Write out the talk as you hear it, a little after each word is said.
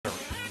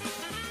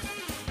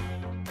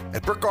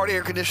At Burkhardt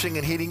Air Conditioning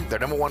and Heating, their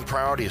number one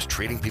priority is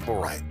treating people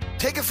right.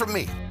 Take it from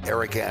me,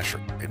 Eric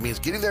Asher. It means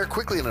getting there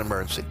quickly in an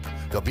emergency.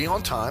 They'll be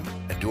on time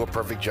and do a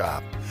perfect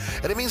job.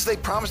 And it means they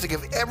promise to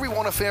give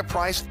everyone a fair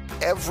price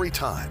every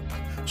time.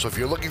 So if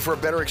you're looking for a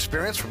better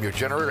experience from your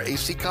generator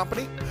AC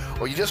company,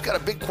 or you just got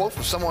a big quote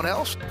from someone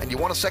else and you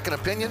want a second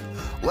opinion,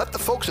 let the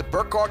folks at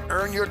Burkhardt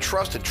earn your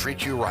trust and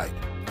treat you right.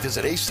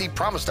 Visit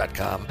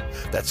acpromise.com.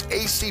 That's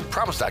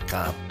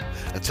acpromise.com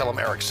and tell them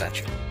Eric sent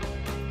you.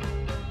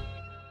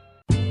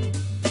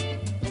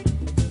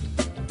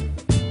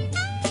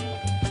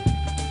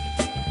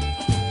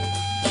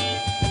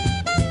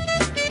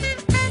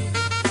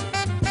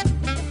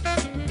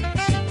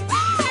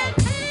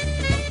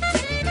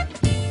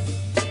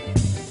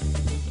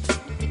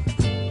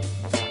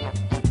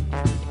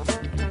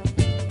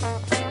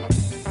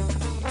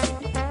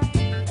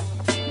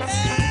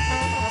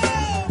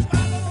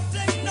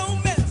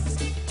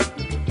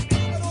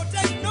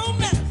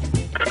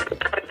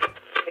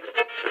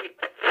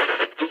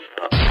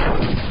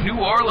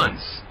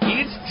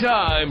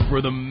 Time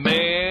for the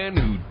man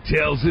who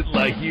tells it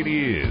like it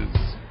is.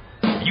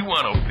 You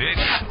want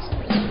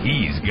opinions?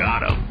 He's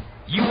got them.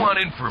 You want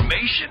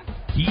information?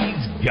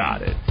 He's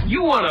got it.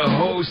 You want a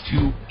host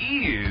who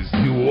is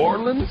New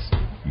Orleans?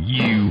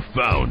 You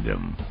found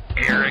him.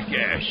 Eric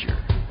Asher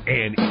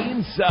and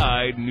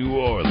Inside New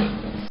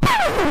Orleans.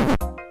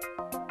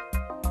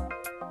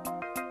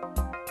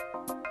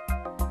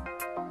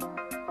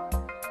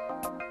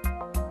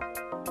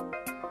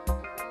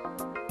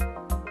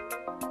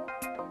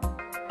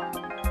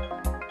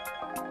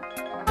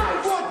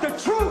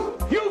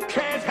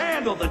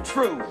 The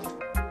truth.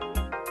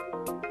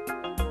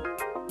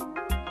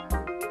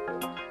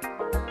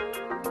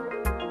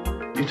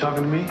 You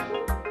talking to me?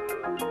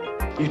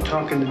 You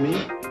talking to me?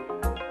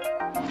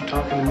 You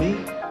talking to me?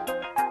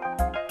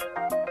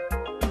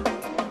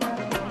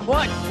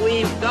 What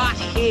we've got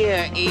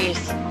here is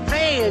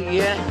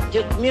failure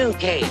to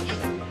communicate.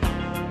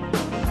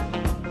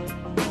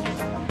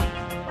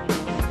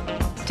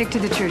 Stick to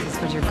the truth is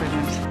what you're good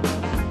at.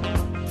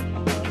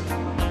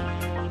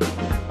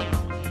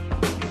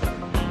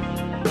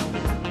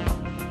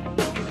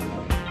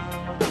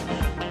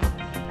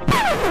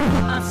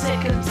 I'm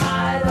sick and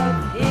tired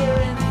of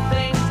hearing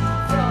things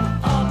from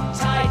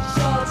uptight,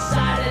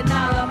 short-sighted,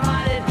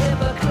 narrow-minded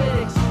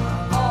hypocrites.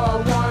 All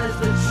I want is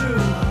the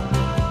truth.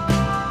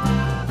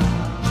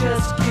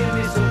 Just give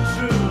me some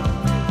truth.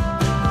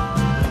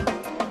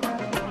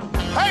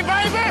 Hey,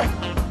 baby!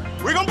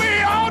 We're gonna be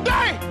here all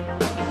day!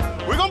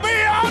 We're gonna be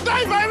here all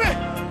day, baby!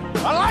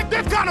 I like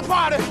this kind of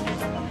party!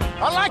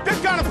 I like this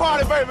kind of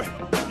party, baby!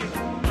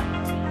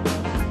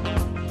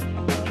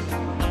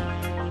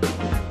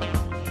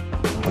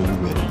 Are you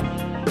ready?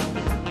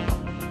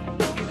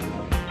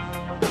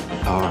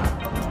 Are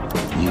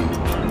you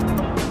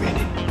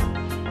ready?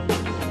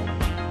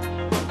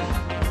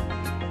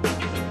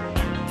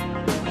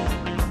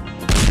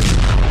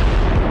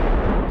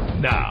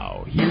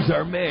 Now, here's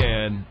our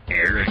man,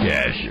 Eric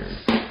Asher.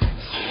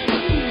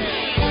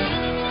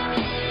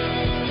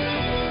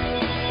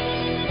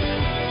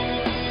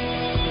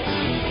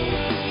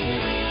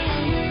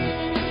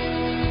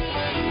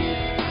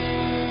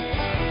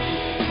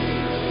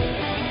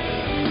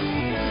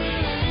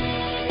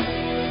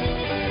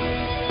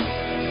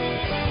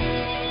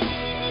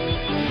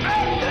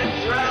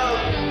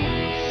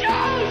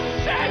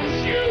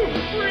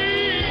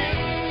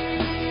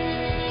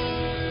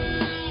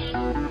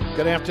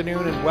 Good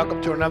afternoon and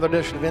welcome to another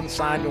edition of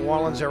Inside New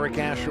Orleans. Eric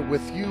Asher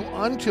with you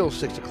until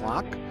 6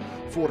 o'clock,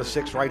 4 to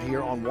 6 right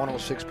here on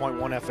 106.1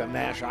 FM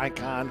Nash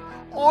Icon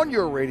on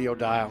your radio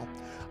dial.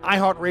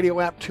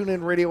 iHeartRadio app,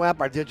 TuneIn Radio app,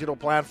 our digital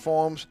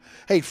platforms.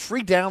 Hey,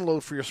 free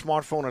download for your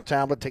smartphone or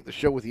tablet. Take the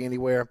show with you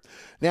anywhere.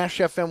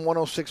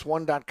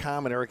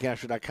 NashFM1061.com and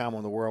EricAsher.com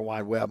on the World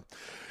Wide Web.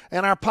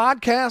 And our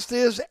podcast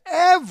is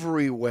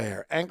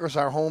everywhere. Anchor's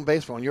our home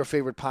base on your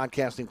favorite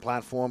podcasting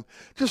platform.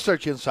 Just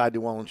search Inside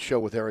New Orleans Show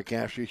with Eric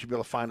Asher. You should be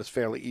able to find us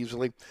fairly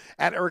easily.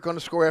 At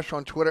Eric_Asher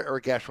on Twitter,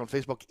 Eric Asher on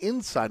Facebook,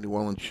 Inside New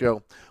Orleans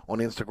Show on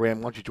Instagram.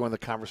 Why don't you join the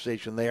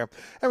conversation there?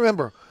 And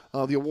remember,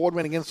 the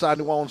award-winning Inside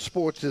New Orleans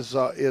Sports is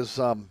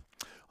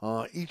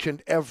each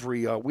and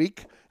every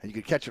week. And you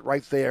can catch it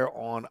right there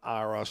on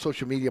our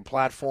social media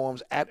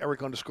platforms at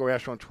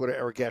Eric_Asher on Twitter,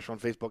 Eric Asher on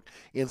Facebook,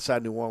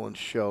 Inside New Orleans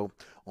Show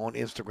on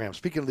Instagram.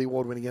 Speaking of the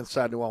award-winning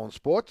Inside New Orleans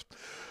Sports,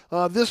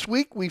 this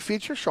week we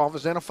feature Sean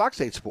Fazan of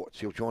Fox 8 Sports.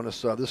 He'll join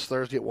us this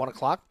Thursday at 1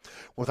 o'clock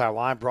with our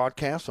live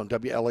broadcast on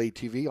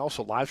WLA-TV,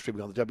 also live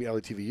streaming on the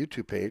WLA-TV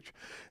YouTube page.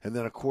 And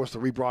then, of course, the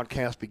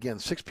rebroadcast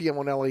begins 6 p.m.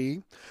 on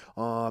LAE.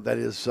 That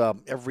is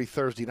every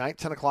Thursday night,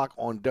 10 o'clock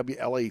on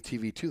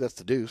WLA-TV2. That's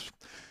the Deuce.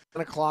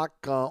 9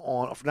 o'clock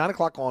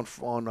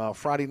on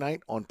Friday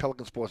night on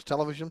Pelican Sports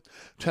Television,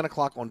 10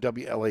 o'clock on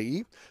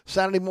WLAE.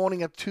 Saturday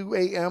morning at 2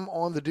 a.m.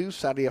 on The Deuce,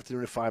 Saturday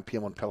afternoon at 5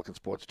 p.m. on Pelican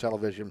Sports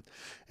Television.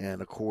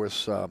 And, of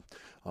course,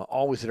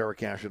 always at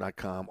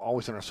ericasher.com,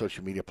 always on our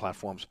social media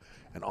platforms,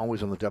 and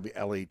always on the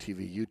WLAE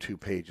TV YouTube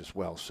page as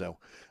well. So,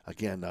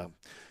 again,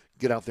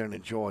 get out there and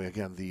enjoy,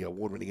 again, the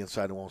award-winning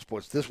Inside New Orleans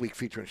Sports. This week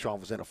featuring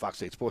Sean Fazenda,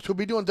 Fox 8 Sports, who'll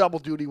be doing double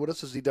duty with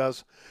us as he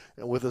does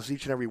with us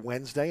each and every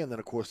Wednesday, and then,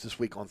 of course, this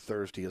week on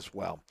Thursday as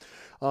well.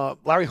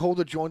 Larry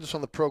Holder joins us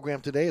on the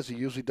program today, as he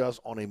usually does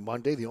on a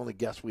Monday, the only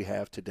guest we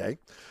have today.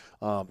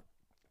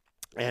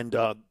 And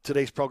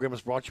today's program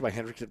is brought to you by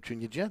Hendrick's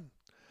Neptunia Gin.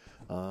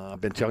 I've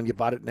been telling you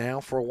about it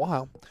now for a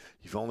while.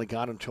 You've only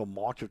got until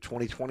March of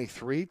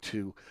 2023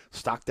 to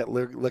stock that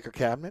liquor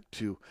cabinet,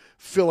 to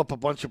fill up a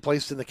bunch of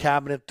places in the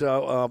cabinet,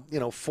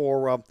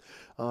 for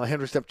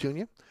Hendrick's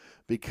Neptunia,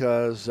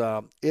 because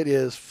it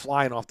is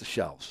flying off the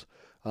shelves.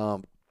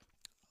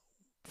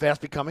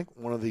 Fast becoming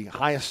one of the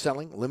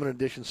highest-selling limited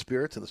edition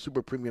spirits in the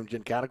super premium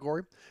gin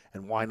category,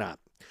 and why not?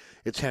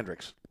 It's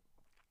Hendrick's.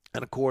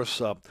 And, of course,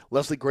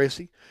 Leslie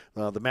Gracie,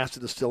 the master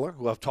distiller,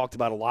 who I've talked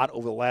about a lot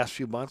over the last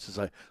few months, is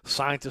a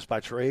scientist by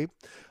trade.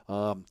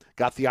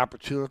 Got the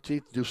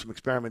opportunity to do some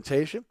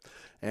experimentation,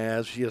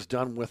 as she has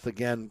done with,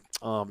 again,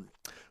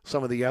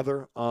 some of the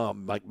other,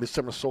 like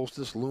Midsummer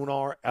Solstice,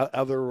 Lunar,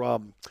 other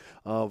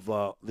of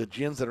the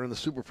gins that are in the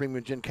super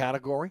premium gin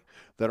category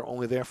that are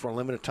only there for a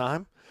limited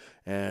time.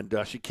 And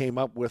she came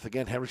up with,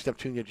 again, Hendrick's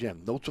Neptunia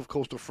Gin. Notes of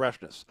coastal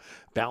freshness,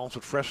 balanced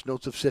with fresh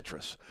notes of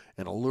citrus,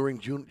 an alluring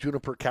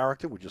juniper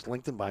character, which is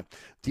lengthened by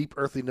deep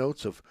earthy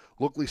notes of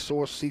locally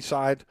sourced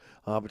seaside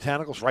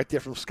botanicals right there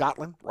from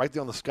Scotland, right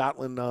there on the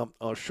Scotland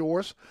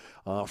shores.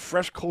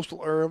 Fresh coastal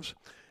herbs,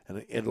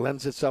 and it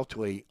lends itself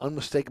to a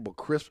unmistakable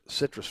crisp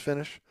citrus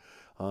finish.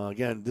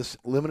 Again, this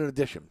limited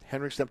edition,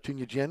 Hendrick's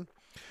Neptunia Gin,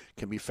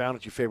 can be found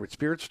at your favorite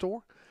spirit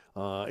store.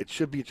 It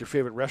should be at your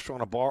favorite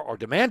restaurant or bar, or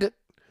demand it.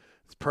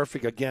 It's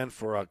perfect, again,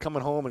 for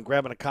coming home and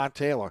grabbing a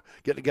cocktail or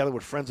getting together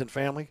with friends and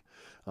family.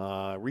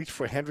 Reach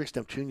for Hendrick's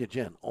Neptunia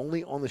Gin,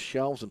 only on the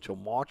shelves until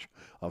March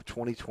of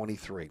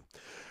 2023.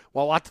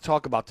 Well, a lot to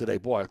talk about today.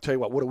 Boy, I'll tell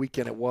you what a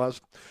weekend it was.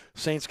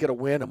 Saints get a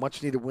win, a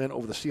much-needed win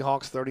over the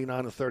Seahawks,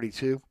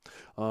 39-32.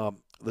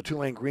 The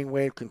Tulane Green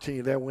Wave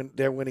continue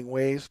their winning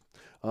ways.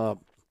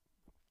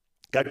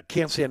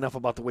 Can't say enough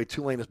about the way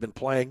Tulane has been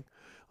playing.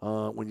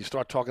 When you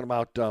start talking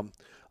about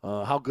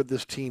how good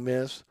this team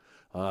is,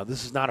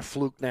 this is not a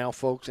fluke now,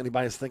 folks.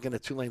 Anybody that's thinking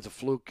that Tulane's a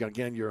fluke,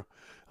 again, you're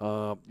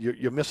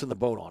missing the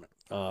boat on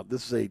it.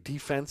 This is a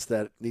defense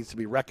that needs to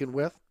be reckoned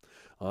with.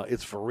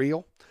 It's for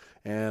real.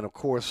 And, of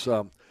course,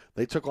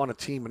 they took on a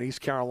team in East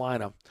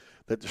Carolina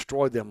that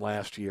destroyed them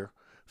last year.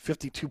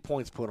 52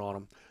 points put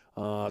on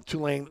them.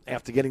 Tulane,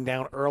 after getting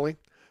down early,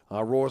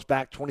 roars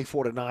back,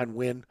 24-9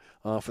 win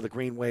for the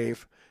Green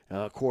Wave.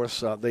 Of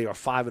course, they are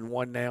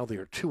 5-1 now. They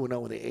are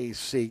 2-0 in the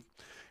AAC.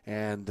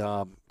 And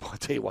I'll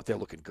tell you what, they're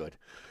looking good.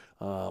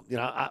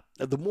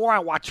 The more I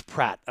watch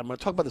Pratt, I'm going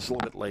to talk about this a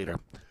little bit later,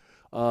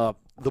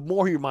 the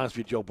more he reminds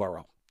me of Joe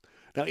Burrow.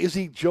 Now, is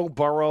he Joe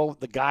Burrow,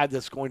 the guy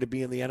that's going to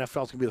be in the NFL, is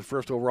going to be the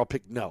first overall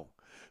pick? No.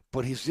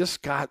 But he's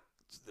just got,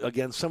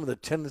 again, some of the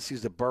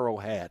tendencies that Burrow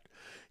had.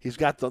 He's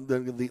got the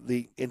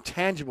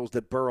intangibles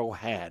that Burrow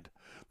had,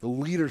 the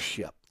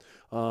leadership.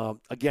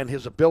 Again,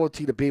 his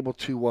ability to be able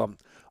to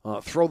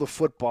throw the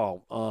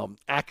football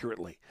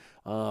accurately.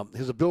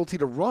 His ability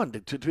to run,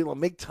 to be able to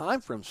make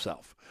time for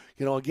himself.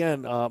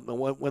 Again,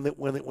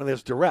 when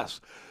there's duress.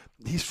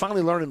 He's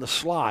finally learning to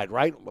slide,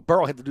 right?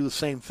 Burrow had to do the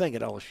same thing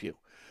at LSU.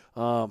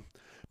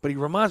 But he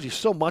reminds me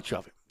so much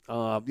of it.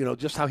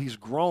 Just how he's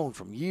grown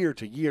from year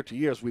to year to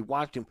year as we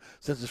watched him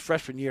since his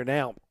freshman year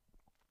now.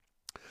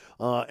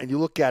 And you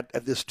look at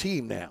this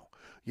team now.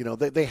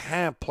 They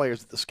have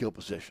players at the skill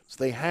positions.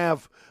 They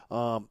have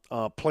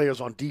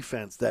players on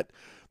defense that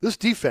this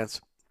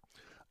defense,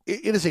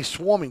 it is a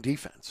swarming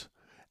defense.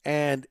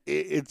 And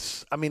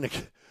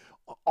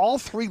all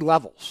three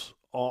levels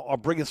are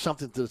bringing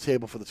something to the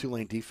table for the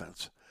Tulane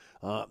defense.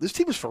 This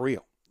team is for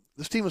real.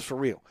 This team is for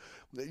real.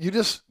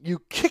 You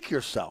kick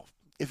yourself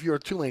if you're a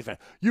Tulane fan.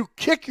 You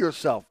kick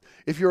yourself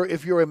if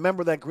you're a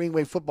member of that Green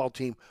Wave football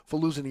team for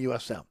losing to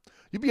USM.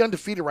 You'd be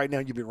undefeated right now.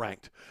 You'd be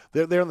ranked.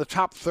 They're in the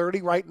top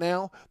 30 right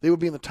now. They would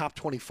be in the top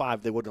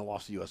 25. They wouldn't have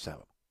lost to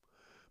USM.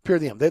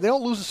 Period. They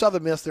don't lose to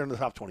Southern Miss. They're in the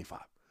top 25.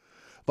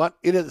 But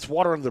it's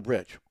water under the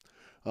bridge.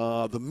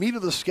 The meat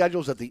of the schedule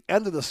is at the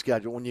end of the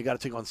schedule when you got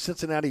to take on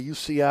Cincinnati,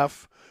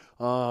 UCF.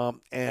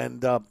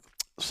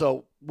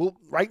 So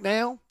right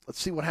now,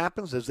 let's see what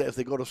happens as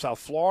they go to South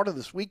Florida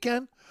this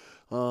weekend.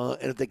 And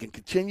if they can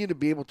continue to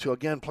be able to,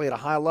 again, play at a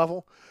high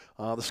level,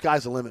 the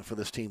sky's the limit for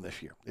this team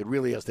this year. It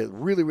really is. They're a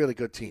really, really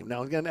good team.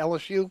 Now, again,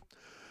 LSU,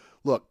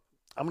 look,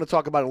 I'm going to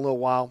talk about it in a little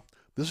while.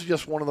 This is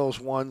just one of those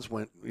ones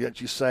when you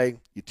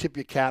tip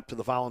your cap to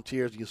the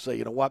Volunteers and you say,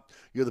 you know what,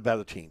 you're the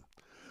better team.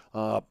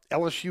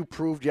 LSU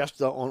proved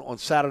on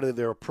Saturday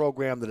they're a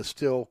program that is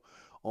still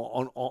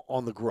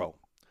on the grow.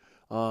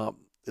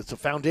 It's a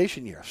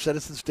foundation year. I've said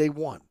it since day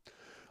one.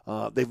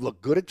 They've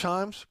looked good at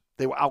times.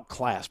 They were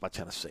outclassed by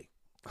Tennessee.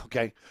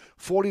 Okay,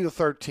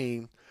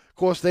 40-13. Of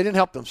course, they didn't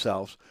help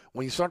themselves.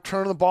 When you start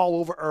turning the ball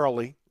over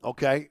early,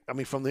 okay,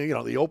 from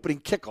the opening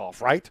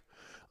kickoff, right?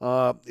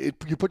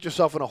 You put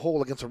yourself in a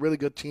hole against a really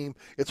good team.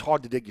 It's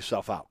hard to dig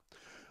yourself out.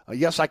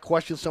 Yes, I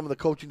question some of the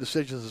coaching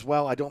decisions as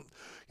well. I don't,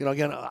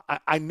 again,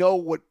 I know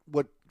what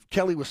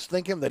Kelly was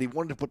thinking, that he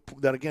wanted to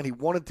put that again. He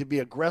wanted to be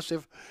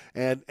aggressive,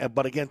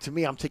 but again, to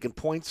me, I'm taking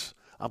points.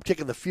 I'm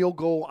taking the field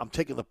goal. I'm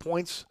taking the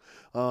points.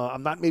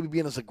 I'm not maybe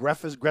being as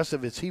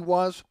aggressive as he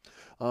was,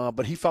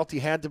 but he felt he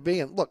had to be.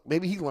 And look,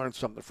 maybe he learned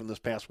something from this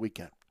past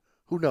weekend.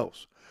 Who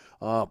knows?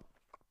 I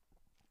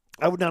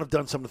would not have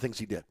done some of the things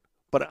he did.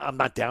 But I'm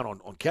not down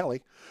on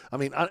Kelly. I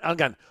mean,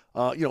 again,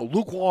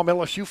 lukewarm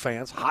LSU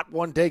fans, hot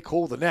one day,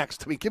 cold the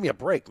next. I mean, give me a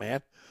break,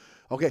 man.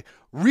 Okay,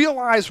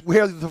 realize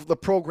where the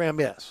program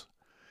is.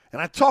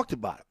 And I talked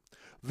about it.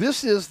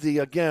 This is,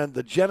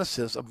 the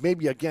genesis of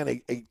maybe,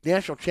 again, a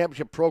national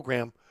championship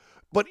program,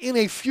 but in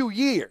a few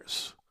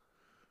years.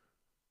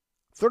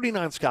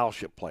 39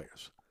 scholarship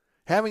players.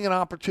 Having an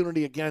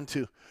opportunity, again,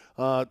 to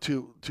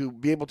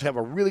be able to have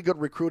a really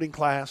good recruiting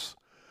class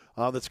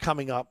that's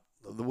coming up.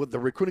 The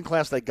recruiting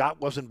class they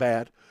got wasn't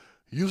bad.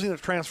 Using the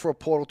transfer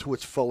portal to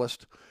its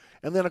fullest.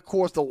 And then, of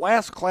course, the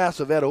last class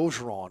of Ed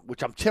Ogeron,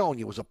 which I'm telling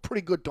you was a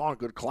pretty good, darn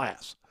good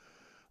class.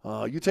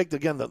 You take,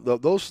 again,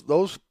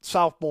 those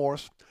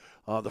sophomores,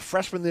 the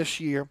freshmen this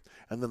year,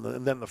 and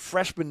then the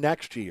freshmen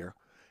next year.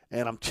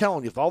 And I'm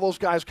telling you, if all those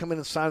guys come in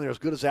and sign, they're as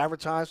good as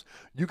advertised,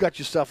 you got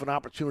yourself an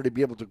opportunity to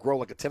be able to grow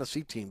like a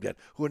Tennessee team did,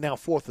 who are now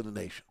 4th in the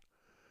nation.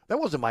 That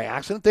wasn't by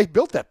accident. They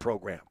built that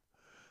program.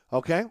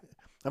 Okay?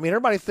 I mean,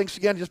 everybody thinks,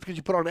 again, just because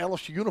you put on an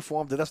LSU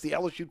uniform, that that's the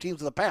LSU teams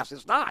of the past.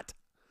 It's not.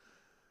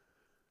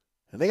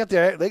 And they got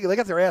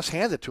their ass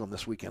handed to them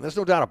this weekend. There's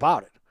no doubt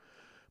about it.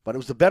 But it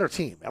was the better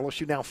team.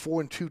 LSU now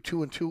 4-2,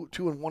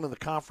 2-1 in the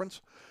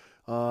conference.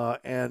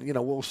 And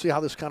we'll see how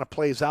this kind of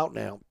plays out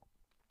now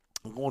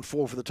going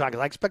forward for the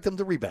Tigers. I expect them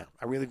to rebound.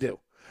 I really do.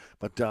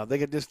 But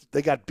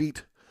they got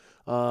beat.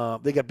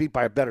 They got beat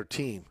by a better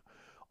team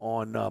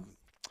on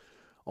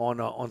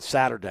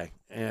Saturday.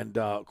 And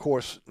of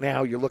course,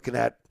 now you're looking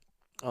at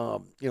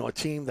a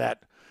team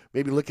that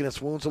maybe licking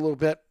its wounds a little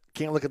bit.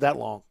 Can't look at that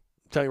long.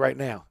 I'll tell you right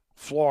now.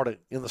 Florida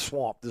in the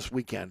swamp this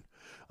weekend.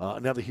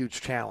 Another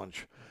huge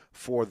challenge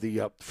for the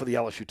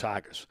LSU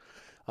Tigers.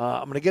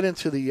 I'm going to get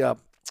into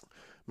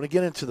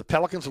the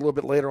Pelicans a little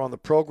bit later on the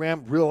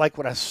program. Really like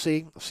what I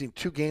see. I've seen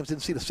 2 games.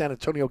 Didn't see the San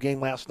Antonio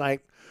game last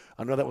night.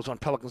 I know that was on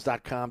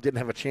Pelicans.com. Didn't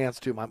have a chance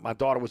to. My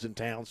daughter was in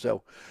town,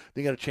 so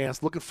didn't get a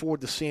chance. Looking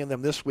forward to seeing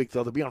them this week,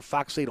 though. They'll be on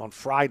Fox 8 on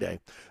Friday.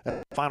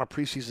 That final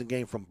preseason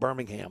game from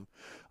Birmingham.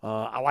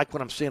 I like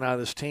what I'm seeing out of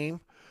this team.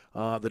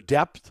 The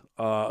depth,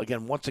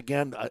 once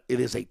again, it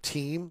is a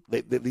team.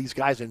 These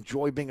guys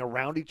enjoy being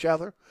around each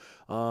other.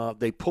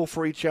 They pull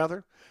for each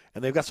other,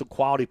 and they've got some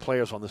quality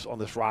players on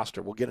this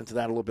roster. We'll get into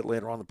that a little bit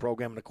later on in the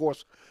program. And, of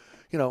course,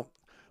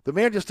 the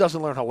mayor just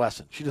doesn't learn her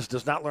lesson. She just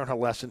does not learn her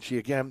lesson. She,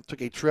 again,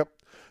 took a trip.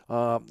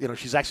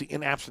 She's actually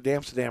in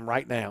Amsterdam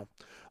right now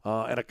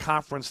at a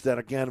conference that,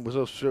 again,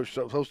 was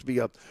supposed to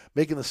be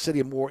making the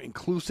city more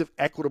inclusive,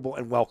 equitable,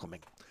 and welcoming.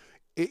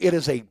 It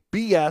is a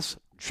BS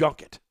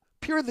junket.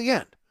 Period. The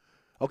end.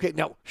 Okay,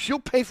 now, she'll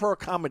pay for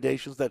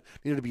accommodations that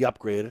need to be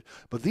upgraded,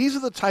 but these are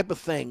the type of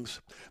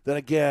things that,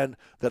 again,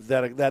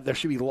 that there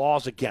should be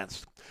laws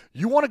against.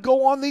 You want to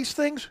go on these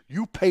things?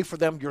 You pay for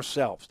them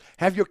yourselves.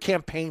 Have your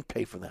campaign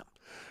pay for them.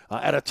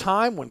 At a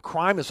time when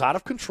crime is out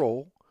of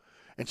control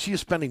and she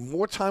is spending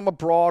more time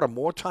abroad or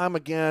more time,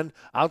 again,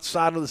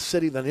 outside of the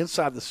city than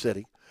inside the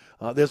city,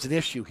 there's an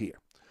issue here.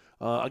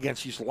 Again,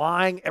 she's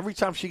lying every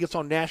time she gets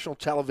on national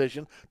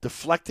television,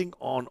 deflecting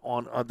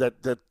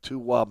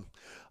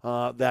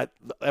that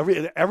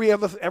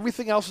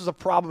everything else is a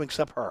problem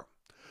except her.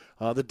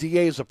 The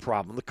DA is a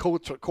problem. The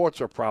courts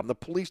are a problem. The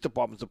police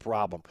department's a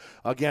problem.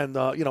 Again,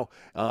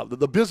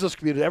 the business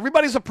community,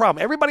 everybody's a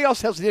problem. Everybody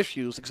else has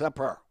issues except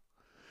her.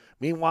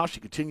 Meanwhile, she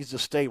continues to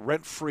stay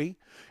rent-free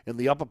in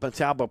the Upper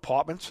Pentalba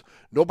apartments.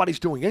 Nobody's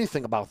doing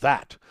anything about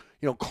that.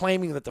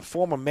 Claiming that the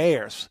former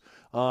mayors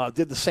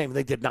did the same.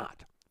 They did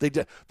not.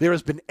 There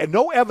has been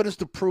no evidence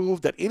to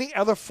prove that any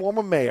other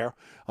former mayor,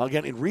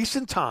 again, in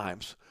recent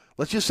times,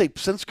 let's just say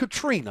since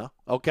Katrina,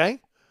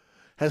 okay,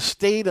 has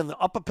stayed in the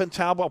Upper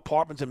Pentalba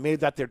apartments and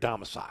made that their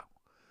domicile.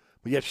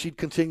 But yet she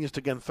continues to,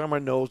 again, thumb her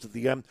nose at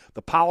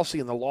the policy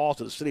and the laws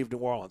of the city of New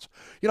Orleans.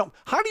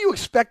 How do you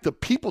expect the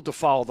people to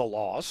follow the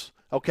laws,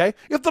 okay,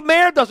 if the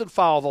mayor doesn't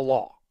follow the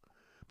law?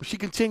 But she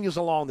continues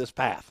along this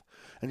path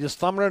and just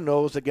thumbing her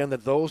nose, again,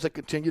 that those that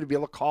continue to be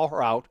able to call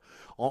her out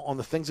on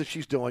the things that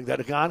she's doing that,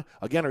 again,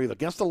 are either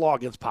against the law or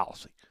against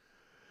policy.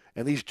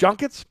 And these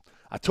junkets,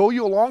 I told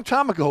you a long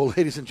time ago,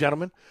 ladies and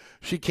gentlemen,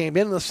 she came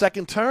in the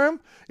second term.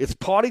 It's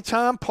party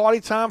time, party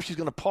time. She's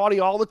going to party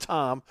all the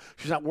time.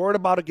 She's not worried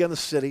about, again, the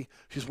city.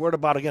 She's worried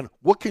about, again,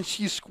 what can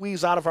she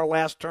squeeze out of her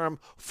last term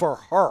for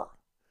her?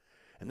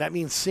 And that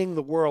means seeing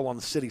the world on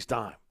the city's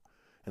dime.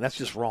 And that's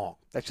just wrong.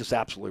 That's just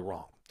absolutely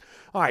wrong.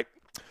 All right,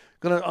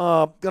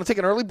 gonna take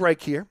an early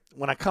break here.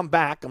 When I come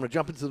back, I'm going to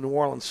jump into the New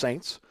Orleans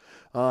Saints.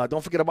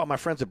 Don't forget about my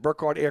friends at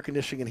Burkhardt Air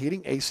Conditioning and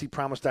Heating,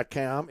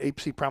 acpromise.com,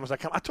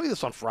 acpromise.com. I told you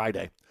this on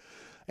Friday.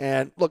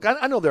 And look,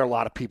 I know there are a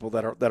lot of people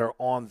that are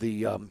on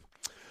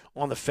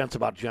the fence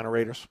about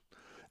generators.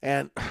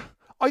 And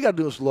all you got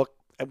to do is look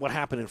at what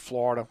happened in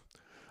Florida.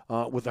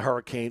 with the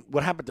hurricane,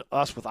 what happened to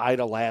us with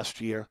Ida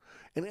last year,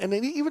 and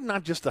even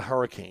not just the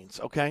hurricanes,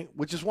 okay,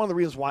 which is one of the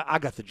reasons why I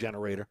got the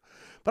generator.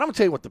 But I'm going to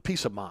tell you what, the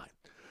peace of mind.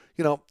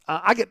 You know,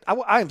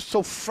 I am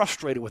so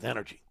frustrated with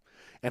energy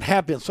and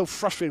have been so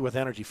frustrated with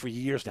energy for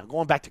years now,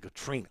 going back to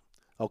Katrina,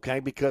 okay,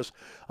 because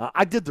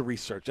I did the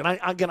research. And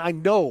I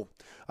know,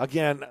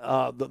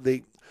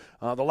 the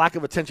lack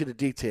of attention to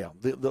detail,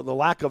 the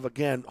lack of,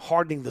 again,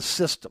 hardening the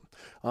system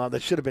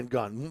that should have been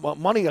done.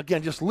 Money,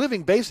 again, just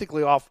living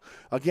basically off,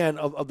 again,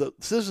 of the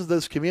citizens of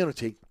this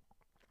community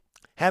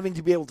having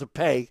to be able to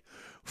pay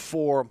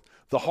for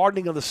the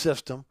hardening of the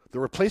system, the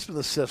replacement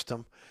of the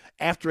system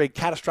after a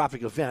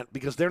catastrophic event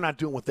because they're not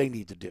doing what they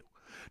need to do.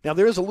 Now,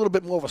 there is a little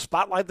bit more of a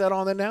spotlight that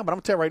on there now, but I'm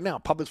going to tell you right now,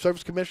 Public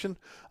Service Commission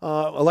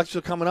elections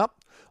are coming up.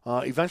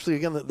 Eventually,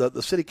 again,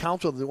 the city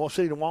council of the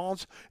city of New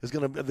Orleans is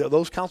going to,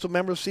 those council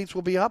members' seats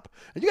will be up.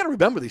 And you got to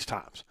remember these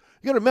times.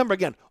 You got to remember,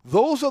 again,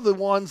 those are the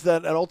ones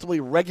that ultimately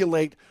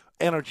regulate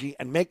energy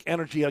and make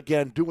energy,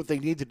 again, do what they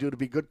need to do to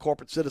be good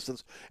corporate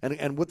citizens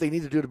and what they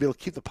need to do to be able to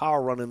keep the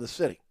power running in the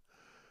city.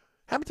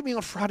 Happened to me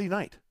on Friday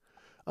night,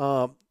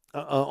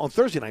 on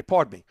Thursday night,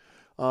 pardon me,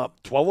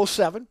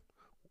 12:07.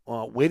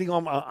 Waiting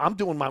on, I'm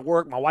doing my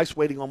work. My wife's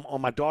waiting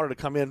on my daughter to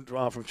come in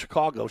from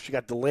Chicago. She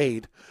got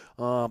delayed,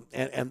 and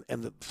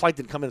the flight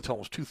didn't come in until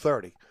almost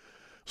 2:30.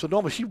 So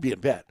normally she'd be in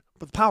bed,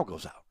 but the power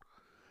goes out.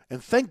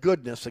 And thank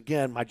goodness,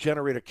 again, my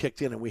generator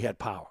kicked in and we had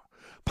power.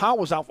 Power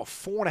was out for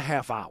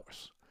 4.5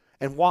 hours.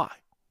 And why?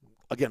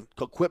 Again,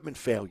 equipment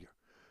failure.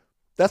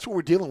 That's what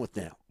we're dealing with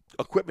now,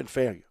 equipment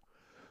failure.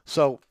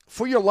 So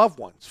for your loved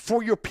ones,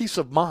 for your peace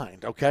of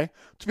mind, okay,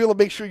 to be able to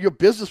make sure your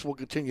business will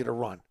continue to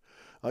run,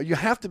 you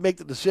have to make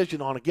the decision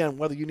on, again,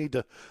 whether you need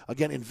to,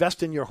 again,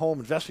 invest in your home,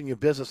 invest in your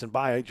business, and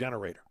buy a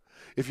generator.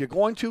 If you're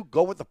going to,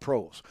 go with the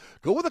pros.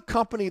 Go with a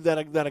company that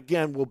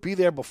again, will be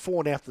there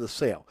before and after the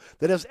sale,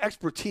 that has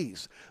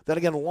expertise, that,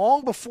 again,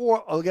 long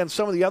before, again,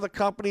 some of the other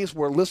companies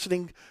were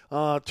listening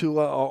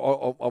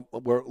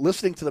were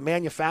listening to the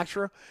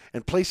manufacturer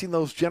and placing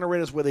those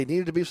generators where they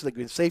needed to be so they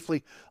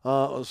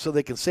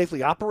can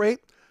safely operate.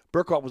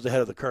 Burkhardt was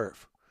ahead of the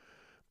curve.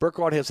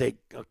 Burkhardt has a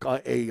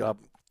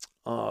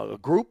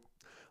group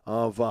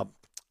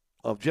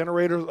of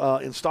generator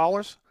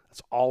installers.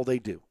 That's all they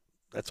do.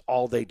 That's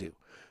all they do.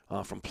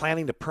 From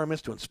planning to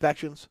permits to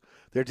inspections,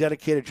 their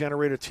dedicated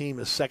generator team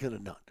is second to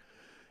none.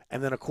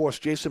 And then, of course,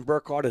 Jason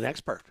Burkhardt, an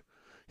expert.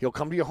 He'll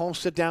come to your home,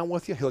 sit down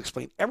with you. He'll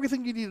explain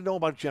everything you need to know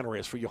about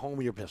generators for your home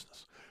or your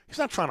business. He's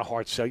not trying to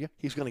hard sell you.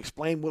 He's going to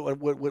explain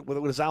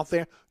what is out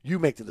there. You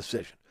make the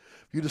decision.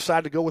 If you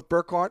decide to go with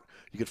Burkhardt,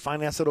 you can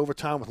finance it over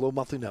time with low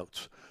monthly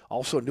notes.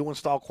 Also, a new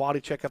install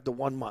quality check after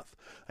 1 month.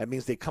 That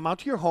means they come out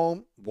to your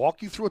home,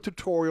 walk you through a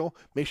tutorial,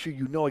 make sure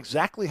you know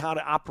exactly how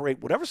to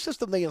operate whatever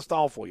system they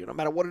install for you, no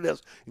matter what it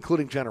is,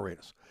 including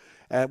generators.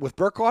 And with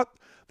Burkhardt,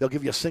 they'll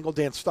give you a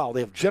single-day install.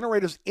 They have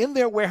generators in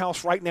their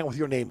warehouse right now with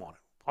your name on it.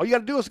 All you got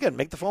to do is, again,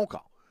 make the phone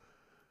call.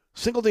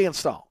 Single-day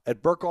install.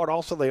 At Burkhardt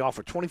also, they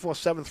offer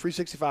 24/7,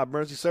 365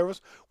 emergency service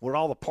with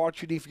all the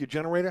parts you need for your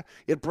generator.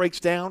 It breaks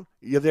down,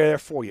 you're there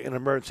for you in an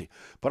emergency.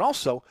 But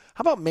also,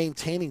 how about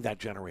maintaining that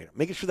generator?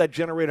 Making sure that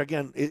generator,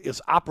 again, is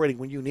operating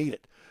when you need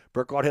it.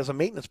 Burkhardt has a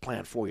maintenance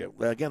plan for you,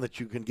 again, that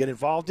you can get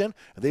involved in,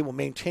 and they will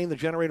maintain the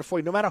generator for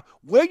you no matter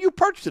where you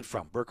purchased it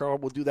from.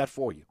 Burkhardt will do that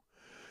for you.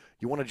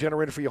 You want a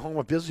generator for your home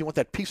or business? You want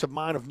that peace of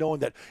mind of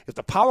knowing that if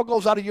the power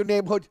goes out of your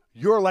neighborhood,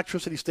 your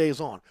electricity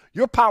stays on.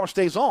 Your power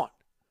stays on.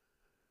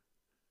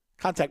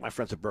 Contact my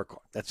friends at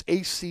Burkhardt. That's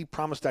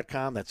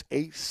acpromise.com. That's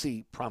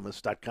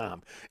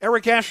acpromise.com.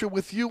 Eric Asher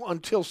with you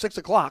until 6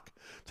 o'clock.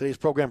 Today's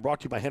program brought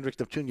to you by Hendricks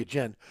Neptunia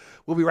Gin.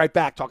 We'll be right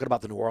back talking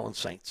about the New Orleans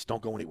Saints.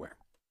 Don't go anywhere.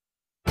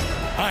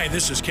 Hi,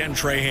 this is Ken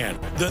Trahan.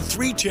 The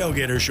Three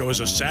Tailgaters Show is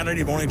a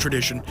Saturday morning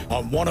tradition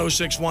on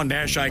 106.1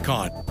 Nash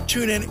Icon.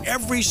 Tune in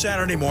every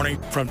Saturday morning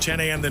from 10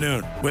 a.m. to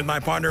noon with my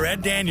partner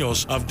Ed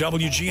Daniels of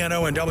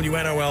WGNO and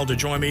WNOL to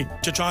join me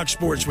to talk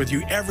sports with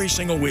you every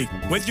single week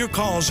with your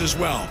calls as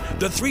well.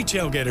 The Three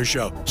Tailgaters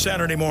Show,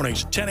 Saturday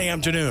mornings, 10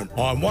 a.m. to noon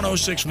on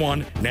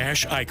 106.1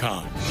 Nash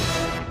Icon.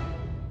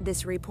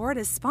 This report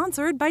is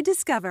sponsored by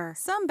Discover.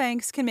 Some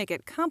banks can make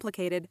it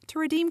complicated to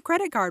redeem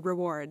credit card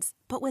rewards.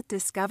 But with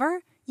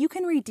Discover, you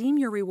can redeem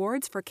your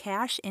rewards for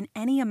cash in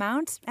any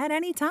amount at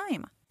any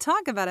time.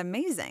 Talk about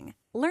amazing.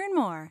 Learn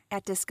more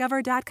at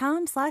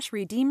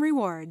discover.com/redeem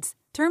rewards.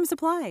 Terms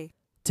apply.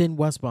 10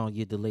 westbound,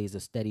 your delays are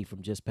steady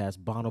from just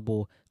past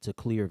Bonneville to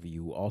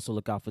Clearview. Also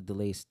look out for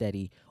delays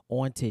steady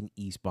on 10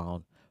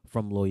 eastbound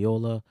from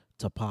Loyola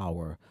to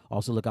Power.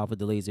 Also look out for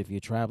delays if you're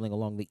traveling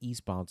along the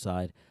eastbound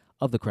side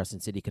of the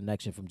Crescent City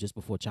connection from just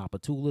before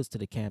Chapatulas to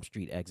the Camp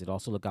Street exit.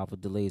 Also look out for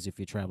delays if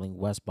you're traveling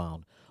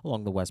westbound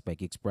along the West Bank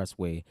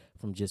Expressway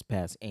from just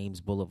past Ames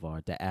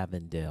Boulevard to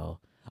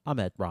Avondale. I'm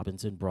Ed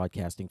Robinson,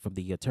 broadcasting from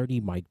the Attorney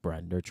Mike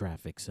Brandner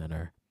Traffic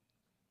Center.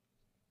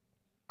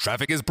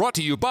 Traffic is brought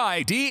to you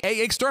by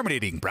DA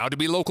Exterminating, proud to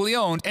be locally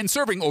owned and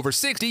serving over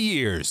 60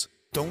 years.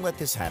 Don't let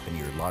this happen to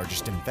your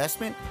largest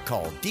investment.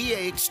 Call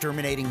DA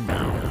Exterminating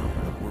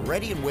now. We're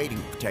ready and waiting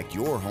to protect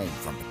your home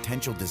from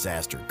potential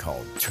disaster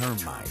called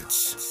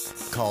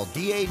termites. Call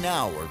DA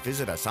now or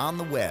visit us on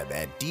the web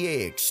at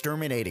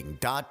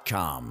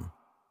daexterminating.com.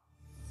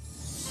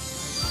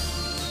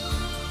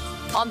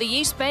 On the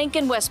East Bank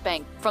and West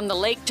Bank, from the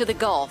lake to the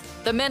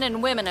Gulf, the men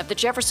and women of the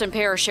Jefferson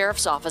Parish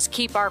Sheriff's Office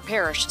keep our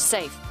parish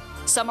safe.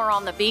 Some are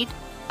on the beat,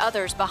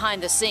 others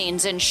behind the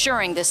scenes,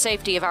 ensuring the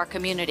safety of our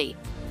community.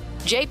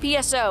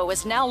 JPSO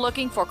is now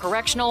looking for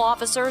correctional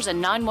officers and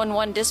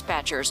 911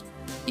 dispatchers.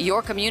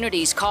 Your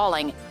community's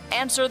calling.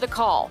 Answer the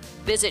call.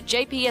 Visit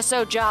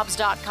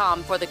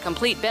jpsojobs.com for the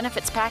complete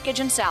benefits package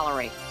and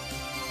salary.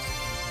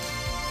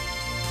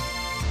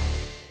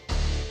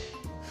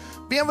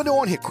 Bienvenue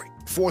on Hickory,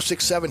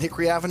 467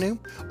 Hickory Avenue.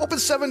 Open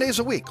 7 days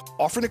a week,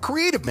 offering a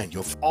creative menu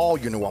of all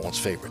your New Orleans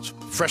favorites.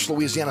 Fresh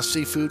Louisiana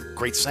seafood,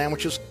 great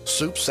sandwiches,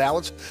 soups,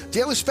 salads,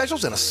 daily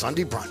specials, and a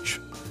Sunday brunch.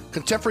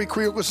 Contemporary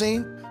Creole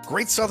cuisine,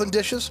 great Southern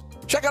dishes.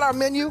 Check out our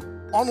menu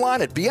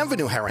online at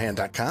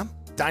bienvenueharahan.com.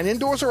 Dine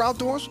indoors or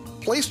outdoors.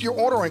 Place your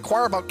order or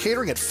inquire about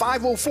catering at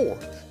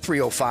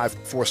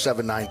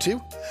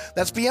 504-305-4792.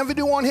 That's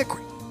Bienvenue on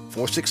Hickory,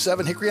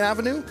 467 Hickory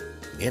Avenue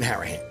in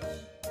Harahan.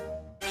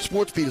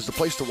 SportsBeat is the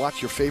place to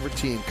watch your favorite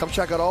team. Come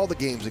check out all the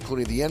games,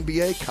 including the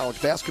NBA, college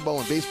basketball,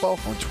 and baseball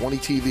on 20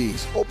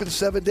 TVs. Open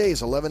 7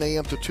 days, 11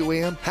 a.m. to 2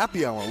 a.m.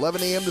 Happy hour,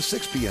 11 a.m. to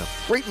 6 p.m.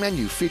 Great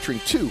menu featuring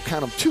two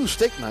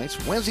steak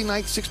nights. Wednesday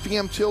night, 6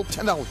 p.m. till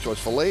 $10 choice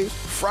fillets.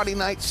 Friday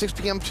night, 6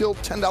 p.m. till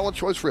 $10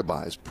 choice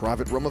ribeyes.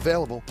 Private room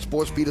available.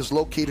 SportsBeat is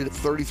located at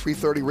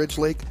 3330 Ridge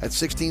Lake at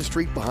 16th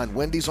Street behind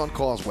Wendy's on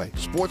Causeway.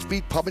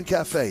 SportsBeat Pub and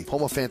Cafe,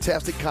 home of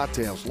fantastic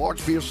cocktails,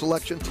 large beer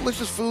selection,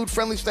 delicious food,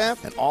 friendly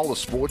staff, and all the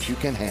sports you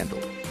can handle.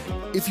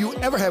 If you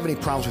ever have any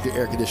problems with your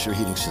air conditioner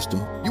heating system,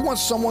 you want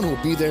someone who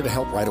will be there to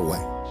help right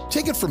away.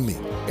 Take it from me,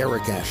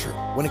 Eric Asher.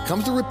 When it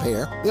comes to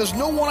repair, there's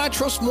no one I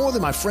trust more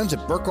than my friends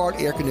at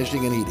Burkhardt Air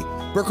Conditioning and Heating.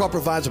 Burkhardt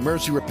provides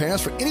emergency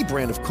repairs for any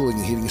brand of cooling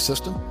and heating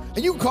system,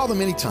 and you can call them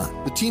anytime.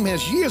 The team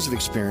has years of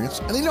experience,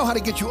 and they know how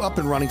to get you up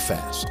and running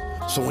fast.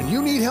 So when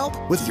you need help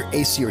with your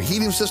AC or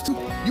heating system,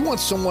 you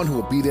want someone who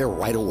will be there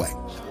right away.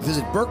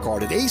 Visit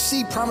Burkhardt at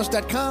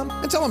acpromise.com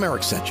and tell them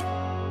Eric sent you.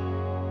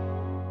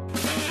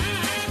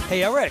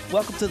 Hey, Eric,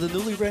 welcome to the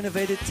newly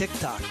renovated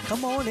TikTok.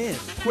 Come on in.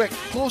 Quick,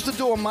 close the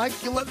door, Mike.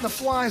 You're letting the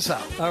flies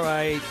out. All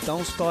right,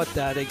 don't start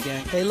that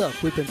again. Hey,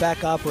 look, we've been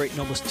back operating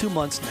almost 2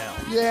 months now.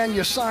 Yeah, and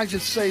your sign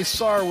should say,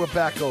 sorry, we're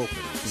back open.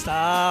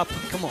 Stop.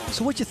 Come on.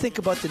 So what you think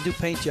about the new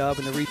paint job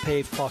and the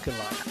repaved parking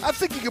lot? I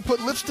think you can put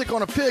lipstick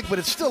on a pig, but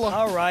it's still a...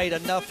 All right,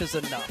 enough is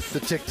enough.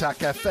 The TikTok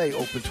Cafe,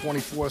 open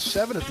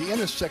 24/7 at the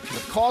intersection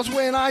of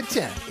Causeway and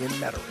I-10 in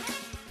Metairie.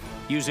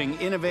 Using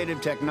innovative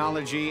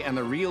technology and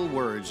the real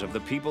words of the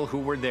people who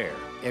were there,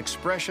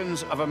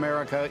 Expressions of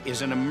America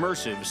is an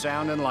immersive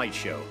sound and light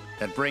show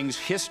that brings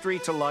history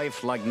to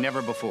life like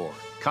never before,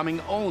 coming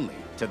only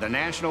to the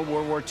National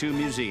World War II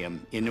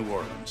Museum in New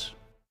Orleans.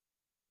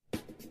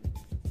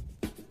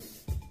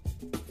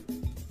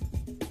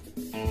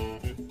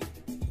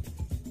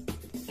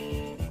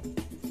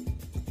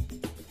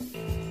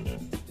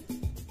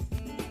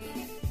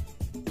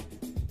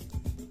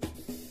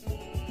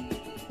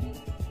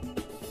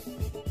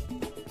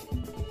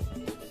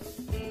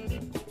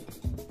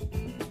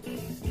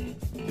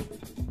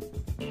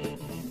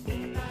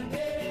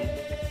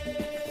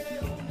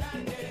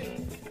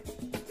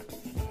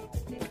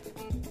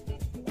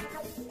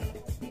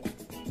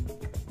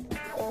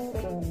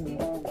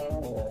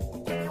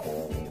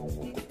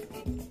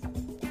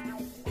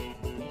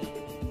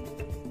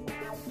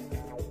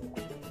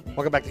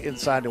 Welcome back to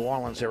Inside New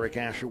Orleans. Eric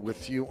Asher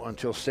with you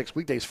until 6.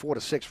 Weekdays 4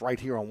 to 6 right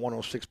here on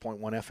 106.1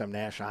 FM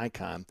Nash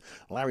Icon.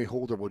 Larry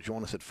Holder will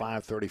join us at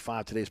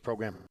 5:35. Today's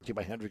program brought to you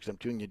by Hendrick's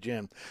Junior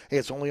Gin. Hey,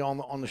 it's only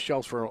on the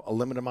shelves for a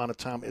limited amount of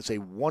time. It's a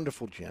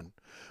wonderful gin.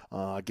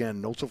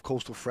 Again, notes of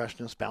coastal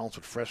freshness, balanced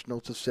with fresh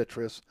notes of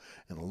citrus,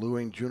 and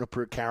alluring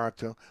juniper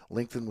character,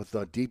 lengthened with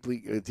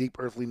deep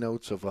earthly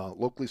notes of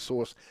locally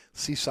sourced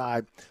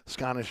seaside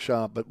Scottish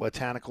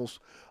botanicals,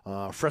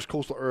 fresh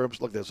coastal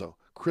herbs. Look, there's a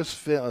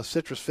crisp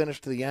citrus finish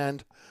to the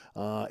end.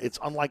 It's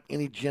unlike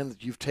any gin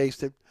that you've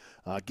tasted.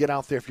 Get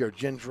out there if you're a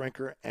gin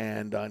drinker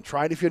and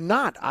try it. If you're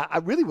not, I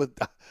really would.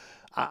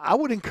 I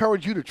would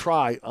encourage you to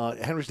try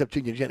Henry's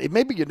Neptunian Gin. It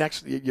may be your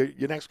next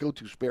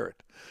go-to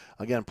spirit.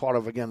 Again, part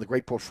of the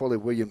great portfolio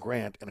of William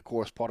Grant, and of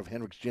course part of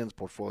Hendrick's Gin's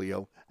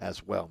portfolio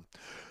as well.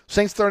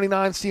 Saints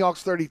 39,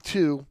 Seahawks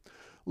 32.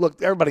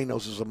 Look, everybody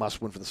knows this is a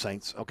must-win for the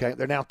Saints. Okay,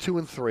 they're now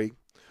 2-3.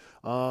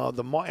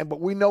 But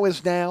we know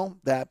is now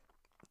that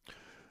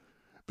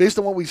based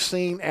on what we've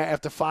seen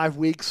after 5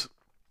 weeks,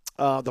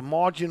 the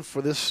margin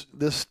for this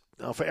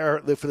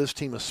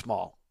team is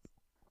small.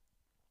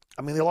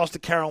 I mean, they lost to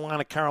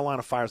Carolina.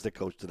 Carolina fires their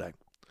coach today.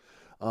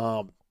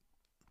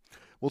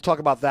 We'll talk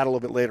about that a little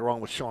bit later on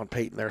with Sean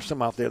Payton. There are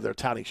some out there that are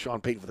touting Sean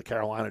Payton for the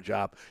Carolina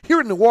job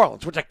here in New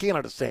Orleans, which I can't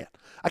understand.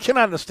 I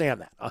cannot understand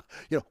that.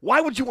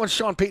 Why would you want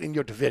Sean Payton in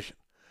your division?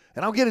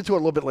 And I'll get into it a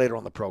little bit later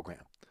on the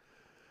program.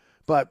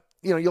 But,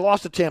 you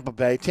lost to Tampa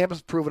Bay.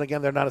 Tampa's proven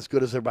again they're not as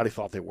good as everybody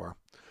thought they were.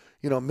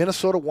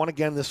 Minnesota won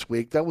again this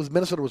week.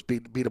 Minnesota was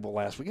beatable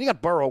last week. And you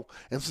got Burrow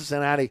in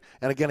Cincinnati,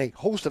 and again, a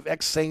host of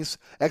ex-Saints,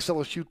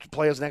 ex-LSU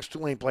players, and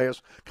ex-Tulane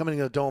players coming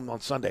into the Dome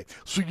on Sunday.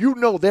 So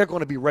they're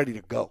going to be ready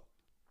to go.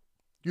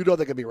 They're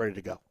going to be ready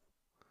to go.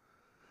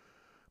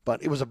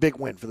 But it was a big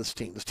win for this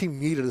team. This team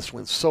needed this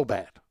win so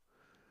bad.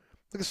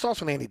 Look, it starts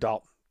with Andy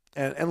Dalton.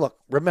 And look,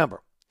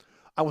 remember,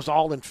 I was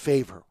all in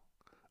favor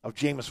of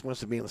Jameis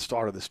Winston being the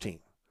starter of this team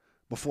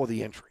before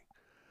the injury.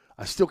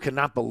 I still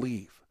cannot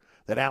believe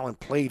that Allen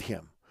played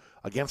him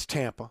against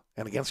Tampa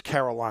and against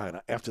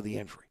Carolina after the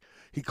injury.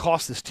 He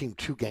cost this team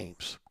 2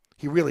 games.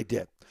 He really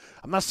did.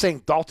 I'm not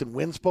saying Dalton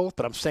wins both,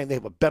 but I'm saying they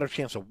have a better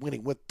chance of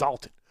winning with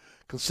Dalton,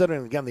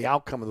 considering, again, the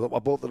outcome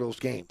of both of those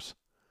games.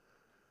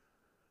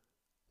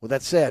 With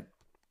that said,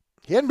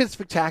 he hadn't been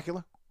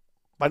spectacular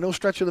by no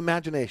stretch of the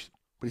imagination,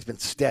 but he's been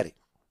steady.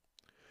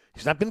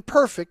 He's not been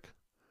perfect,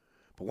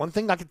 but one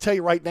thing I can tell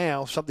you right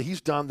now, something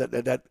he's done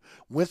that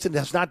Winston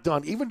has not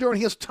done, even during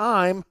his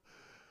time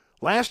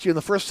last year in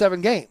the first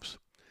 7 games,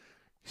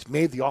 he's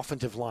made the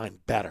offensive line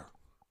better.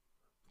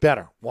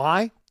 Better.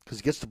 Why? Because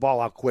he gets the ball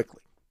out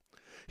quickly.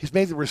 He's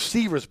made the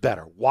receivers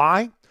better.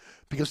 Why?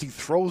 Because he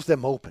throws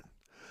them open.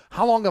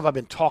 How long have I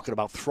been talking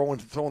about throwing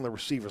the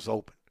receivers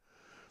open?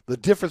 The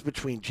difference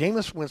between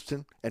Jameis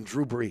Winston and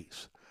Drew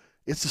Brees.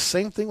 It's the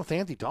same thing with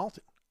Andy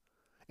Dalton.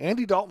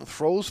 Andy Dalton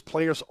throws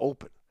players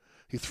open.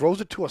 He throws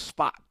it to a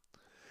spot.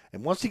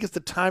 And once he gets the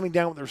timing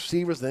down with the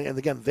receivers, and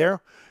again,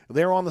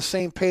 they're on the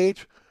same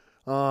page,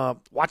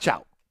 watch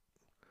out.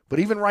 But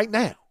even right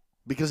now,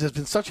 because there's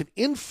been such an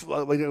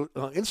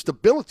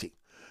instability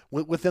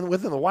within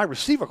the wide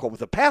receiver core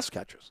with the pass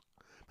catchers,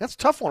 that's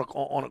tough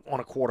on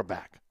a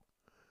quarterback.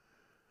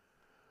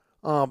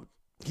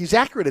 He's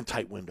accurate in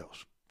tight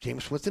windows.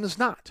 Jameis Winston is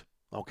not.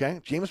 Okay?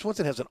 Jameis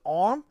Winston has an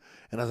arm,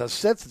 and as I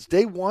said since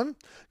day one,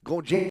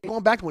 going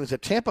back to when he's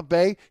at Tampa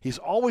Bay, he's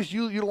always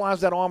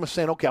utilized that arm as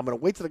saying, okay, I'm going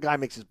to wait till the guy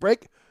makes his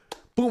break.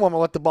 Boom, I'm going to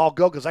let the ball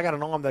go because I got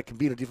an arm that can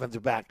beat a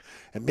defensive back.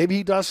 And maybe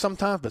he does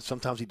sometimes, but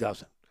sometimes he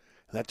doesn't.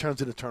 And that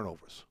turns into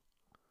turnovers.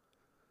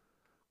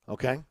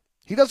 Okay?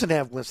 He doesn't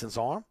have Winston's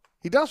arm.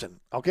 He doesn't.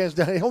 Okay?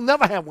 He'll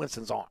never have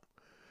Winston's arm.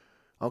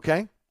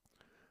 Okay?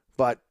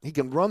 But he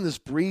can run this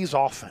Breeze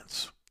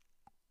offense.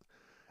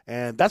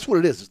 And that's what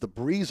it is. It's the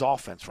Breeze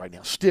offense right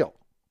now, still.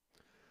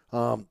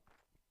 Remember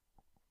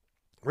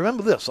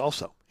this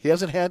also. He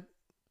hasn't had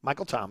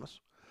Michael Thomas.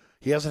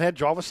 He hasn't had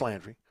Jarvis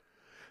Landry.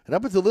 And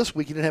up until this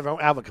week, he didn't have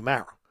Alvin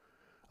Kamara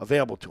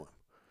available to him.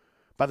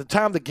 By the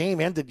time the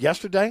game ended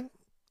yesterday,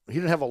 he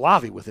didn't have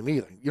Olave with him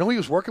either. You know who he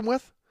was working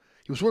with?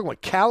 He was working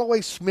with Callaway,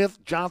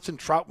 Smith, Johnson,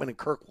 Troutman, and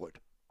Kirkwood.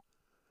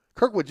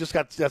 Kirkwood just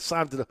got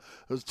signed to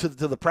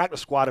the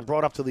practice squad and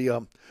brought up to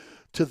the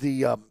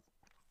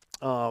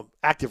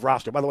active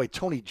roster. By the way,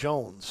 Tony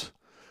Jones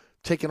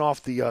taking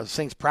off the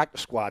Saints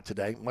practice squad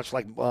today, much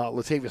like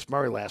Latavius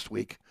Murray last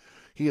week.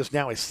 He is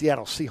now a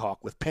Seattle Seahawk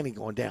with Penny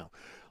going down.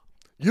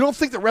 You don't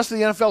think the rest of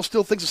the NFL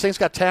still thinks the Saints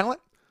got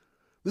talent?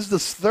 This is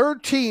the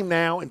 3rd team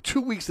now in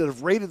 2 weeks that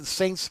have rated the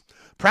Saints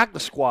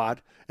practice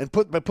squad and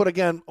put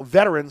again,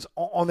 veterans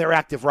on their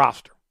active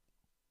roster.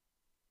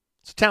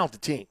 It's a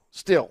talented team,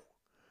 still.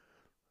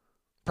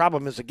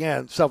 Problem is,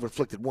 again,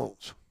 self-inflicted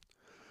wounds.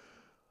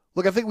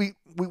 Look, I think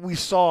we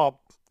saw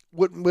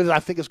what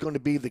I think is going to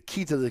be the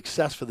key to the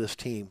success for this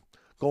team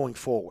going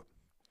forward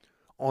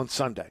on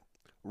Sunday.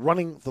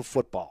 Running the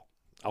football,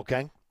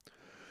 okay?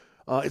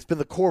 It's been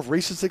the core of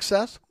recent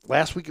success.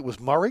 Last week it was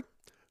Murray.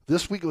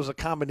 This week it was a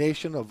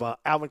combination of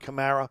Alvin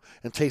Kamara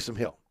and Taysom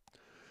Hill.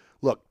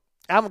 Look,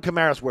 Alvin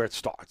Kamara is where it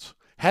starts.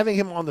 Having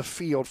him on the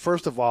field,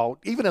 first of all,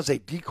 even as a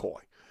decoy,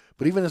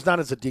 but even as not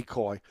as a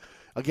decoy,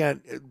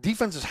 again,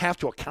 defenses have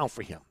to account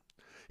for him.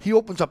 He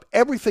opens up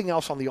everything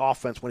else on the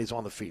offense when he's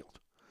on the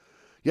field.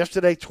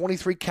 Yesterday,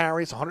 23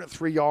 carries,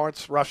 103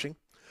 yards rushing,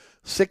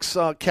 6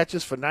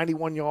 catches for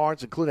 91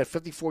 yards, including a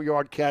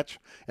 54-yard catch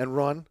and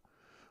run.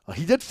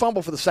 He did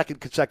fumble for the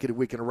 2nd consecutive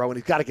week in a row, and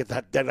he's got to get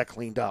that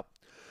cleaned up.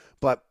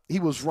 But he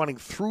was running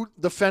through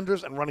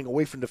defenders and running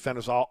away from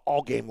defenders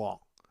all game long.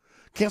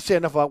 Can't say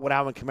enough about what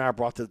Alvin Kamara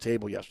brought to the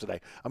table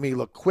yesterday. I mean, he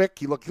looked quick.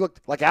 He looked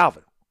like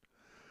Alvin.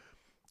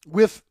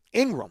 With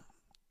Ingram,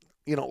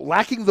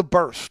 lacking the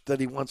burst that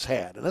he once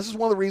had. And this is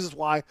one of the reasons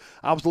why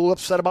I was a little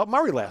upset about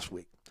Murray last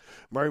week.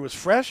 Murray was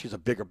fresh. He's a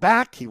bigger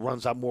back. He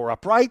runs out more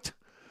upright.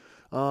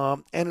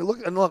 And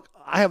look,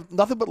 I have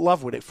nothing but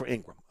love with it for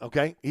Ingram,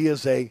 okay? He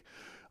is a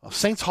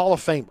Saints Hall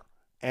of Famer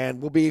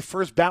and will be a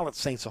first ballot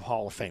Saints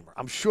Hall of Famer.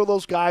 I'm sure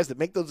those guys that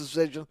make those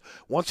decisions,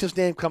 once his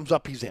name comes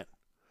up, he's in.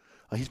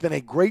 He's been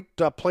a great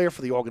player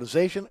for the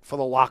organization, for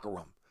the locker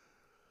room.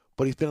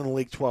 But he's been in the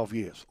league 12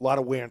 years. A lot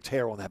of wear and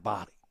tear on that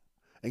body.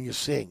 And you're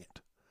seeing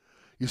it.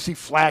 You see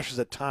flashes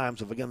at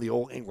times of, again, the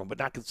old Ingram, but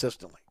not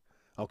consistently.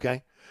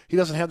 Okay? He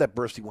doesn't have that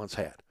burst he once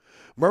had.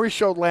 Murray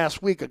showed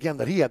last week, again,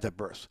 that he had that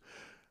burst.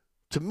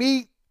 To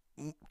me,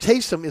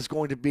 Taysom is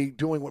going to be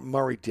doing what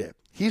Murray did.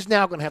 He's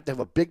now going to have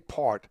a big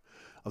part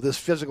of this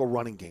physical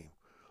running game.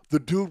 The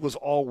dude was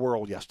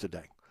all-world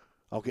yesterday.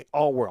 Okay,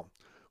 all-world.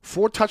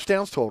 4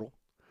 touchdowns total.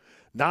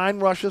 9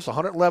 rushes,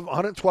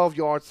 112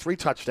 yards, 3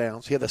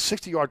 touchdowns. He had a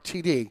 60-yard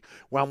TD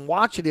where I'm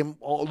watching him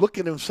look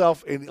at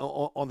himself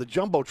on the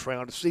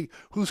Jumbotron to see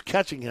who's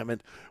catching him.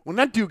 And when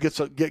that dude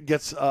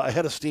gets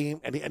ahead of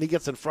steam and he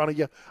gets in front of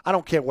you, I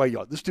don't care where you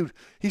are. This dude,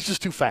 he's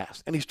just too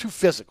fast, and he's too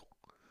physical.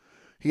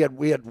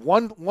 We had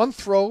one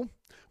throw,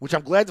 which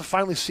I'm glad to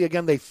finally see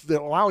again. They're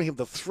allowing him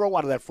to throw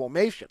out of that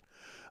formation.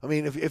 I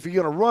mean, if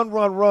you're going to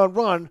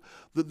run,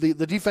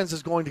 the defense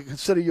is going to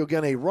consider you,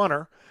 again, a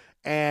runner.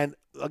 And,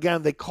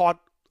 again, they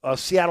caught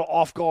Seattle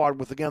off guard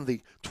with, again,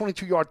 the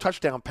 22-yard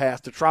touchdown pass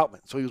to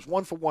Troutman. So he was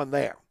 1 for 1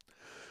 there.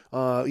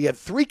 He had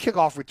 3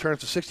 kickoff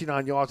returns to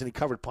 69 yards, and he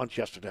covered punts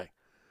yesterday.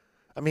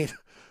 I mean,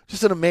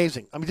 just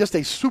just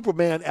a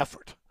Superman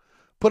effort.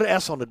 Put an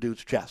S on the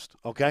dude's chest,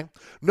 okay?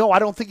 No, I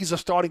don't think he's a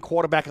starting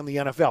quarterback in the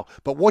NFL.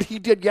 But what he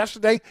did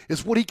yesterday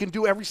is what he can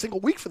do every single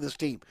week for this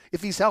team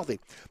if he's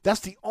healthy. That's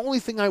the only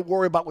thing I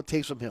worry about with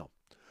Taysom Hill.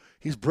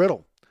 He's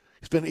brittle.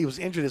 He was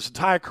injured his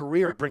entire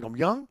career at Brigham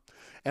Young.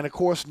 And, of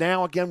course,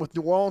 now, again, with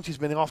New Orleans, he's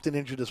been often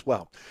injured as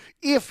well.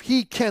 If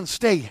he can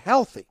stay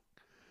healthy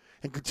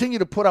and continue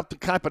to put up the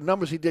type of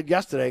numbers he did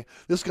yesterday,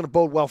 this is going to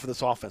bode well for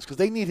this offense because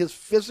they need his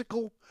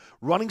physical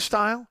running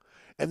style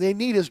and they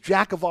need his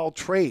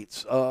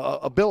jack-of-all-trades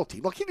ability.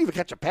 Look, he didn't even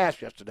catch a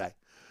pass yesterday.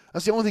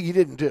 That's the only thing he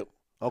didn't do,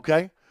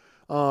 okay?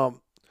 When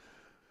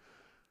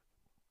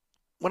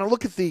I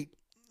look at the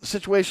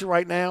situation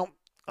right now,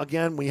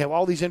 again, we have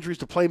all these injuries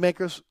to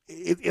playmakers.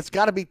 It's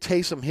got to be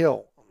Taysom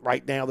Hill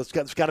right now that's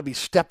got to be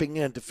stepping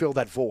in to fill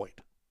that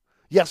void.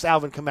 Yes,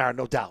 Alvin Kamara,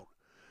 no doubt.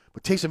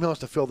 But Taysom Hill has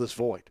to fill this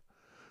void.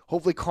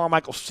 Hopefully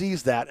Carmichael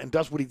sees that and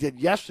does what he did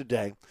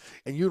yesterday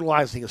in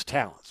utilizing his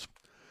talents.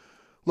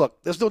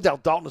 Look, there's no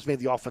doubt Dalton has made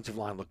the offensive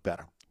line look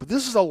better. But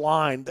this is a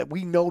line that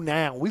we know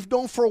now. We've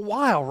known for a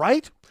while,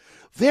 right?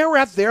 They're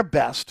at their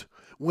best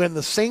when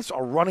the Saints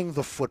are running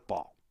the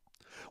football,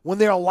 when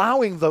they're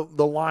allowing the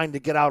line to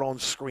get out on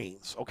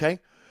screens, okay?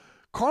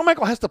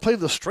 Carmichael has to play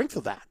the strength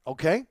of that,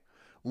 okay?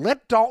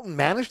 Let Dalton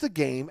manage the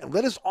game and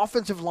let his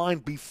offensive line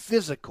be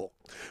physical.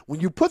 When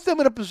you put them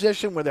in a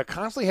position where they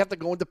constantly have to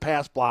go into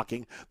pass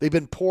blocking, they've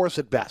been porous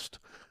at best.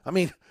 I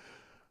mean,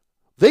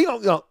 they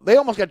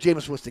almost got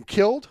Jameis Winston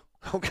killed,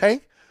 okay,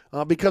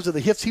 because of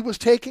the hits he was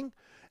taking.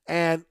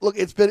 And look,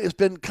 it's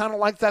been kind of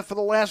like that for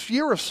the last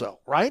year or so,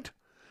 right?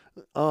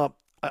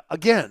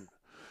 Again,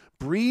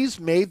 Breeze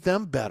made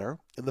them better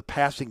in the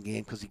passing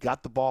game because he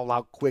got the ball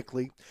out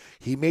quickly.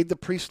 He made the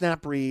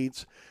pre-snap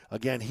reads.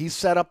 Again, he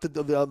set up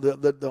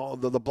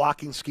the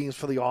blocking schemes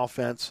for the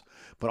offense,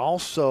 but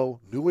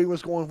also knew he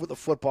was going with the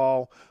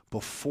football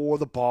before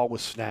the ball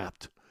was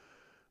snapped.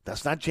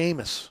 That's not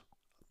Jameis.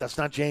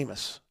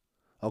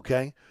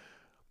 Okay?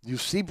 You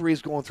see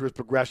Breeze going through his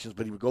progressions,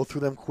 but he would go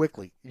through them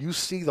quickly. You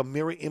see the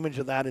mirror image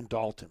of that in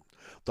Dalton.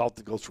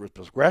 Dalton goes through his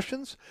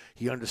progressions.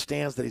 He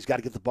understands that he's got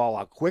to get the ball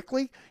out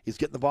quickly. He's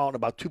getting the ball in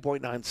about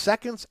 2.9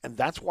 seconds, and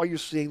that's why you're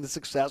seeing the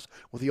success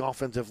with the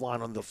offensive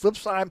line. On the flip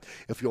side,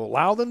 if you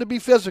allow them to be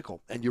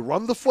physical and you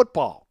run the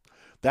football,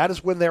 that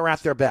is when they're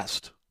at their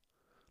best.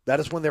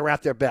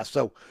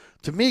 So,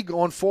 to me,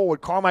 going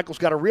forward, Carmichael's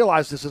got to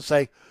realize this and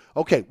say,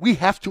 okay, we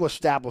have to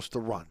establish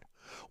the run.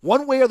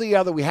 One way or the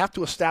other, we have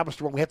to establish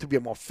the run. We have to be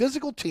a more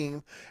physical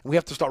team, and we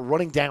have to start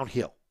running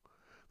downhill.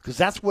 Because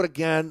that's what,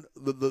 again,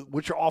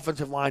 what your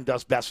offensive line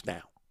does best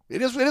now.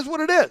 It is what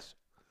it is.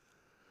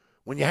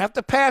 When you have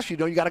to pass, you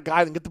got a guy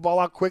that can get the ball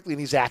out quickly, and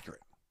he's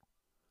accurate.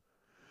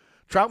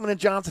 Troutman and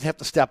Johnson have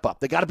to step up.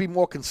 They got to be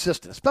more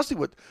consistent, especially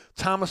with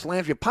Thomas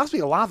Landry,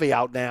 possibly Olave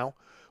out now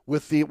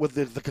with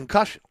the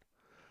concussion.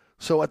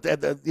 So,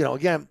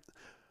 again,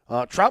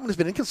 Troutman has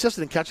been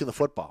inconsistent in catching the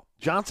football.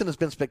 Johnson has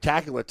been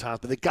spectacular at times,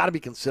 but they got to be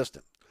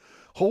consistent.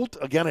 Holt,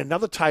 again,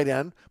 another tight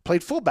end,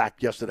 played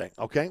fullback yesterday,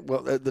 okay?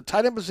 Well, the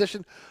tight end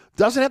position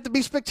doesn't have to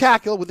be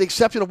spectacular with the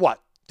exception of what?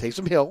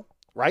 Taysom Hill,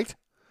 right?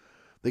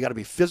 They got to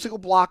be physical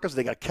blockers.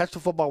 They got to catch the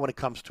football when it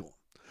comes to them.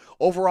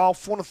 Overall,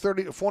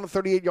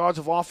 438 yards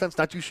of offense,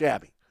 not too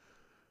shabby.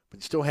 But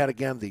he still had,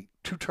 again, the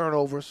 2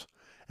 turnovers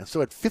and still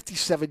had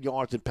 57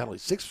 yards in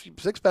penalties.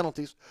 Six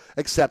penalties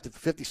accepted,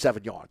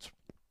 57 yards.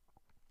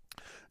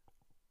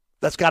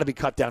 That's got to be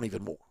cut down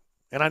even more.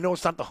 And I know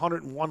it's not the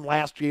 101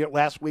 last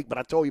week, but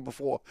I told you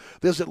before,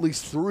 there's at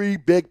least 3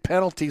 big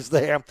penalties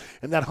there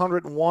in that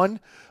 101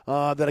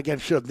 that, again,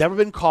 should have never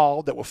been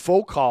called, that were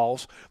faux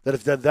calls, that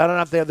if they're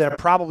not there, they're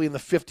probably in the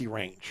 50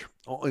 range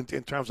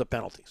in terms of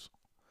penalties.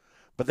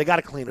 But they got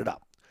to clean it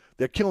up.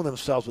 They're killing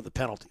themselves with the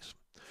penalties,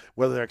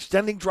 whether they're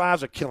extending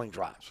drives or killing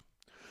drives.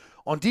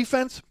 On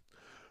defense,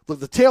 look,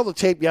 the tail of the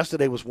tape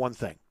yesterday was one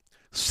thing.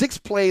 6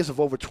 plays of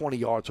over 20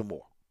 yards or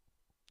more.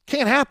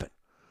 Can't happen.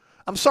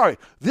 I'm sorry.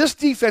 This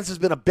defense has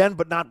been a bend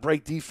but not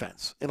break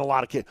defense in a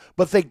lot of cases.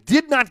 But they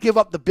did not give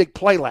up the big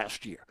play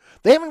last year.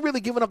 They haven't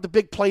really given up the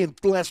big play in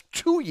the last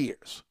 2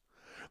 years.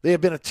 They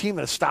have been a team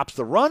that stops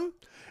the run.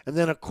 And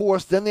then, of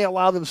course, they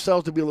allow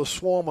themselves to be able to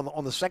swarm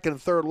on the second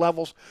and third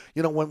levels,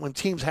 when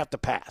teams have to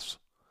pass.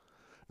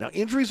 Now,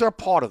 injuries are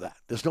part of that.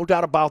 There's no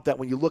doubt about that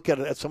when you look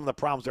at some of the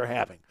problems they're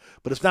having.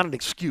 But it's not an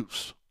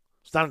excuse.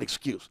 It's not an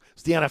excuse.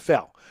 It's the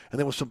NFL. And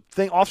there was some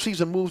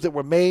off-season moves that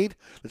were made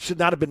that should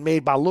not have been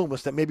made by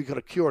Loomis that maybe could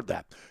have cured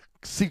that.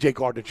 C.J.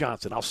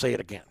 Gardner-Johnson, I'll say it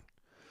again.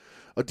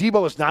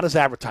 Odebo is not as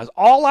advertised.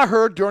 All I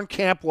heard during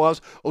camp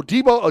was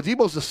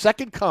Odebo's the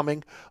second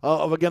coming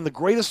of, again, the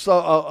greatest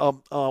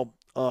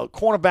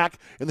cornerback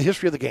in the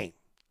history of the game.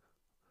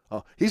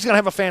 He's going to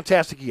have a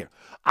fantastic year.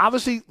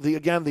 Obviously,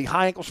 the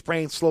high ankle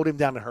sprain slowed him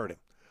down and hurt him.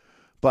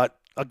 But,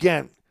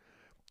 again,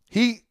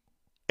 he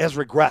has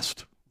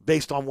regressed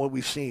based on what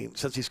we've seen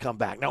since he's come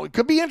back. Now, it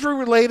could be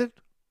injury-related.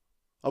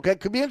 Okay, it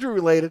could be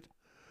injury-related.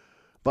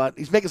 But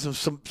he's making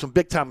some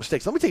big-time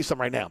mistakes. Let me tell you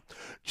something right now.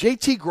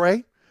 J.T.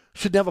 Gray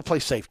should never play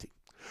safety.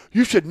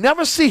 You should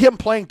never see him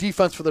playing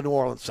defense for the New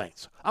Orleans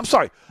Saints. I'm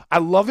sorry. I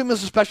love him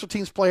as a special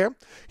teams player.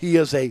 He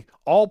is a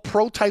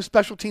all-pro type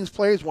special teams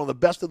player. He's one of the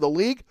best in the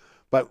league.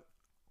 But,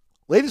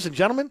 ladies and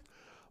gentlemen,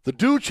 the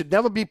dude should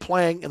never be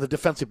playing in the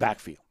defensive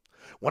backfield.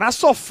 When I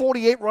saw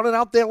 48 running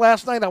out there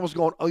last night,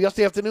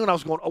 yesterday afternoon, I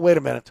was going, wait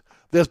a minute.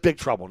 There's big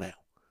trouble now.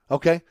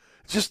 Okay?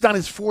 It's just not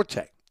his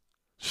forte.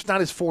 It's just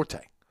not his forte.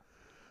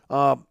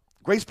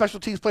 Great special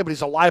teams player, but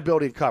he's a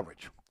liability in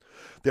coverage.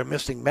 They're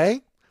missing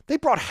May. They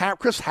brought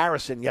Chris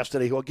Harrison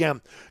yesterday, who,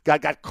 again,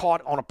 got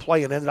caught on a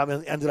play and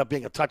ended up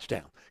being a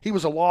touchdown. He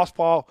was a lost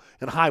ball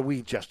in high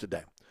weeds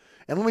yesterday.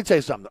 And let me tell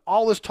you something.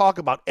 All this talk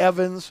about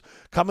Evans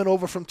coming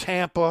over from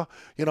Tampa,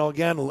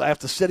 again,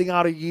 after sitting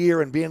out a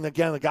year and being,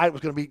 again, the guy that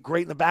was going to be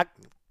great in the back,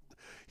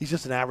 he's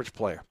just an average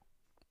player.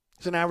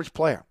 He's an average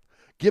player.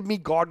 Give me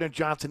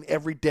Gardner-Johnson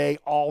every day,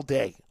 all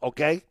day,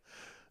 okay?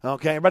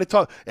 Okay, everybody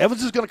talk.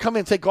 Evans is going to come in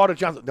and take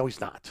Gardner-Johnson. No,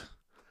 he's not.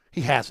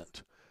 He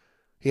hasn't.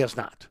 He has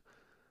not.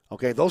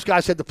 Okay, those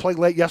guys had to play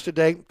late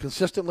yesterday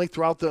consistently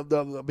throughout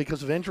the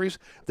because of injuries.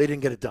 They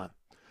didn't get it done.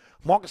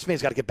 Marcus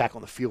May's got to get back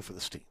on the field for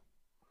this team.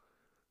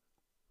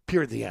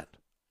 Period. The end.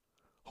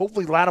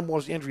 Hopefully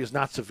Lattimore's injury is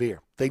not severe.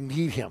 They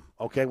need him,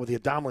 okay, with the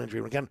abdominal injury.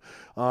 And again,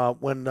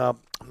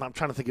 I'm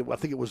trying to think, I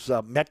think it was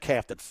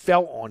Metcalf that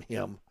fell on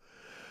him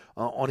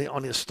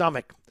on his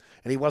stomach,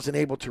 and he wasn't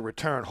able to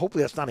return.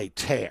 Hopefully that's not a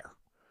tear.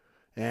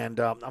 And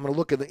I'm going to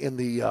look in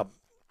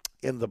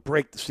the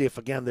break to see if,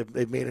 again,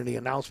 they've made any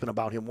announcement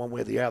about him one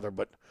way or the other.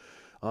 But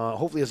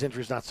hopefully his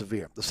injury is not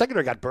severe. The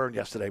secondary got burned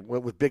yesterday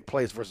with big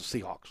plays versus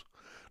Seahawks.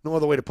 No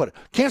other way to put it.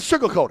 Can't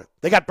sugarcoat it.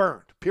 They got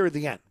burned. Period.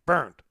 The end.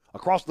 Burned.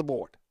 Across the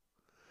board.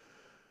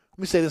 Let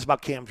me say this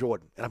about Cam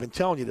Jordan. And I've been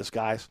telling you this,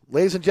 guys.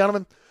 Ladies and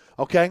gentlemen,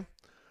 okay,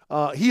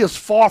 he is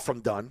far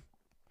from done.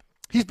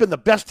 He's been the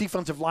best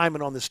defensive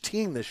lineman on this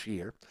team this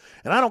year.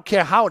 And I don't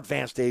care how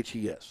advanced age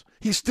he is.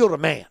 He's still the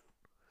man.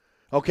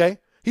 Okay?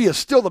 He is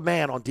still the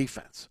man on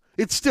defense.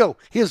 It's still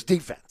his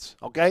defense,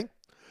 okay?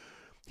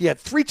 He had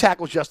 3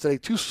 tackles yesterday,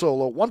 2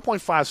 solo,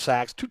 1.5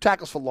 sacks, 2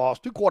 tackles for loss,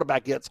 2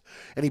 quarterback hits,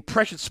 and he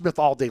pressured Smith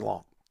all day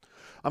long.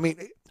 I mean,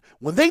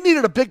 when they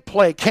needed a big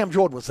play, Cam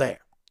Jordan was there.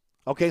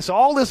 Okay, so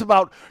all this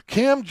about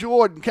Cam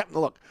Jordan,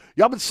 look,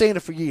 y'all been saying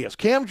it for years.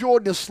 Cam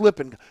Jordan is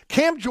slipping.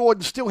 Cam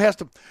Jordan still has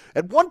to.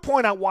 At one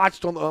point, I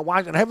watched and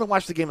I haven't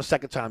watched the game a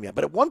second time yet.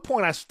 But at one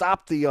point, I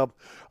stopped the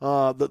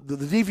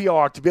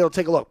DVR to be able to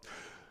take a look.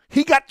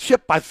 He got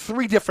chipped by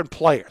 3 different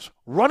players: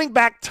 running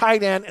back,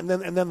 tight end, and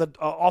then the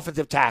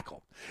offensive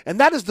tackle. And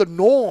that is the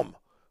norm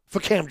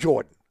for Cam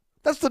Jordan.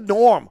 That's the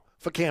norm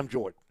for Cam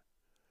Jordan.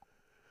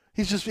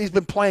 He's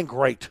been playing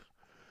great.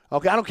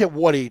 Okay, I don't care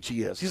what age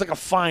he is. He's like a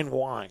fine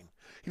wine.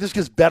 He just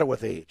gets better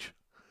with age.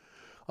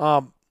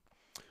 If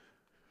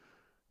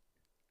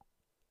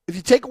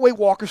you take away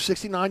Walker's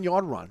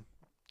 69-yard run,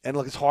 and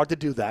look, it's hard to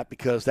do that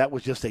because that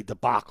was just a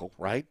debacle,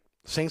 right?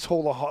 Saints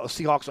hold the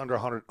Seahawks under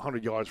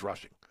 100 yards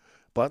rushing.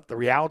 But the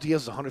reality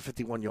is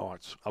 151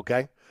 yards,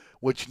 okay,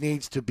 which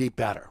needs to be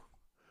better.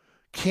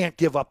 Can't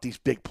give up these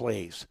big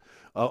plays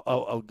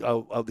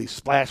of these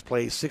splash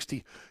plays,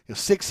 6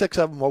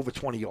 of them over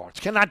 20 yards.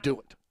 Cannot do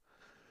it,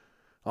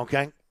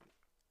 okay?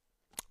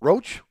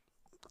 Roach,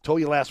 I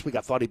told you last week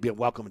I thought he'd be a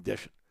welcome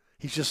addition.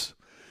 He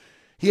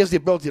has the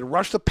ability to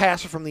rush the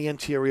passer from the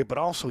interior, but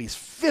also he's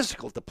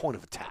physical at the point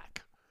of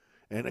attack.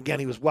 And, again,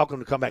 he was welcome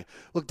to come back.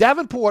 Look,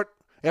 Davenport,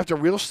 after a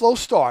real slow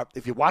start,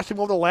 if you watch him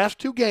over the last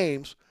 2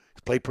 games,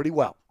 he's played pretty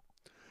well.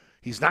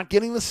 He's not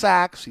getting the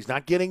sacks. He's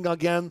not getting,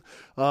 again,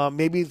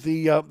 maybe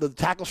the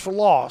tackles for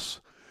loss,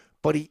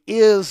 but he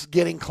is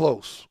getting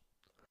close,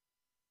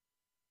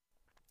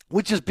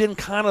 which has been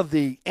kind of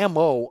the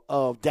MO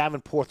of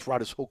Davenport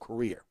throughout his whole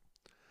career.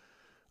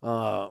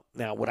 Now,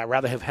 would I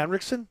rather have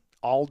Hendrickson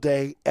all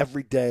day,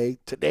 every day,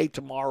 today,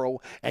 tomorrow,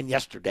 and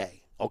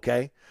yesterday,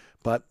 okay?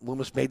 But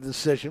Loomis made the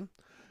decision,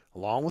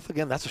 along with,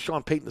 again, that's a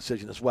Sean Payton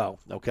decision as well,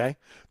 okay,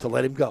 to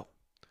let him go.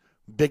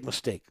 Big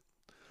mistake.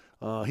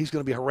 He's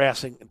going to be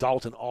harassing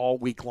Dalton all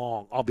week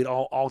long, albeit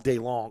all day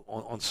long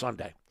on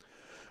Sunday.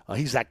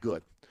 He's that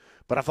good.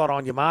 But I thought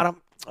Onyemata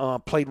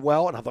played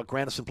well, and I thought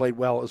Granderson played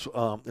well as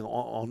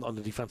on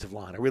the defensive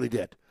line. I really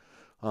did.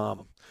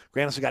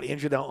 Granderson got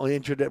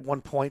injured at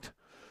one point,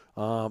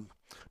 but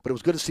it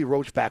was good to see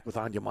Roach back with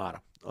Onyemata.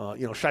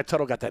 Shai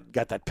Tuttle got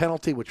that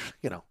penalty, which,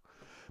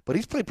 but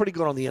he's played pretty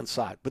good on the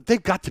inside. But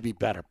they've got to be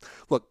better.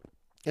 Look,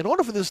 in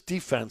order for this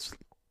defense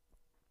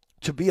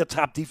to be a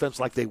top defense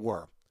like they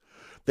were,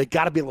 they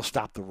got to be able to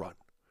stop the run.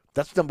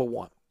 That's number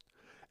one.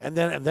 And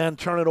then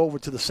turn it over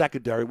to the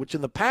secondary, which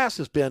in the past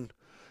has been,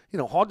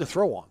 hard to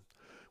throw on.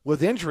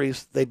 With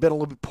injuries, they've been a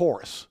little bit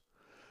porous.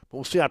 But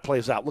we'll see how it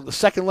plays out. Look, the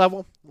second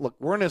level,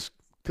 Werner's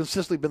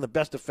consistently been the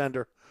best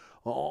defender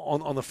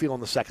on the field on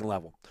the second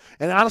level.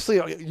 And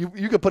honestly,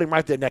 you could put him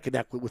right there neck and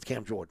neck with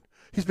Cam Jordan.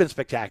 He's been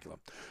spectacular.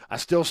 I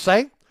still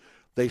say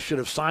they should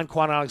have signed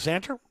Quan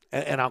Alexander,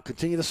 and I'll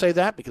continue to say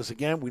that because,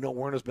 again, we know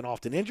Werner's been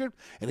often injured,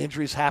 and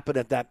injuries happen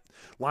at that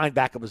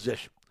linebacker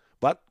position.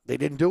 But they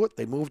didn't do it.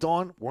 They moved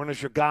on.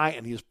 Werner's your guy,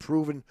 and he's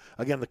proven,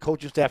 again, the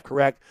coaching staff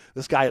correct.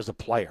 This guy is a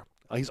player.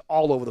 He's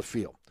all over the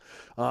field.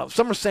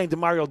 Some are saying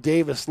Demario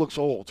Davis looks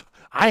old.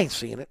 I ain't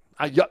seeing it.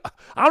 I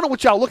don't know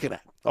what y'all looking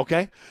at,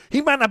 okay?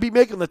 He might not be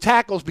making the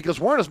tackles because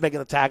Werner's making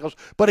the tackles,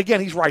 but, again,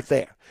 he's right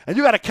there. And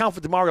you got to count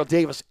for Demario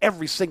Davis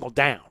every single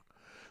down.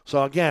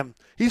 So, again,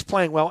 he's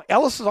playing well.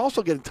 Ellis is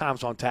also getting time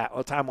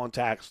on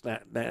tax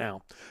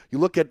now. You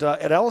look at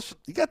Ellis,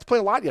 he got to play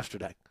a lot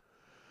yesterday.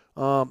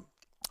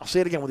 I'll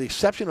say it again, with the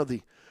exception of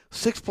the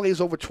 6 plays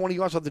over 20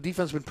 yards, the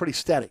defense has been pretty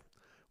steady.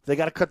 They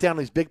got to cut down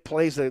these big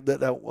plays that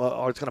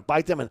are it's going to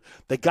bite them, and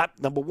they got,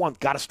 number one,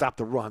 got to stop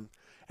the run,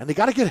 and they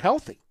got to get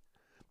healthy.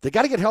 They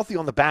got to get healthy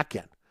on the back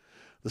end.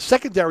 The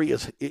secondary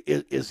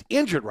is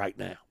injured right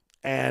now,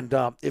 and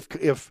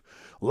if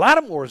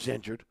Lattimore is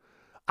injured,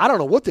 I don't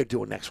know what they're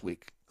doing next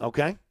week,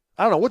 okay?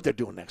 I don't know what they're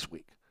doing next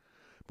week,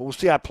 but we'll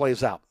see how it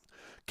plays out.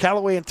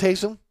 Callaway and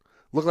Taysom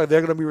look like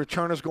they're going to be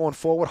returners going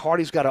forward.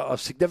 Hardy's got a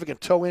significant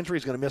toe injury.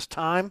 He's going to miss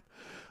time.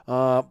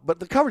 But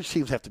the coverage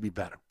teams have to be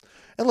better.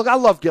 And, look, I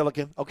love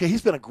Gillikin. Okay,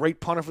 he's been a great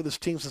punter for this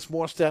team since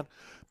Morstead.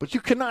 But you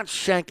cannot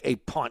shank a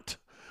punt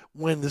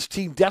when this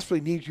team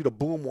desperately needs you to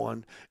boom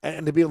one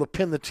and to be able to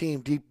pin the team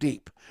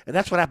deep. And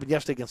that's what happened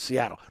yesterday against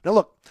Seattle. Now,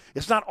 look,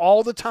 it's not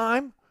all the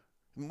time.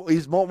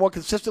 He's more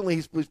consistently,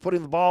 he's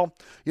putting the ball,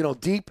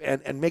 deep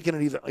and making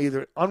it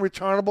either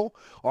unreturnable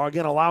or,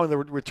 again, allowing the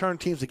return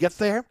teams to get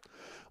there.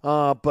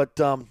 But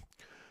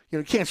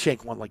you can't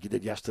shank one like you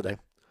did yesterday.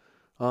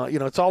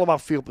 It's all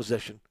about field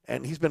position,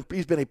 and he's been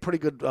a pretty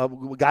good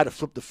guy to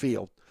flip the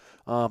field.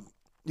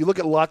 You look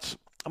at Lutz.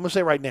 I'm going to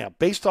say right now,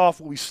 based off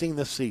what we've seen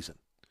this season,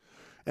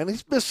 and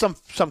he's missed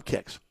some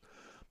kicks,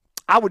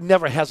 I would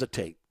never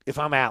hesitate, if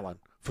I'm Allen,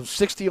 from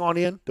 60 on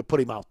in to put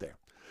him out there.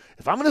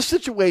 If I'm in a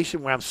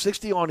situation where I'm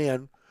 60 on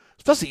in,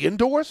 especially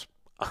indoors,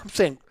 I'm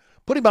saying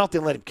put him out there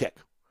and let him kick.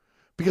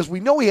 Because we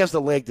know he has the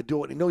leg to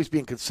do it. We know he's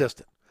being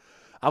consistent.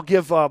 I'll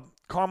give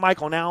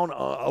Carmichael now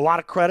a lot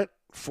of credit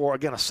for,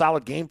 again, a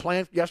solid game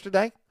plan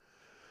yesterday.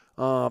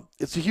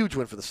 It's a huge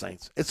win for the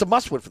Saints. It's a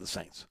must-win for the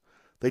Saints.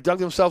 They dug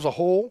themselves a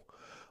hole.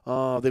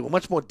 They were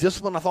much more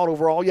disciplined, I thought,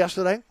 overall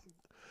yesterday.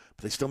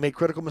 But they still made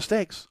critical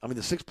mistakes. I mean,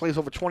 the 6 plays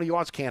over 20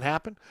 yards can't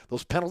happen.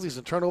 Those penalties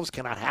and turnovers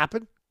cannot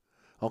happen.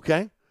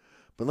 Okay?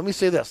 But let me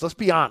say this. Let's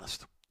be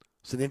honest.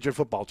 It's an injured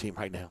football team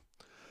right now.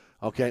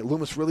 Okay?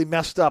 Loomis really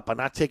messed up by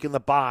not taking the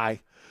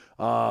bye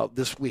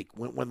this week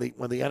when the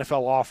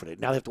NFL offered it.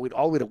 Now they have to wait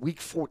all the way to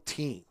week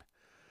 14.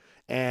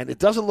 And it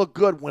doesn't look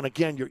good when,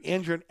 again, you're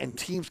injured and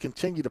teams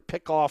continue to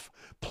pick off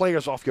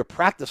players off your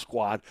practice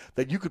squad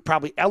that you could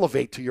probably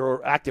elevate to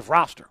your active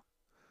roster.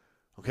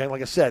 Okay?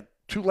 Like I said,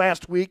 2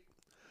 last week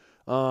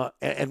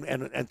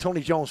and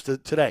Tony Jones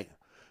today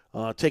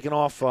taken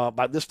off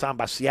by this time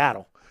by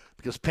Seattle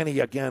because Penny,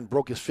 again,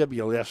 broke his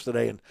fibula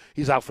yesterday and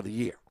he's out for the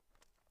year.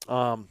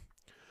 I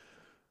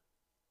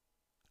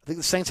think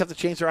the Saints have to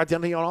change their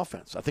identity on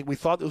offense. I think we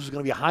thought this was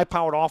going to be a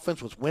high-powered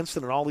offense with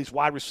Winston and all these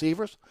wide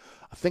receivers.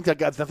 I think we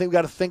got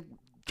to think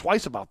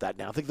twice about that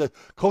now. I think the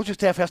coaching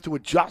staff has to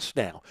adjust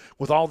now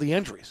with all the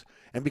injuries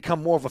and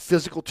become more of a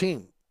physical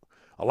team.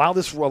 Allow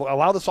this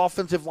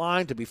offensive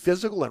line to be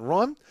physical and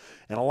run,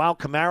 and allow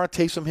Kamara,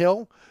 Taysom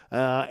Hill,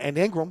 and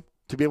Ingram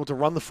to be able to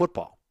run the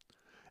football.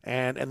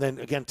 And then,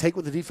 again, take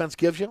what the defense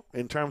gives you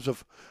in terms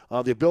of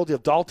the ability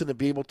of Dalton to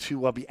be able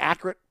to be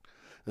accurate,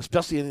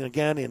 especially,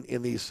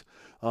 in these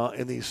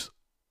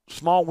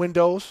small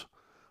windows.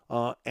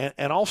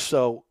 And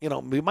also,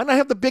 we might not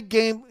have the big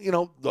game,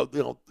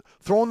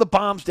 throwing the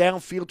bombs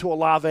downfield to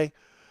Olave,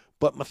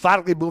 but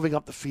methodically moving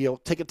up the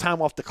field, taking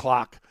time off the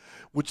clock,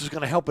 which is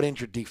going to help an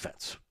injured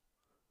defense.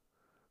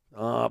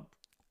 And,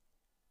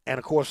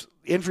 of course,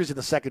 injuries in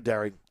the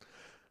secondary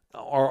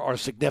are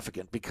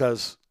significant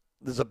because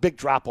there's a big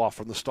drop-off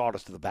from the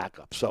starters to the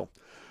backup. So,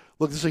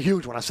 look, this is a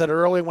huge one. I said it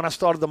earlier when I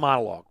started the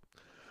monologue.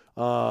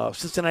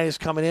 Cincinnati is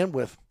coming in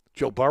with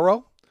Joe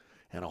Burrow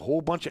and a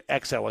whole bunch of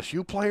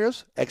ex-LSU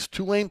players,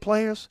 ex-Tulane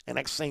players, and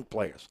ex-Saint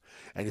players.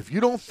 And if you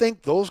don't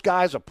think those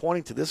guys are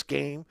pointing to this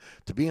game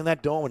to be in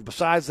that dome, and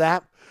besides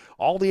that,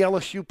 all the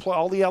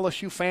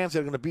LSU fans that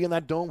are going to be in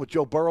that dome with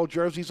Joe Burrow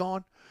jerseys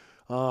on,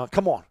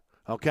 come on,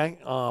 okay?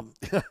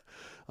 This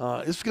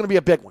is going to be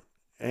a big one.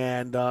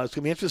 And it's going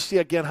to be interesting to see,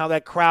 again, how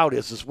that crowd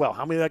is as well.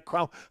 How much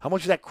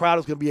of that crowd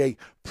is going to be a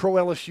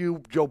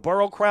pro-LSU Joe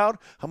Burrow crowd?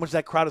 How much of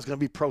that crowd is going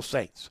to be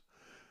pro-Saints?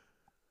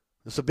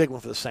 It's a big one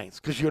for the Saints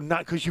because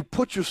you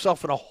put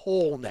yourself in a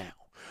hole now.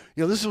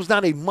 This was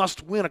not a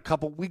must-win a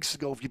couple weeks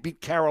ago if you beat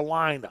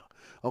Carolina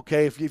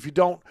Okay, if you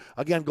don't,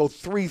 again, go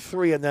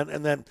 3-3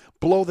 and then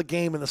blow the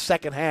game in the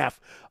second half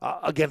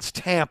against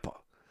Tampa.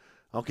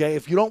 Okay,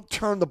 if you don't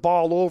turn the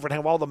ball over and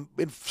have all the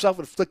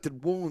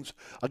self-inflicted wounds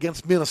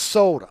against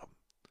Minnesota,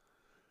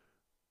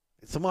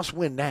 it's a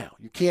must-win now.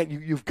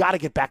 You've got to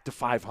get back to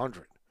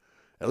 500.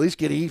 At least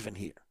get even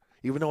here,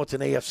 even though it's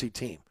an AFC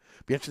team.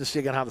 Be interested to see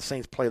again how the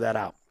Saints play that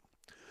out.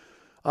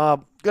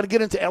 Going to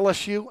get into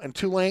LSU and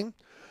Tulane.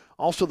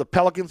 Also the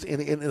Pelicans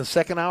in the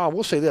second hour. I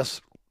will say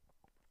this.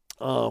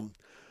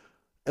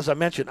 As I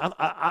mentioned,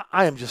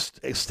 I am just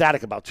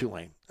ecstatic about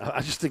Tulane.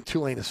 I just think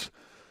Tulane's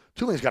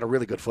got a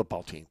really good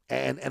football team,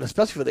 and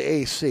especially for the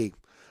AAC,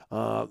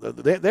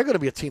 they're going to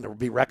be a team that will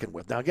be reckoned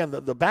with. Now, again,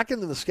 the back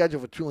end of the schedule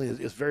for Tulane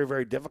is very,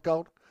 very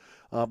difficult,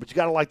 but you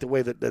got to like the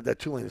way that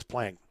Tulane is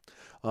playing.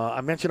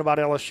 I mentioned about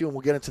LSU, and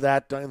we'll get into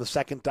that in the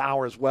second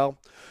hour as well.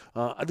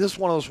 This is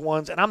one of those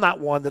ones, and I'm not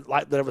one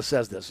that ever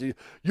says this.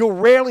 You'll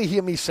rarely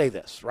hear me say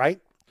this, right?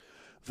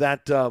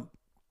 That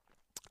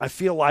I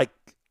feel like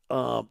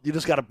you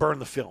just got to burn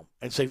the film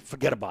and say,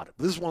 forget about it.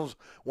 This is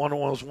one of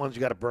those ones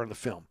you got to burn the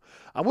film.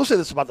 I will say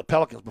this about the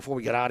Pelicans before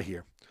we get out of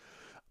here.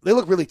 They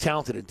look really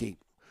talented and deep.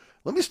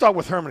 Let me start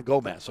with Herman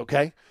Gomez,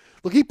 okay?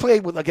 Look, he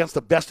played against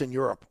the best in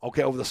Europe,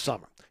 okay, over the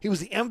summer. He was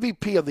the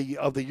MVP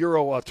of the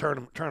Euro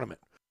tournament.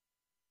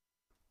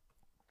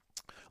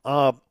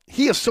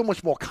 He is so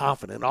much more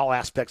confident in all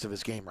aspects of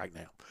his game right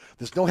now.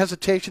 There's no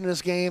hesitation in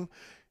his game.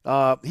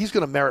 He's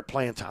going to merit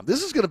playing time.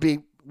 This is going to be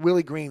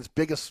Willie Green's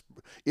biggest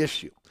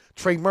issue.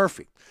 Trey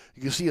Murphy,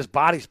 you can see his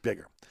body's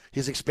bigger.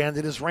 He's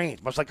expanded his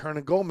range. Much like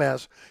Hernan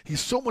Gomez,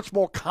 he's so much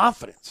more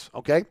confidence,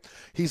 okay?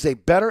 He's a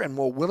better and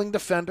more willing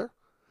defender.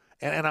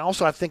 And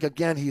also I think,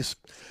 again, he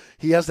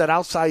has that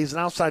outside. He's an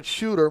outside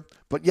shooter,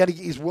 but yet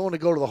he's willing to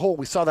go to the hole.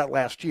 We saw that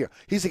last year.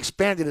 He's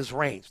expanded his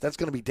range. That's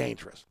going to be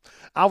dangerous.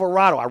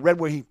 Alvarado, I read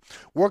where he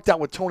worked out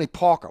with Tony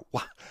Parker.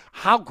 Wow.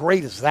 How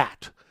great is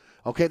that?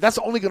 Okay, that's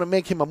only going to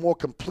make him a more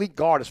complete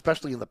guard,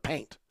 especially in the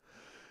paint.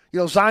 You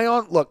know,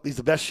 Zion, look, he's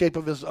the best shape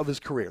of his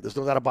career. There's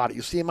no doubt about it.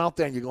 You see him out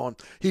there and you're going,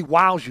 he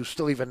wows you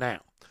still even now.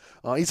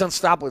 He's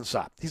unstoppable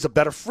inside. He's a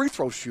better free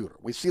throw shooter.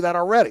 We see that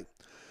already.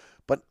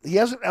 But he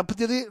hasn't,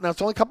 now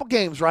it's only a couple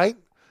games, right?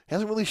 He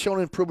hasn't really shown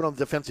an improvement on the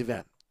defensive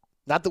end.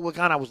 Not the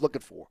kind I was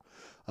looking for.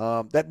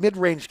 That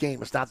mid-range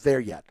game is not there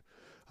yet.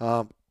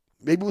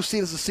 Maybe we'll see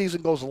it as the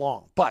season goes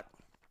along. But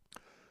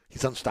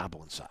he's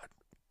unstoppable inside.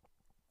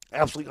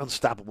 Absolutely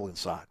unstoppable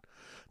inside.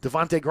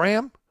 Devontae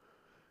Graham,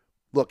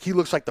 look, he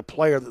looks like the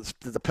player that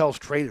the Pels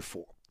traded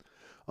for.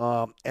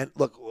 And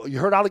look, you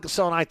heard Ali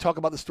Cassell and I talk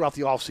about this throughout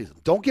the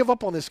offseason. Don't give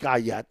up on this guy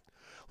yet.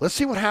 Let's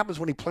see what happens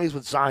when he plays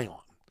with Zion.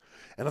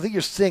 And I think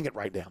you're seeing it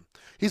right now.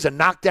 He's a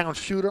knockdown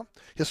shooter.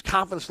 His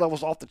confidence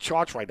level's off the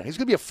charts right now. He's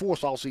going to be a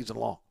force all season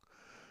long.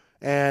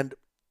 And,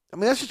 I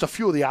mean, that's just a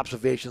few of the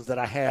observations that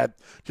I had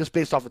just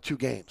based off of 2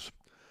 games.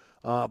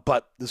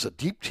 But this is a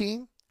deep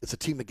team. It's a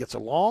team that gets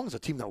along. It's a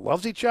team that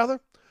loves each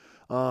other.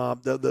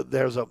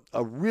 There's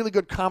a really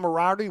good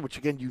camaraderie, which,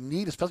 again, you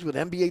need, especially with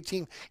an NBA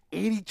team.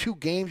 82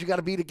 games you got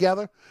to be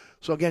together.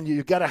 So, again,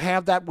 you've got to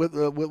have that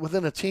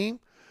within a team.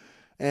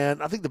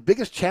 And I think the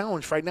biggest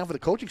challenge right now for the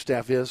coaching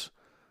staff is,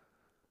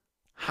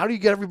 how do you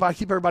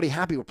keep everybody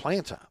happy with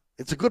playing time?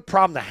 It's a good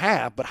problem to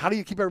have, but how do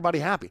you keep everybody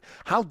happy?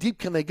 How deep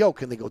can they go?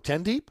 Can they go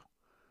 10 deep?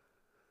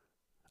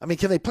 I mean,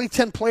 can they play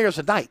 10 players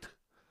a night?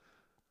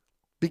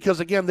 Because,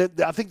 again,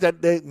 I think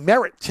that they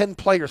merit 10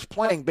 players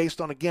playing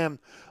based on, again,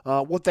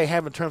 what they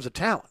have in terms of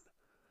talent.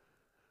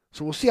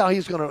 So we'll see how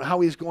he's going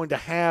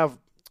to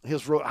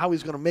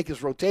make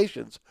his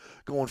rotations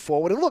going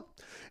forward. And look,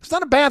 it's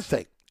not a bad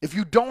thing. If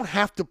you don't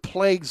have to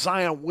play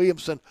Zion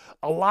Williamson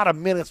a lot of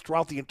minutes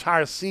throughout the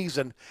entire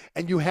season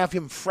and you have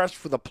him fresh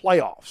for the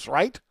playoffs,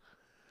 right?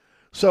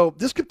 So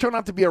this could turn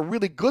out to be a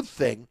really good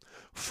thing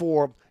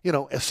for,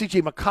 a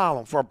C.J.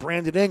 McCollum, for a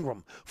Brandon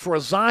Ingram, for a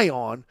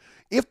Zion,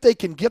 if they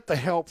can get the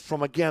help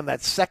from, again,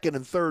 that second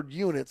and third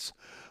units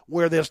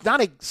where there's not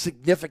a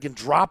significant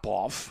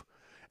drop-off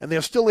and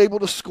they're still able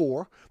to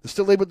score, they're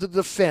still able to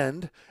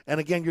defend, and,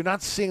 again, you're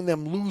not seeing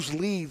them lose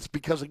leads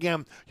because,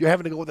 again, you're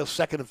having to go with those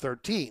second and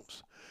third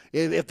teams.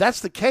 If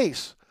that's the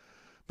case,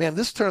 man,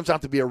 this turns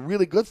out to be a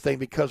really good thing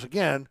because,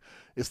 again,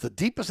 it's the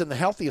deepest and the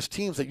healthiest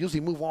teams that usually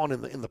move on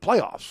in the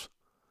playoffs.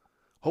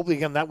 Hopefully,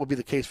 again, that will be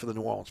the case for the New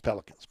Orleans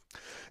Pelicans.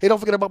 Hey, don't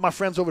forget about my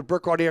friends over at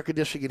Burkhardt Air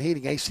Conditioning and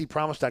Heating,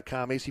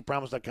 acpromise.com,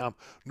 acpromise.com,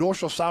 North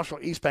Shore, South Shore,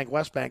 East Bank,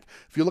 West Bank.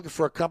 If you're looking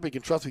for a company you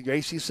can trust with your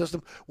AC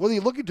system, whether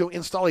you're looking to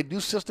install a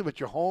new system at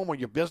your home or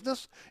your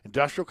business,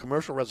 industrial,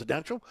 commercial,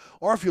 residential,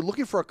 or if you're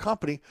looking for a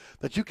company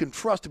that you can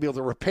trust to be able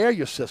to repair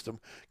your system,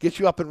 get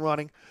you up and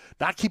running,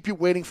 not keep you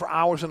waiting for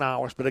hours and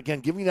hours, but, again,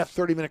 giving you that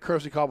 30-minute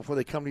courtesy call before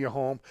they come to your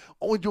home,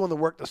 only doing the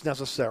work that's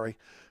necessary.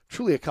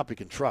 Truly a company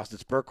you can trust.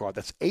 It's Burkhardt.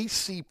 That's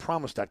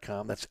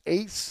acpromise.com. That's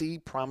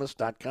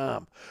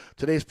acpromise.com.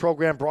 Today's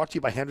program brought to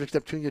you by Hendrick's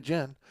Neptunia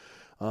Gin.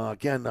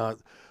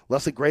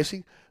 Leslie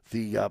Gracie,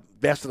 the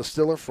master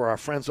distiller for our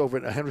friends over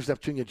at Hendrick's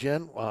Neptunia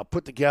Gin,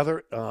 put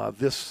together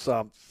this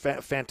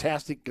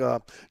fantastic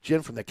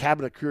gin from the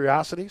Cabinet of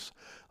Curiosities.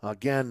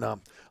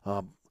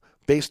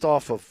 Based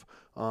off of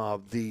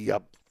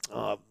the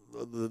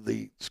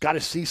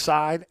Scottish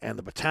Seaside and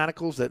the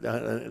botanicals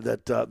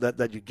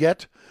that you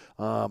get.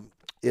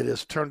 It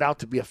has turned out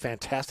to be a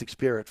fantastic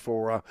spirit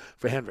for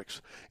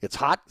Hendrick's. It's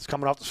hot. It's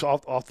coming off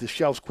the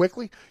shelves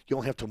quickly. You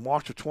only have to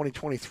March of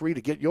 2023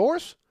 to get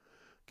yours.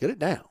 Get it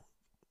now.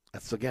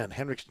 That's, again,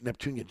 Hendrick's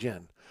Neptunia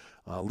Gin.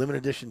 Limited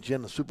edition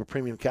gin, the super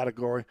premium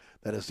category.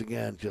 That is,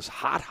 again, just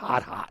hot,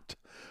 hot, hot.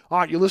 All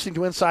right, you're listening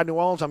to Inside New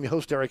Orleans. I'm your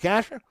host, Eric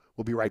Asher.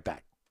 We'll be right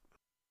back.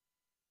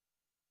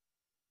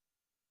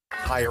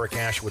 Hi, Eric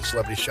Asher with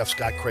celebrity chef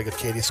Scott Craig of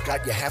Katie's.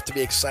 Scott, you have to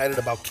be excited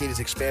about Katie's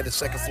expanded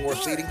second floor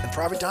seating and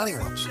private dining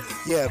rooms.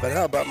 Yeah, but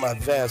how about my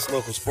vast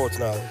local sports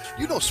knowledge?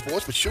 You know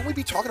sports, but shouldn't we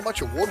be talking about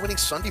your award-winning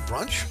Sunday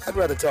brunch? I'd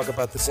rather talk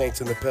about the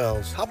Saints and the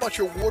Pels. How about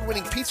your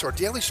award-winning pizza or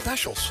daily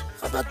specials?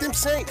 How about them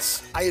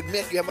Saints? I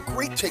admit you have a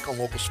great take on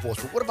local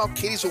sports, but what about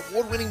Katie's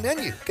award-winning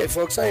menu? Okay,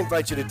 folks, I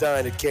invite you to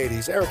dine at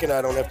Katie's. Eric and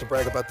I don't have to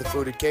brag about the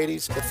food at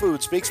Katie's. The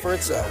food speaks for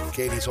itself.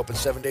 Katie's open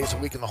 7 days a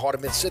week in the heart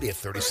of Mid-City at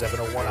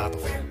 3701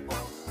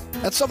 Opperville.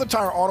 At Southern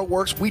Tire Auto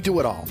Works, we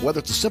do it all. Whether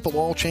it's a simple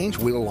oil change,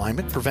 wheel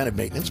alignment, preventive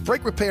maintenance,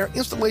 brake repair,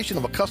 installation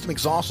of a custom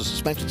exhaust or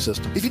suspension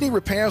system. If you need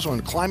repairs on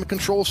climate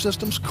control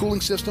systems,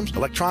 cooling systems,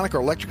 electronic or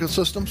electrical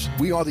systems,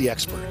 we are the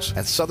experts.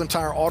 At Southern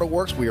Tire Auto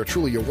Works, we are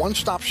truly your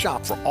one-stop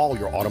shop for all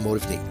your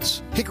automotive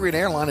needs. Hickory and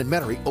Airline in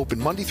Metairie open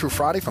Monday through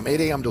Friday from 8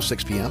 a.m. till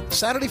 6 p.m.,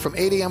 Saturday from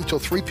 8 a.m. till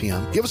 3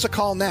 p.m. Give us a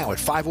call now at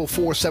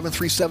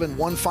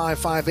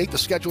 504-737-1558 to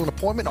schedule an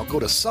appointment, or go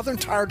to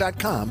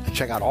southerntire.com and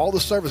check out all the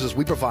services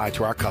we provide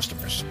to our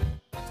customers.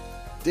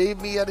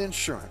 Dave Miette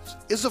Insurance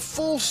is a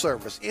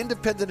full-service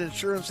independent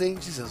insurance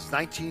agency since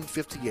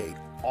 1958,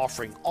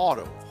 offering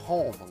auto,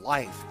 home,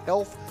 life,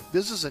 health,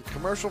 business, and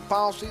commercial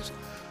policies,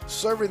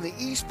 serving the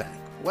East Bank,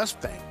 West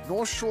Bank,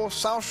 North Shore,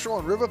 South Shore,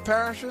 and River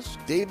parishes.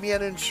 Dave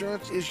Miette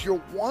Insurance is your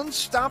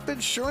one-stop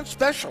insurance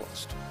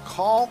specialist.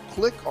 Call,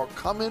 click, or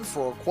come in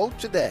for a quote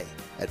today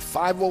at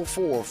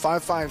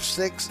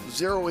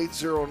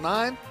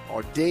 504-556-0809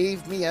 or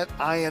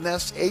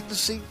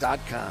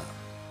DaveMietteINSAgency.com.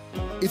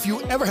 If you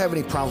ever have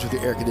any problems with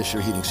your air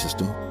conditioner heating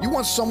system, you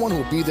want someone who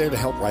will be there to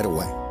help right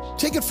away.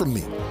 Take it from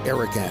me,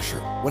 Eric Asher.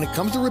 When it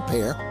comes to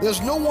repair, there's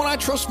no one I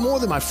trust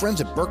more than my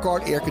friends at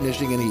Burkhardt Air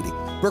Conditioning and Heating.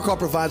 Burkhardt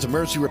provides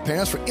emergency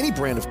repairs for any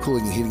brand of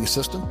cooling and heating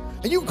system,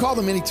 and you can call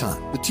them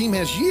anytime. The team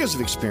has years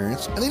of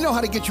experience, and they know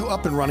how to get you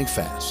up and running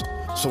fast.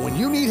 So when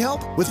you need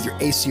help with your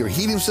AC or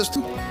heating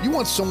system, you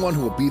want someone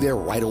who will be there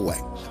right away.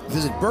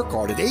 Visit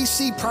Burkhardt at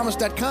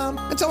acpromise.com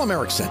and tell them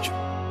Eric sent you.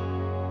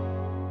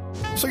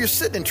 So you're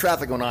sitting in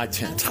traffic on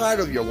I-10,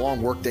 tired of your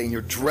long workday, and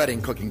you're dreading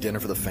cooking dinner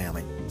for the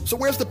family. So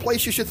where's the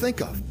place you should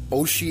think of?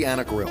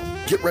 Oceana Grill.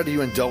 Get ready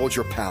to indulge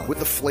your palate with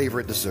the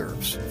flavor it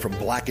deserves. From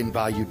blackened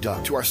Bayou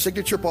duck to our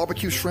signature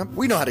barbecue shrimp,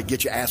 we know how to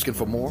get you asking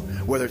for more.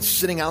 Whether it's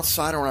sitting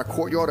outside or in our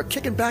courtyard or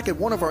kicking back at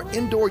one of our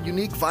indoor,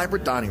 unique,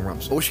 vibrant dining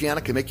rooms,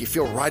 Oceana can make you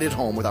feel right at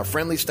home with our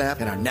friendly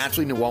staff and our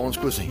naturally New Orleans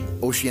cuisine.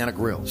 Oceana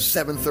Grill,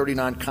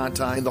 739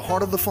 Conti, in the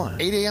heart of the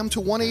fun, 8 a.m. to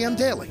 1 a.m.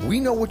 daily. We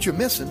know what you're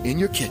missing in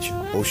your kitchen.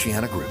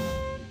 Oceana Grill.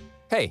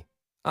 Hey,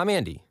 I'm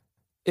Andy.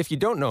 If you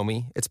don't know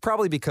me, it's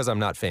probably because I'm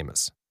not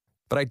famous.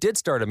 But I did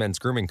start a men's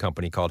grooming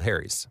company called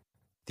Harry's.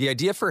 The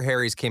idea for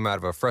Harry's came out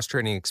of a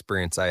frustrating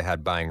experience I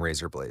had buying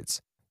razor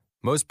blades.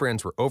 Most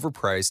brands were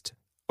overpriced,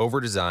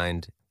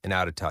 overdesigned, and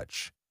out of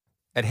touch.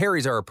 At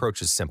Harry's, our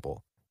approach is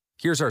simple.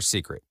 Here's our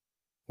secret.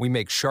 We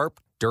make sharp,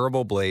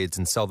 durable blades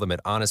and sell them at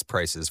honest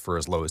prices for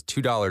as low as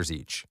 $2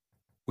 each.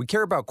 We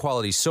care about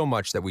quality so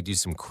much that we do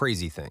some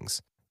crazy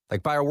things,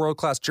 like buy a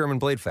world-class German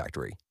blade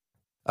factory.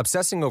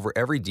 Obsessing over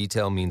every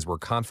detail means we're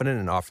confident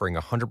in offering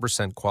a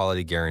 100%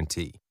 quality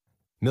guarantee.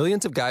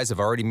 Millions of guys have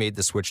already made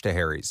the switch to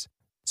Harry's,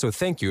 so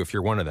thank you if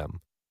you're one of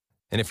them.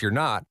 And if you're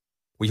not,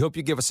 we hope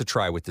you give us a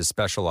try with this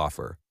special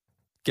offer.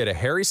 Get a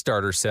Harry's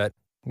starter set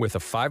with a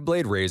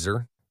 5-blade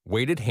razor,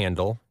 weighted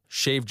handle,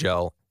 shave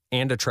gel,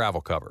 and a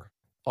travel cover,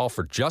 all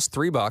for just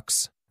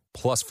 $3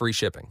 plus free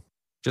shipping.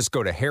 Just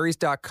go to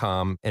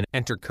harrys.com and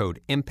enter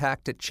code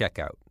IMPACT at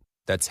checkout.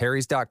 That's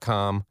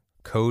harrys.com,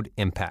 code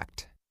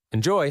IMPACT.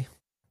 Enjoy!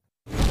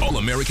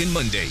 All-American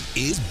Monday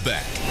is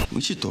back. We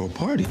should throw a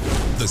party.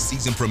 The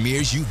season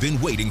premieres you've been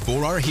waiting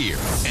for are here.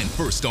 And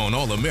first on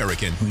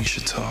All-American, we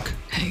should talk.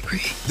 I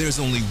agree. There's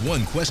only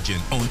one question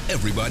on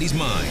everybody's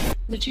mind.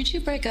 Did you two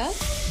break up?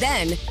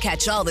 Then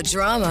catch all the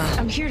drama.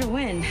 I'm here to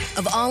win.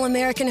 Of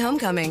All-American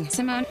Homecoming.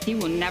 Simone, you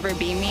will never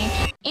beat me.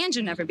 And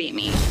you'll never beat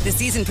me. The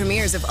season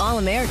premieres of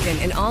All-American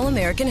and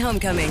All-American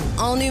Homecoming.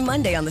 All new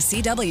Monday on the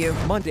CW.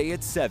 Monday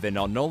at 7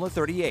 on NOLA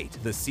 38,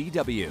 the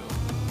CW.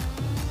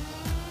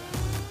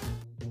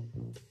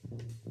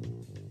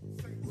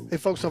 Hey,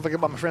 folks, don't forget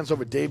about my friends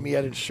over at Dave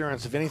Miette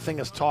Insurance. If anything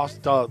has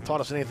taught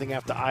us anything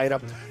after Ida,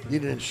 you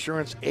need an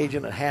insurance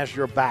agent that has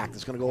your back,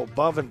 that's going to go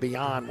above and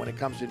beyond when it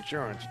comes to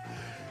insurance.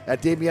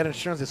 At Dave Miette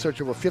Insurance, they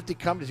search over 50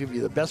 companies to give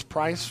you the best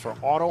price for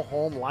auto,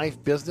 home,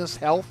 life, business,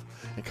 health,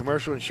 and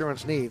commercial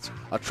insurance needs.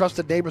 A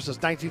trusted neighbor since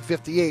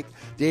 1958,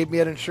 Dave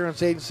Miette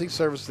Insurance Agency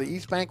services the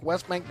East Bank,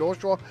 West Bank, North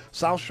Shore,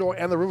 South Shore,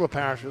 and the River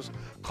parishes.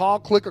 Call,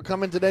 click, or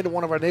come in today to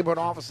one of our neighborhood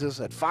offices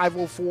at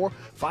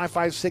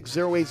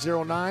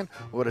 504-556-0809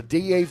 or to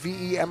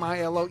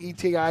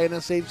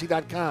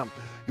DAVEMILOETINSagency.com.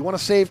 You want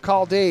to save,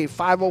 call Dave,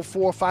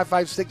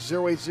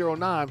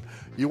 504-556-0809.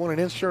 You want an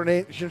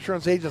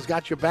insurance agent that's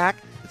got your back?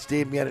 It's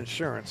Dave Miette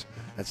Insurance.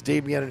 That's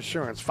Dave Miette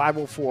Insurance,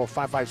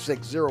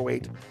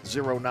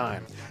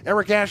 504-556-0809.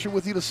 Eric Asher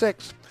with you to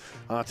 6.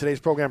 Today's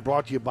program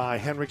brought to you by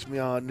Hendrick's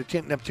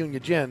Neptunia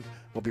Gin.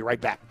 We'll be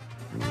right back.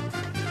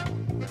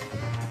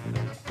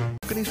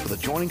 For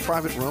adjoining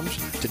private rooms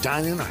to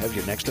dine in or have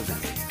your next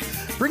event.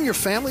 Bring your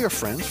family or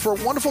friends for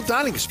a wonderful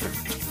dining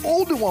experience.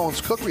 Old New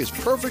Orleans Cookery is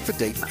perfect for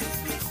date night.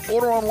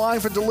 Order online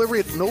for delivery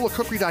at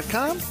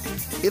NOLACookery.com.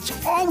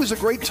 It's always a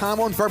great time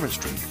on Bourbon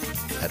Street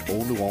at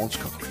Old New Orleans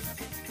Cookery.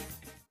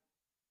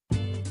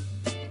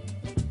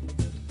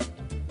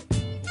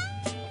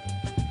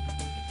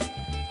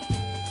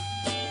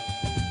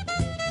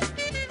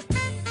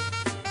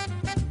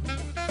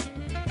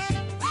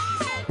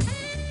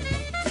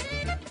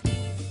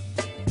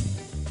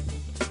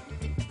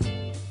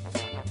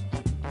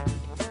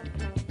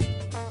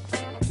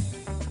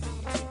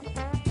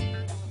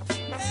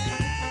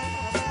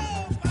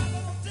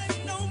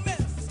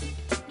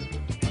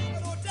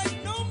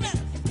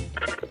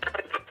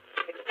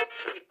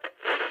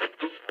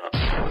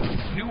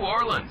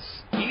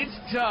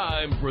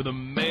 For the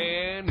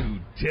man who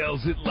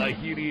tells it like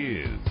it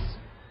is.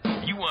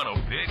 You want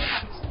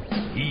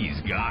opinions? He's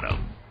got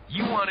them.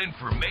 You want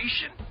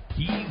information?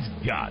 He's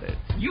got it.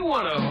 You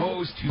want a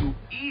host who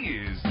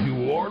is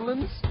New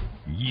Orleans?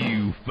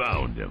 You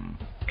found him.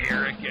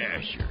 Eric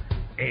Asher.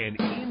 And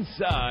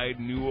Inside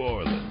New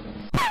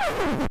Orleans.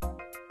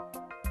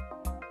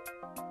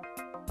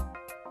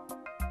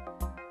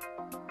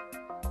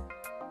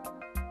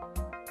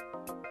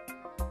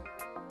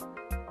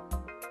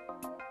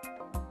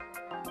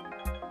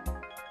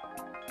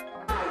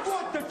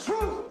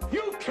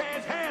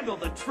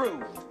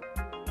 Truth.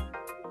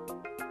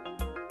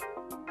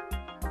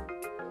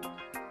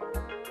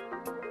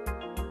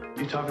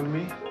 You talking to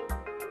me?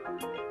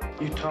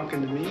 You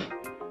talking to me?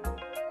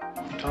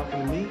 You talking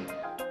to me?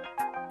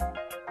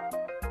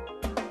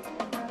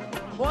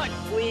 What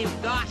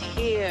we've got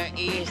here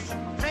is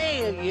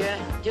failure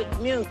to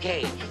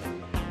communicate.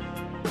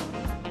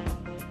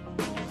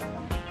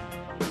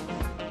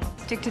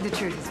 Stick to the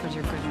truth is what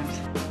you're good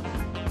at.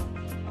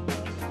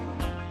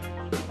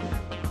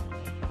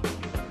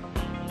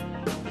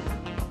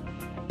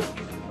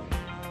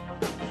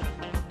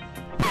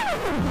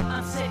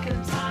 I'm sick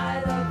and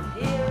tired of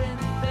hearing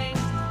things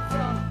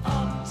from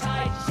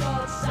uptight,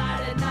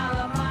 short-sighted,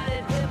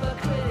 narrow-minded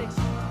hypocritics.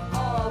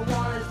 All I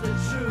want is the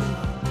truth.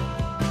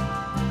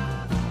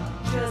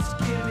 Just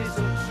give me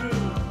some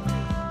truth.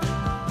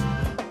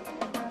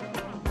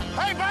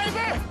 Hey,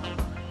 baby!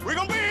 We're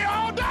gonna be here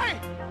all day!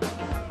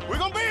 We're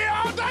gonna be here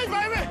all day,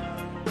 baby!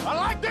 I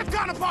like this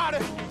kind of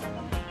party!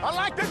 I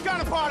like this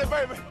kind of party,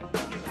 baby!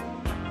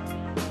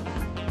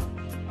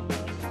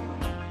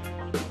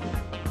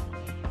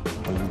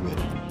 Are you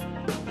ready?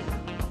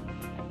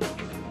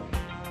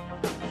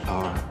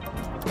 Are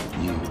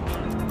you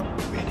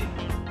ready?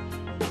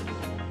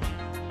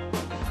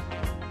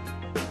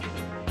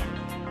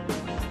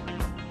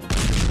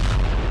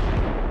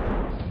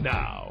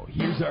 Now,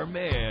 here's our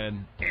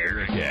man,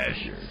 Eric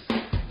Asher.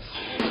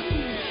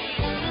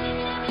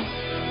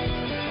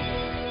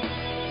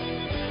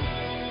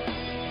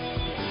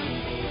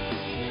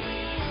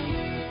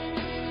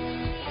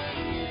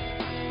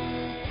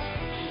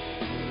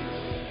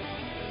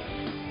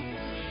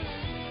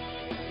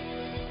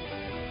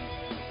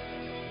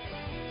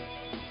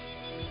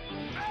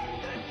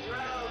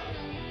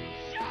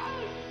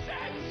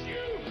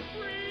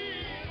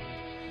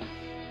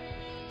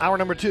 Hour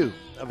number 2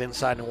 of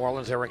Inside New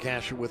Orleans. Eric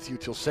Asher with you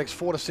till 6,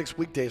 4 to 6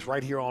 weekdays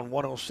right here on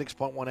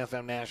 106.1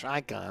 FM Nash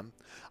Icon,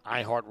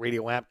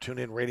 iHeartRadio app,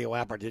 TuneIn Radio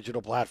app, our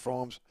digital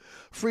platforms.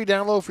 Free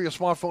download for your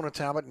smartphone or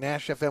tablet,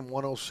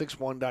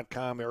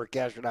 NashFM1061.com,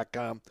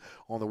 EricAsher.com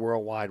on the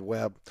World Wide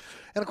Web.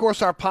 And, of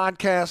course, our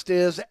podcast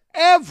is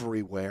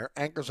everywhere.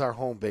 Anchor's our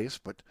home base,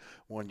 but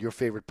on your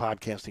favorite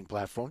podcasting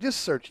platform.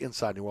 Just search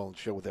Inside New Orleans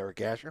Show with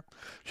Eric Asher.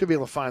 Should be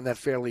able to find that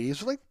fairly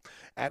easily.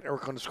 At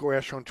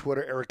Eric_Asher on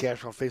Twitter, Eric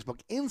Asher on Facebook,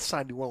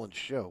 Inside New Orleans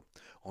Show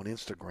on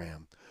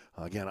Instagram.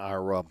 Again,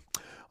 our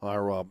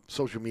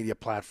social media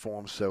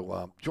platforms.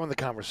 So join the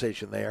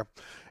conversation there.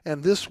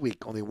 And this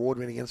week on the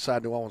award-winning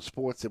Inside New Orleans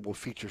Sports, it will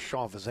feature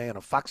Sean Fazan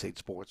of Fox 8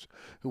 Sports,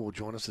 who will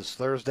join us this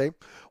Thursday.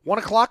 1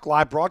 o'clock,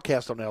 live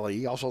broadcast on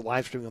LAE, also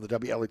live streaming on the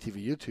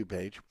WLATV YouTube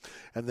page.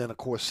 And then, of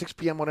course, 6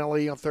 p.m. on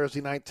LAE on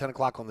Thursday night, 10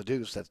 o'clock on The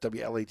Deuce. That's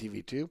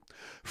WLATV 2.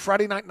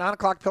 Friday night, 9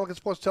 o'clock, Pelican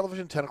Sports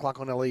Television, 10 o'clock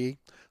on LAE.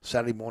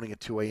 Saturday morning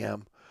at 2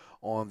 a.m.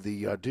 on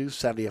the Deuce,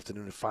 Saturday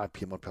afternoon at 5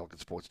 p.m. on Pelican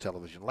Sports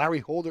Television. Larry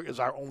Holder is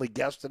our only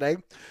guest today.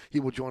 He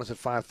will join us at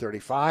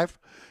 5:35.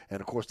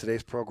 And, of course,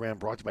 today's program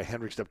brought to you by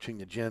Hendrick's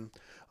Neptunia Gin.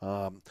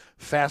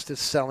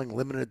 Fastest-selling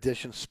limited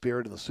edition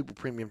spirit in the super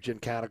premium gin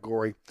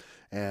category.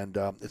 And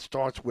it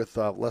starts with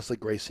Leslie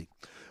Gracie.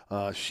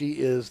 She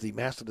is the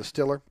master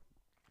distiller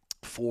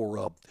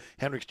for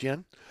Hendrick's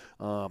Gin.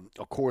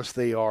 Of course,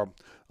 they are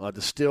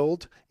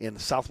distilled in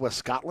southwest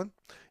Scotland.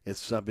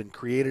 It's been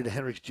created at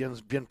Hendrick's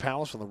Gin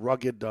Palace on the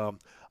rugged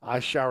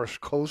Irish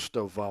coast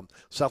of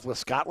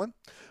southwest Scotland.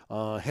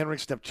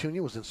 Hendrick's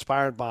Neptunia was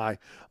inspired by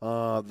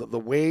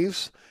the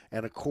waves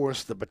and, of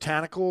course, the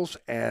botanicals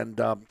and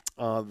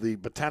the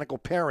botanical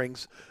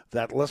pairings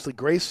that Leslie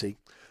Gracie,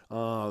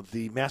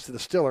 the master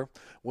distiller,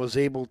 was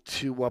able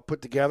to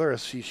put together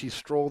as she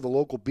strolled the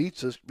local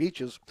beaches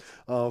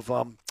of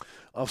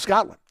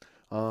Scotland.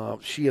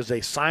 She is a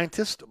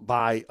scientist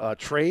by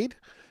trade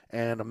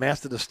and a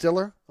master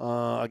distiller,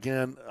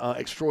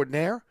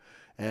 extraordinaire.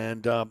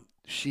 And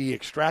she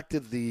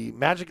extracted the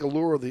magic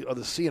allure of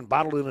the sea and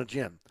bottled it in a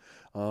gin.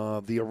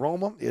 The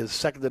aroma is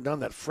second to none,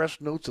 that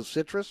fresh notes of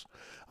citrus,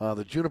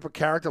 the juniper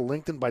character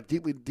lengthened by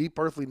deep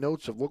earthly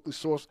notes of locally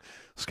sourced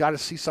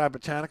Scottish seaside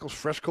botanicals,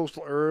 fresh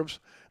coastal herbs,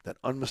 that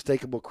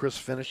unmistakable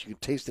crisp finish. You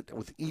can taste it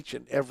with each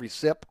and every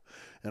sip.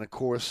 And, of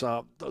course,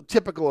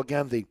 typical,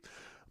 again,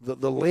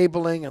 the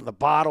labeling and the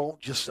bottle,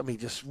 just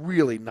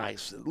really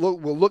nice. It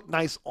will look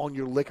nice on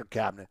your liquor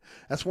cabinet.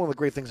 That's one of the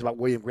great things about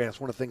William Grant. It's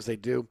one of the things they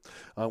do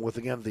with,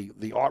 again,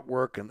 the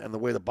artwork and the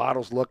way the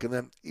bottles look. And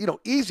then,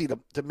 easy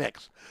to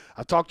mix.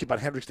 I've talked to you about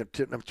Hendrick's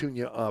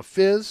Neptunia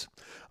Fizz,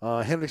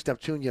 Hendrick's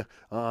Neptunia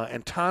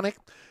and Tonic,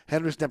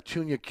 Hendrick's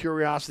Neptunia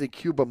Curiosity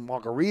Cuba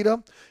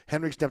Margarita,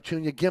 Hendrick's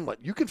Neptunia Gimlet.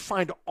 You can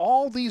find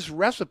all these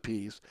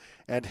recipes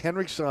at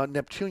Hendrick's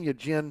Neptunia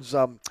Gin's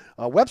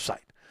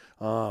website.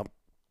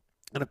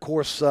 And, of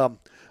course,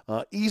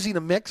 easy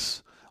to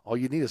mix. All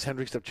you need is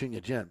Hendrick's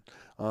Neptunia Gin.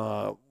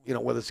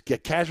 Whether it's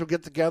casual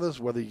get-togethers,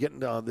 whether you're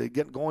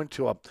going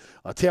to a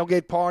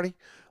tailgate party,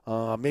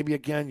 maybe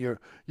again you're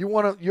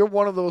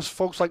one of those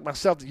folks like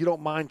myself that you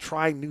don't mind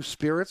trying new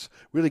spirits.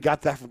 Really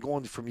got that from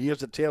going from years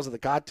to Tales of the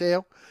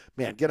Cocktail.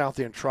 Man, get out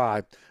there and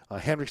try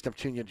Hendrick's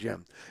Neptunia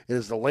Gin. It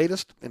is the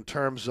latest in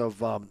terms of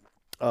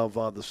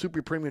the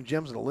super premium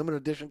gems in the limited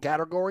edition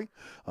category.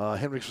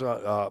 Hendrick's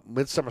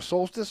Midsummer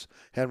Solstice,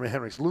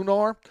 Hendrick's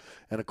Lunar,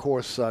 and, of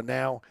course,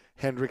 now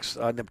Hendrick's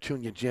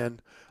Neptunia Gin.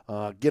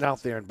 Get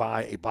out there and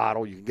buy a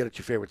bottle. You can get it at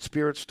your favorite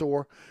spirit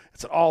store.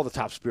 It's at all the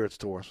top spirit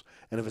stores.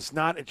 And if it's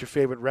not at your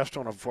favorite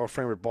restaurant or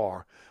favorite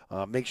bar,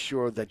 make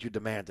sure that you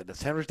demand it.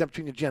 It's Hendrick's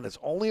Neptunia Gin. It's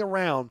only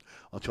around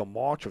until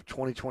March of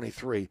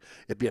 2023.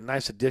 It'd be a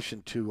nice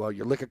addition to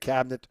your liquor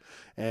cabinet,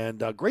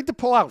 and great to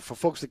pull out for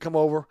folks that come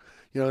over.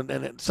 And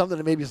it's something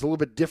that maybe is a little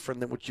bit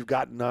different than what you've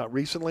gotten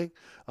recently.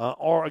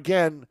 Or,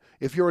 again,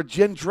 if you're a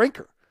gin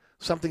drinker,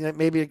 something that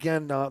maybe,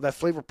 again, that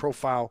flavor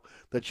profile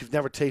that you've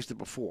never tasted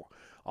before.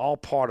 All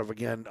part of,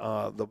 again,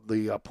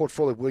 the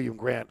portfolio of William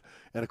Grant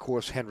and, of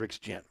course, Hendrick's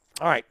Gin.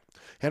 All right,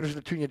 Hendrick's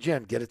Neptunia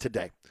Gin. Get it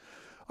today.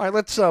 All right,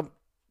 let's I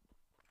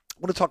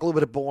want to talk a little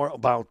bit more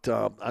about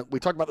we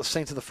talked about the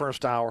Saints in the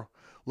first hour.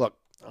 Look,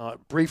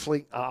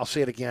 briefly, I'll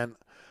say it again.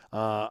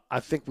 I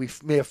think we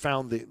may have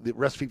found the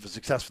recipe for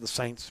success for the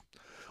Saints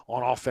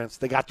on offense.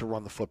 They got to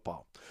run the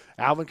football.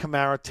 Alvin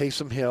Kamara,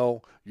 Taysom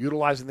Hill,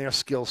 utilizing their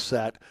skill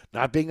set,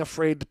 not being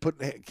afraid to put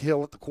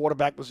Hill at the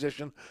quarterback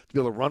position to be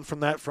able to run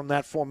from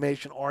that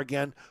formation, or,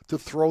 again, to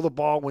throw the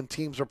ball when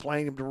teams are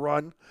playing him to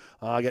run.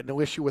 I got no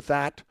issue with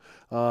that.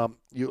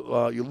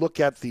 You look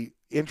at the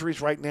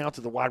injuries right now to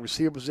the wide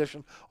receiver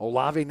position.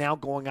 Olave now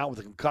going out with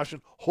a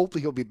concussion.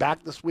 Hopefully he'll be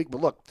back this week.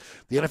 But, look,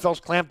 the NFL's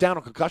clamped down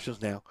on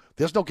concussions now.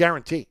 There's no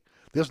guarantee.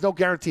 There's no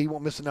guarantee he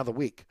won't miss another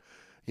week.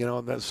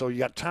 So you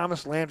got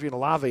Thomas, Landry, and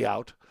Olave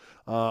out.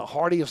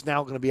 Hardy is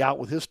now going to be out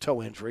with his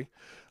toe injury.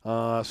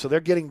 So they're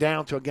getting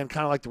down to, again,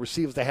 kind of like the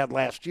receivers they had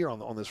last year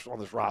on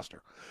this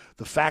roster.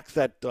 The fact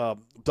that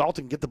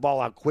Dalton can get the ball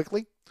out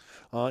quickly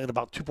in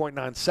about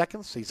 2.9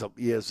 seconds.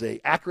 He is a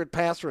accurate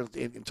passer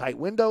in tight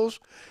windows,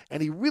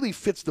 and he really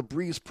fits the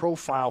Breeze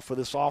profile for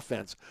this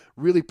offense,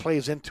 really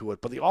plays into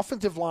it. But the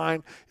offensive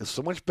line is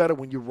so much better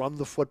when you run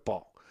the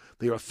football.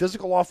 They are a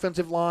physical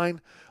offensive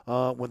line.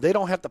 When they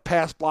don't have to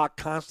pass block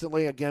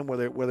constantly, again,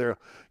 where they're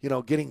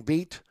getting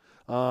beat,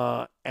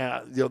 they're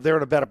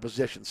in a better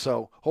position.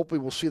 So hopefully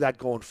we'll see that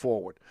going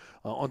forward.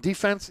 On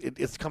defense,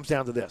 it comes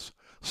down to this.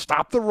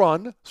 Stop the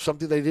run,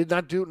 something they did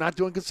not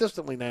doing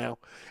consistently now,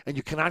 and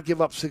you cannot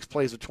give up 6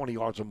 plays of 20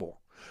 yards or more.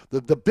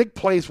 The big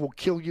plays will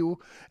kill you,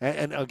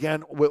 and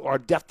again, are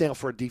death knell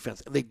for a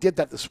defense. And they did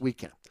that this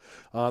weekend.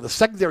 The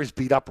secondary's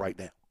beat up right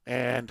now.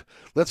 And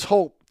let's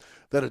hope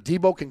that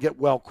Adebo can get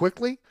well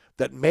quickly,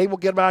 that May will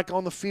get back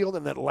on the field,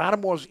 and that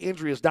Lattimore's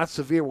injury is not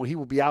severe where he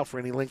will be out for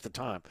any length of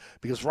time.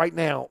 Because right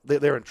now,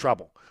 they're in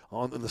trouble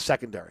in the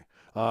secondary.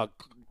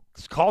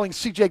 Calling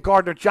C.J.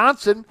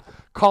 Gardner-Johnson.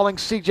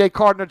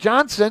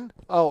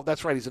 Oh,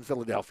 that's right, he's in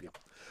Philadelphia.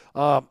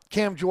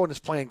 Cam Jordan is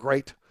playing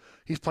great.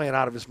 He's playing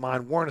out of his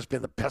mind. Warren has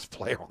been the best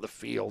player on the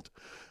field.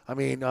 I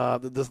mean,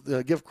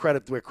 give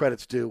credit where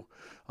credit's due.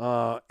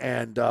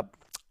 And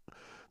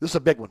this is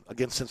a big one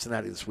against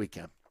Cincinnati this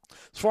weekend.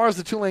 As far as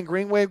the Tulane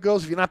Green Wave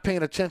goes, if you're not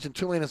paying attention,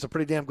 Tulane is a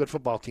pretty damn good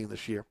football team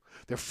this year.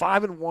 They're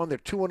 5-1. They're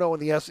 2-0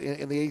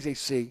 in the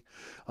AAC,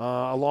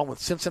 along with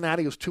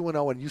Cincinnati, who's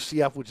 2-0, and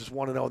UCF, which is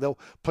 1-0. They'll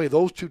play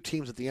those two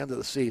teams at the end of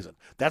the season.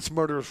 That's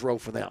murderer's row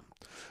for them.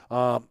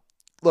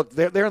 Look,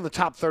 they're in the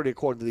top 30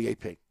 according to the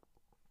AP.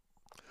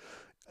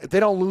 If they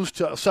don't lose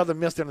to Southern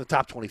Miss, they're in the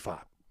top 25.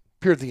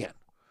 Period. The end.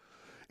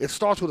 It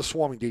starts with a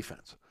swarming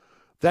defense.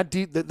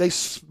 They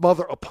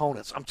smother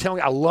opponents. I'm telling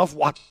you, I love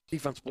watching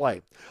defense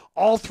play.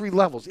 All three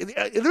levels.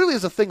 It really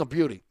is a thing of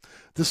beauty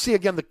to see,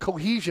 again, the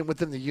cohesion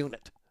within the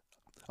unit.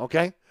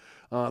 Okay?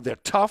 They're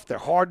tough. They're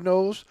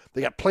hard-nosed.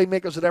 They got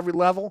playmakers at every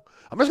level.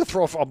 I'm just going to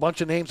throw a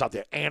bunch of names out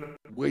there. Anderson,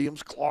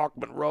 Williams, Clark,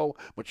 Monroe,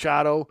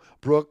 Machado,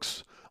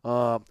 Brooks,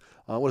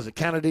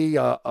 Kennedy,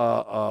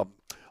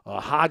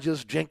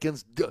 Hodges,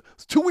 Jenkins.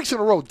 2 weeks in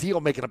a row,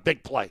 Deal making a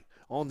big play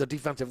on the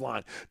defensive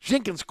line.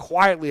 Jenkins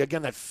quietly,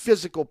 again, that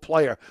physical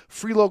player.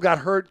 Freelo got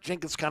hurt.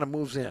 Jenkins kind of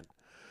moves in.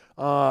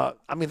 I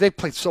mean, they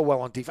played so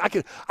well on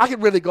defense. I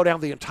could really go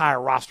down the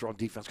entire roster on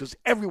defense because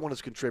everyone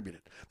has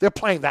contributed. They're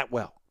playing that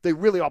well. They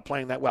really are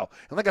playing that well.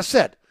 And like I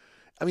said,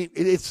 I mean,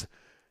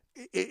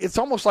 it's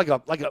almost like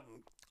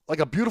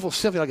a beautiful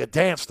symphony, like a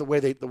dance. The way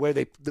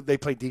they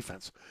play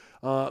defense.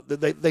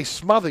 They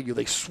smother you.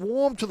 They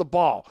swarm to the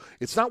ball.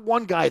 It's not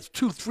one guy. It's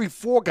 2, 3,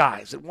 4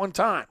 guys at one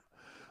time.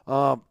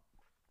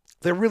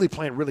 They're really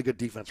playing really good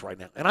defense right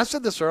now. And I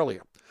said this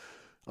earlier,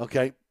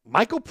 okay?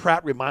 Michael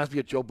Pratt reminds me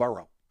of Joe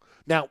Burrow.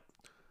 Now,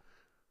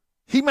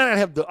 he might not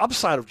have the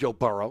upside of Joe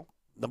Burrow,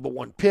 number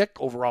 1 pick,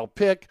 overall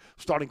pick,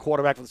 starting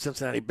quarterback for the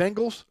Cincinnati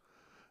Bengals,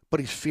 but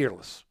he's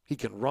fearless. He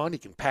can run, he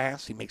can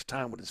pass, he makes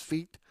time with his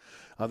feet.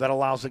 That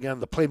allows, again,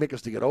 the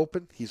playmakers to get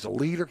open. He's a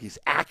leader. He's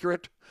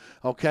accurate,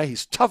 okay?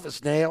 He's tough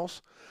as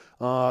nails.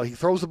 He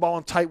throws the ball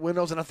in tight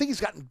windows, and I think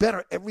he's gotten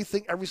better every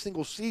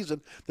single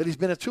season that he's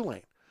been at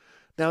Tulane.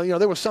 Now,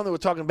 there was some that were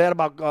talking bad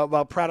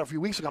about Pratt a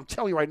few weeks ago. I'm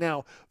telling you right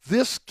now,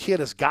 this kid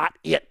has got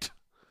it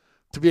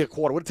to be a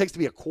quarterback. What it takes to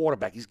be a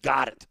quarterback, he's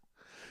got it.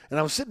 And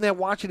I was sitting there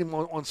watching him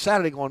on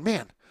Saturday going,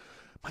 man,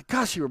 my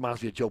gosh, he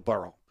reminds me of Joe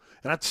Burrow.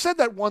 And I said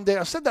that one day.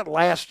 I said that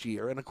last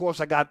year. And, of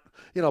course, I got,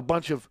 a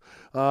bunch of,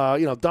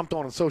 dumped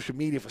on social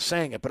media for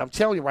saying it. But I'm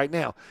telling you right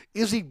now,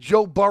 is he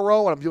Joe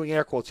Burrow? And I'm doing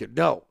air quotes here.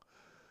 No.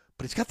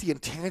 But he's got the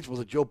intangibles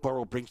that Joe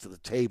Burrow brings to the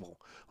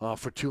table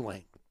for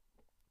Tulane.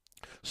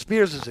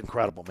 Spears is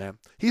incredible, man.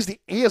 He is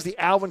the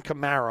Alvin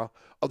Kamara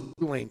of the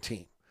Tulane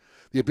team.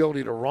 The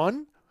ability to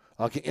run,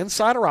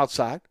 inside or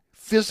outside,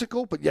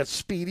 physical but yet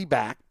speedy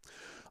back.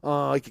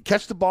 He can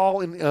catch the ball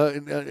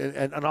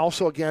and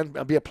also, again,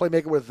 be a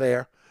playmaker with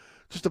there.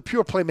 Just a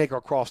pure playmaker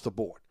across the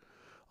board.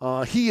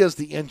 He is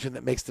the engine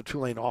that makes the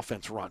Tulane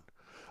offense run.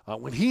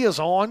 When he is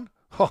on,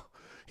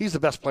 he's the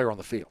best player on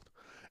the field.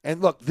 And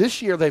look,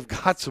 this year they've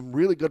got some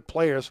really good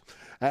players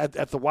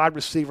at the wide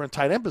receiver and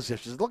tight end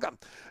positions. Look,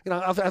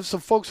 I've had some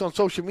folks on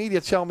social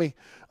media tell me,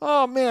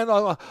 "Oh man,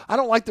 I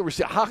don't like the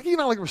receiver." How can you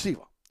not like a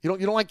receiver? You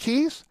don't like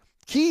Keys?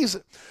 Keys,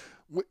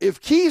 if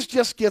Keys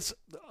just gets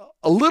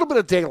a little bit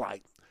of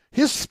daylight,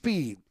 his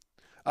speed,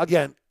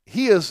 again,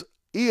 he is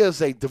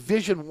a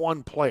Division I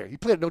player. He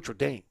played at Notre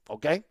Dame.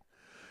 Okay,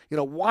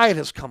 Wyatt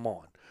has come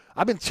on.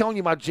 I've been telling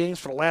you about James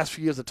for the last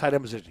few years at tight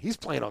end position. He's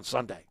playing on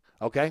Sunday.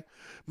 Okay?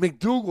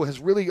 McDougal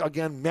has really,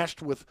 again,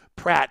 meshed with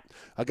Pratt,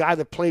 a guy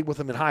that played with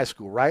him in high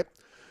school, right?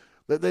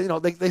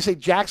 They say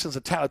Jackson's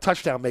a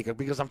touchdown maker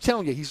because I'm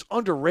telling you, he's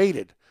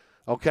underrated,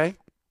 okay?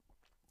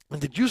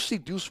 And did you see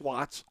Deuce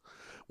Watts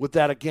with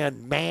that,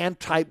 again,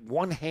 man-type,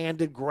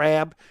 one-handed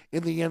grab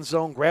in the end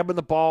zone, grabbing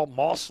the ball,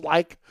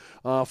 Moss-like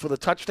for the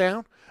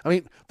touchdown? I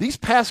mean, these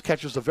pass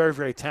catchers are very,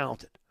 very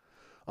talented.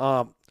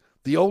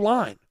 The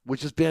O-line,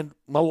 which has been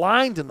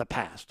maligned in the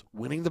past,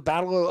 winning the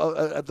battle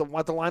at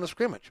the line of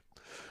scrimmage.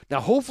 Now,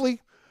 hopefully,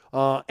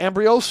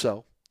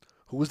 Ambrioso,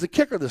 who was the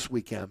kicker this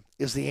weekend,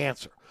 is the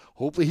answer.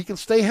 Hopefully he can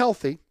stay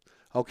healthy,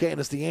 okay, and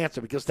is the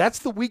answer because that's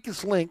the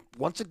weakest link,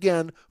 once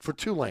again, for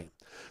Tulane.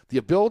 The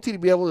ability to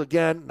be able to,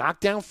 again, knock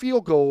down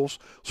field goals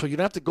so you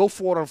don't have to go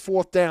for it on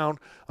 4th down,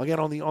 again,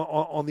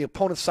 on the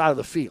opponent's side of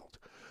the field.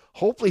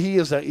 Hopefully he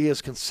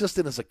is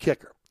consistent as a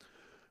kicker.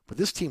 But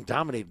this team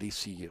dominated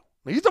ECU.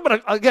 Now, you talk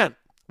about, again,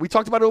 we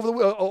talked about it over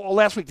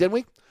last week, didn't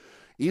we?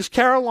 East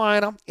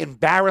Carolina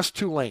embarrassed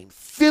Tulane,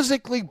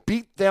 physically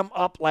beat them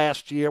up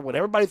last year when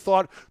everybody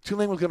thought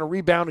Tulane was going to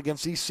rebound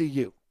against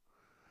ECU.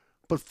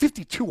 But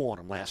 52 on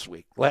them last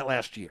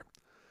year.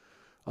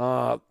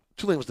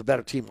 Tulane was the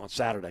better team on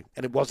Saturday,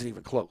 and it wasn't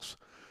even close.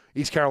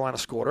 East Carolina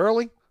scored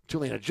early.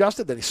 Tulane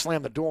adjusted. Then he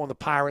slammed the door on the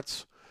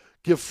Pirates.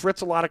 Give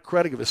Fritz a lot of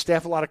credit. Give his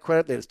staff a lot of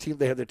credit.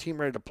 They had their team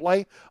ready to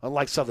play,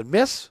 unlike Southern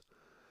Miss.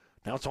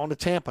 Now it's on to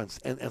Tampa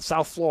and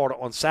South Florida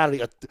on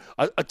Saturday.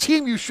 A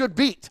team you should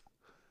beat.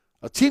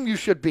 A team you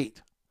should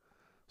beat.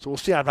 So we'll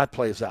see how that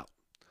plays out.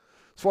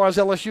 As far as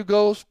LSU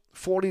goes,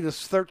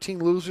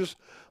 40-13 losers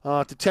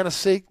to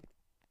Tennessee.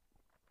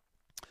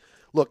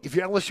 Look, if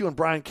you're LSU and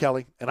Brian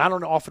Kelly, and I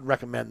don't often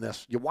recommend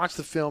this, you watch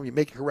the film, you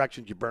make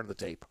corrections, you burn the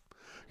tape.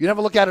 You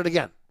never look at it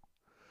again.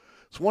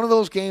 It's one of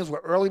those games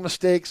where early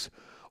mistakes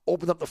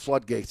opened up the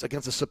floodgates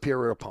against a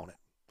superior opponent,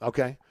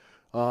 okay?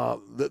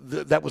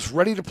 That was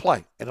ready to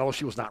play, and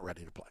LSU was not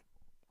ready to play.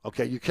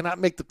 Okay, you cannot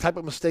make the type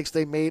of mistakes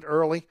they made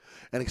early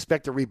and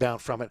expect a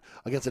rebound from it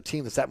against a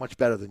team that's that much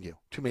better than you.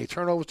 Too many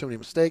turnovers, too many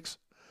mistakes.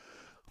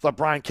 I thought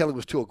Brian Kelly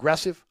was too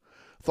aggressive.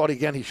 Thought,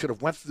 again, he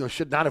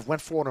should not have went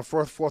for it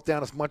on fourth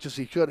down as much as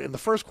he should. In the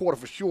first quarter,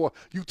 for sure,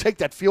 you take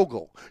that field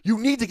goal. You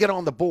need to get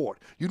on the board.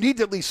 You need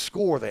to at least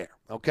score there,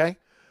 okay?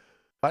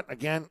 But,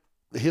 again,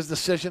 his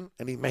decision,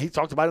 and he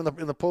talked about it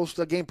in the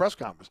post-game press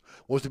conference,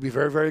 was to be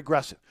very, very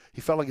aggressive.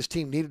 He felt like his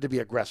team needed to be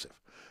aggressive.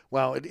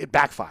 Well, it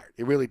backfired.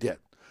 It really did.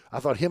 I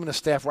thought him and his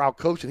staff were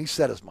out-coached, and he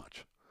said as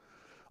much.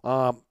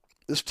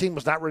 This team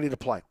was not ready to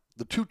play.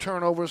 The 2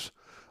 turnovers,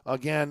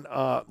 again,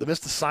 the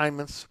missed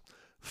assignments,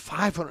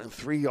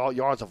 503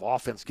 yards of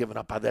offense given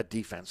up by that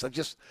defense. That's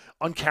just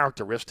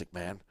uncharacteristic,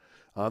 man.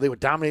 They were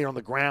dominating on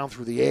the ground,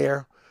 through the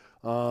air.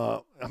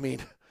 The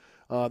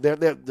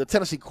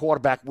Tennessee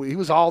quarterback, he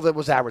was all that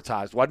was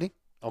advertised, wasn't he?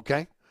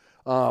 Okay?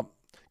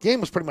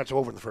 Game was pretty much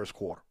over in the first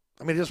quarter.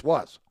 I mean, it just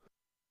was.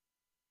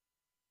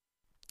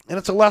 And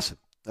it's a lesson.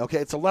 Okay,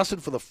 it's a lesson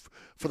for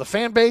the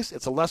fan base.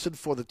 It's a lesson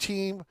for the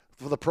team,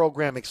 for the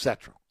program,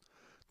 etc.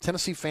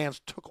 Tennessee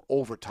fans took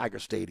over Tiger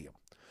Stadium.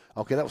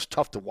 Okay, that was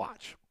tough to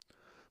watch.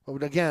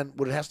 But again,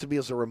 what it has to be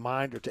is a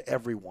reminder to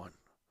everyone.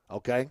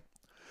 Okay,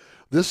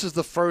 this is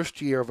the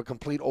first year of a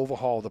complete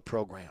overhaul of the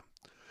program.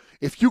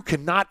 If you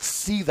cannot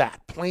see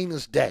that plain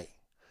as day,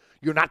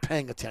 you're not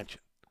paying attention.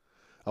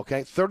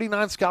 Okay,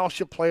 39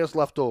 scholarship players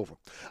left over.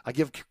 I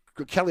give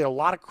Kelly a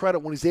lot of credit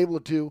when he's able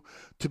to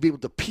be able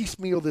to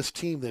piecemeal this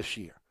team this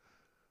year.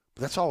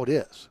 But that's all it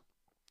is.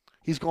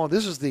 He's going,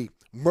 this is the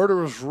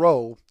murderer's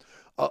row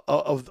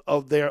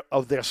of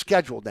their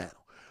schedule now.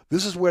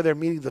 This is where they're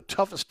meeting the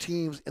toughest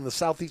teams in the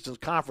Southeastern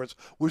Conference,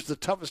 which is the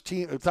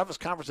toughest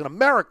conference in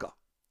America.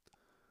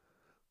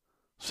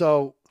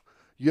 So,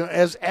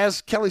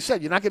 as Kelly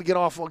said, you're not going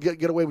to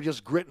get away with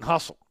just grit and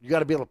hustle. You got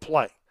to be able to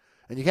play.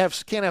 And you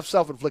can't have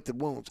self-inflicted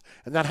wounds.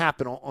 And that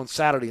happened on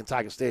Saturday in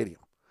Tiger Stadium.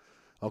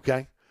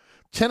 Okay?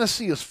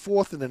 Tennessee is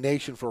 4th in the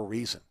nation for a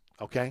reason.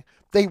 Okay?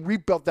 They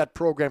rebuilt that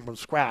program from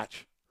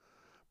scratch.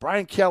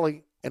 Brian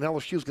Kelly and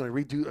LSU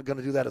are going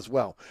to do that as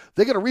well.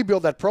 They're going to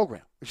rebuild that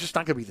program. It's just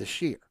not going to be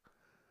this year.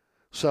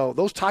 So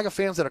those Tiger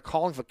fans that are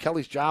calling for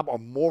Kelly's job are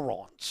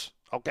morons.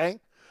 Okay?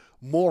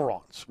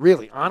 Morons.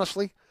 Really,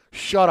 honestly,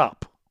 shut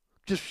up.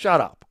 Just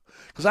shut up.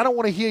 Because I don't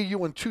want to hear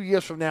you in 2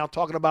 years from now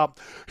talking about,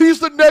 he's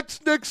the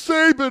next Nick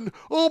Saban.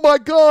 Oh, my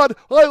God.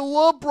 I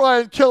love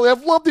Brian Kelly.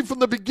 I've loved him from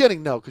the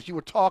beginning. No, because you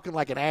were talking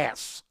like an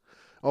ass,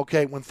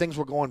 okay, when things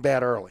were going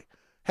bad early.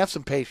 Have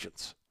some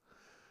patience.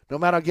 No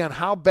matter, again,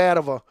 how bad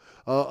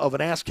of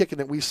an ass kicking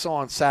that we saw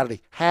on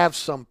Saturday, have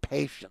some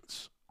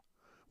patience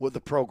with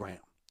the program.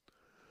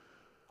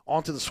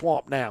 On to the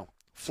swamp now.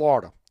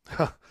 Florida.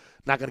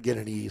 Not going to get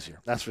any easier.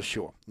 That's for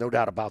sure. No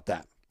doubt about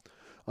that.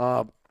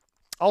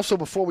 Also,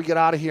 before we get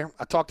out of here,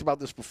 I talked about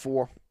this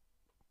before.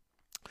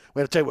 I'm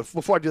going to tell you what,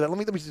 before I do that, let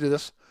me do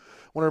this.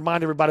 I want to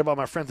remind everybody about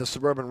my friends at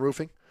Suburban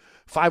Roofing.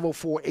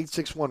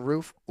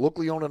 504-861-ROOF.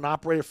 Locally owned and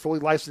operated, fully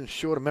licensed,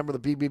 insured, a member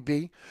of the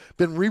BBB.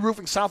 Been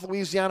re-roofing South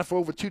Louisiana for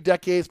over 2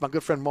 decades. My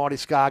good friend Marty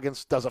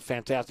Scoggins does a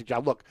fantastic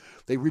job. Look,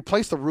 they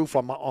replaced the roof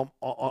on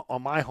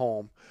my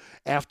home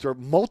after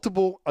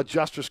multiple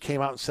adjusters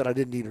came out and said I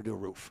didn't need a new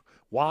roof.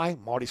 Why?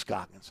 Marty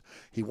Scoggins.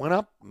 He went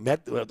up,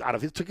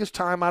 took his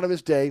time out of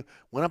his day,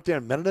 went up there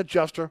and met an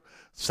adjuster,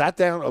 sat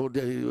down. He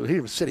didn't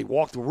even sit. He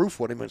walked the roof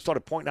with him and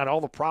started pointing out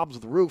all the problems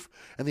of the roof.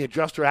 And the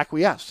adjuster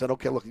acquiesced, said,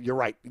 okay, look, you're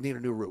right. You need a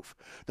new roof.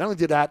 Not only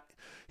did that,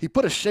 he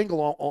put a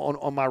shingle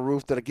on my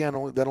roof that, again,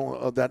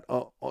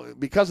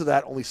 because of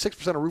that, only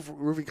 6%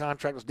 of roofing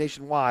contractors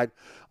nationwide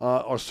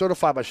are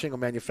certified by shingle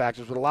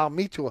manufacturers, would allow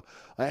me to,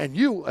 and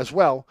you as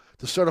well,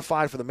 to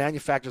certify for the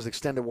manufacturer's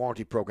extended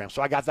warranty program.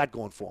 So I got that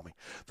going for me.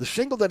 The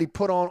shingle that he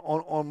put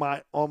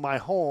on my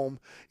home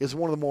is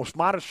one of the most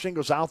modern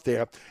shingles out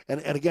there, and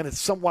again, it's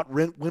somewhat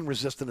wind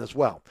resistant as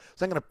well.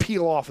 It's not going to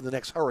peel off in the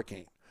next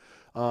hurricane.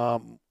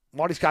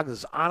 Marty Scoggins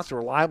is honest and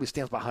reliable. He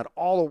stands behind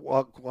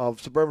all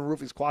of Suburban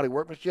Roofing's quality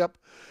workmanship.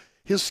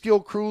 His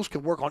skilled crews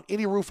can work on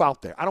any roof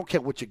out there. I don't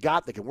care what you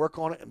got. They can work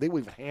on it, and they will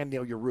even hand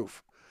nail your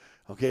roof.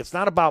 Okay, it's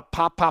not about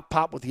pop, pop,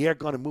 pop with the air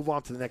gun and move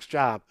on to the next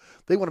job.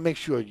 They want to make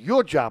sure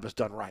your job is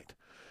done right.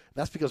 And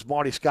that's because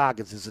Marty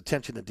Scoggins is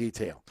attention to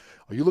detail.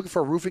 Are you looking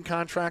for a roofing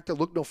contractor?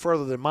 Look no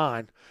further than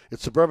mine.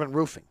 It's Suburban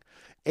Roofing.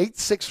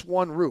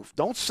 861-ROOF.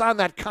 Don't sign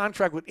that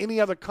contract with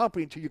any other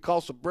company until you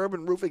call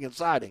Suburban Roofing and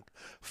Siding.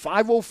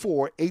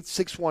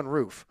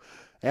 504-861-ROOF.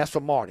 Ask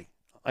for Marty.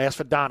 Ask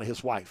for Donna,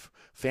 his wife.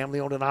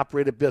 Family-owned and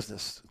operated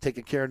business,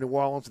 taking care of New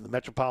Orleans and the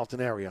metropolitan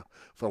area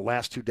for the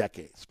last 2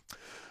 decades.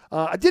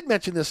 I did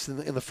mention this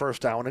in the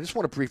first hour, and I just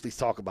want to briefly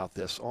talk about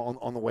this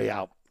on the way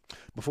out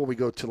before we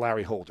go to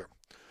Larry Holder.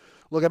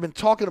 Look, I've been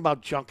talking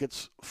about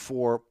junkets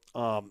for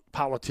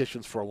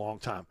politicians for a long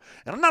time.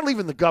 And I'm not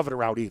leaving the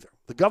governor out either.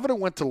 The governor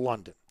went to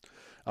London.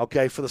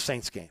 okay, for the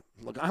Saints game.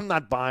 Look, I'm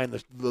not buying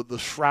the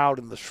shroud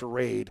and the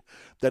charade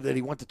that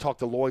he went to talk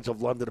to Lloyd's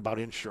of London about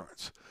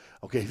insurance.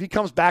 Okay, if he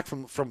comes back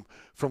from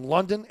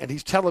London and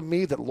he's telling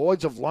me that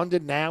Lloyd's of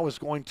London now is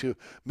going to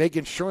make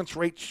insurance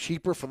rates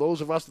cheaper for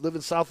those of us that live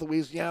in South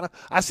Louisiana,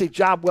 I say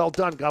job well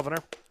done, Governor.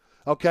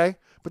 Okay?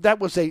 But that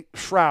was a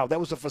shroud. That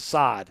was a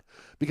facade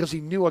because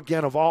he knew,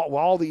 again, of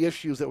all the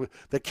issues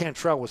that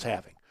Cantrell was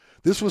having.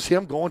 This was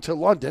him going to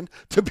London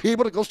to be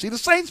able to go see the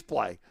Saints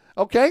play.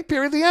 Okay?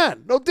 Period. The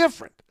end. No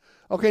different.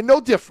 Okay?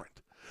 No different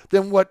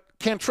than what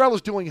Cantrell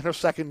is doing in her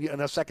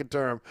second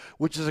term,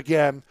 which is,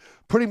 again,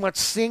 pretty much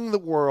seeing the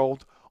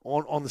world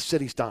on the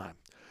city's dime.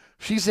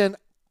 She's in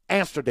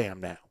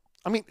Amsterdam now.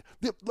 I mean,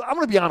 I'm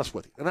going to be honest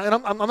with you, and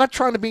I'm not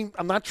trying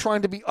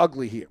to be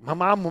ugly here. My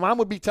mom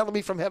would be telling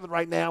me from heaven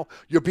right now,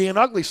 "You're being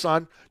ugly,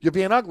 son. You're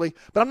being ugly."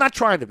 But I'm not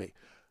trying to be.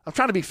 I'm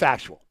trying to be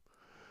factual.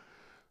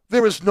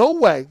 There is no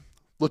way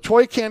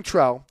LaToya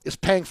Cantrell is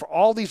paying for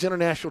all these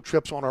international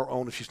trips on her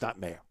own if she's not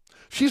mayor.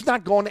 She's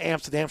not going to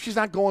Amsterdam. She's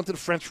not going to the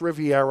French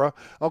Riviera,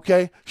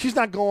 okay? She's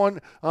not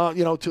going,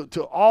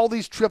 to all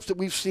these trips that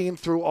we've seen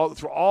through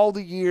all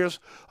the years,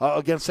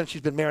 again, since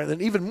she's been married,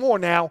 and even more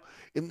now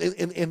in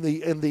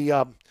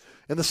the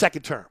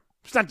second term.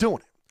 She's not doing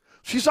it.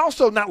 She's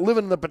also not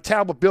living in the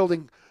Patalba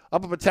building,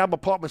 Upper Patalba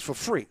apartments for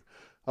free,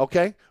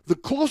 okay? The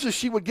closest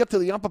she would get to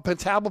the Upper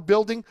Patalba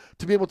building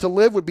to be able to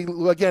live would be,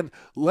 again,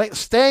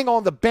 staying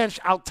on the bench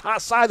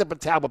outside the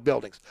Patalba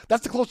buildings.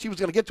 That's the closest she was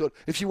going to get to it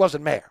if she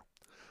wasn't mayor.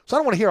 So I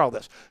don't want to hear all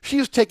this. She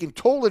is taking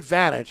total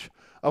advantage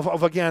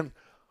of again,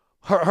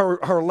 her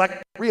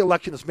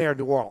re-election as mayor of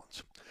New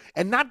Orleans.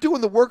 And not doing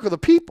the work of the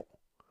people,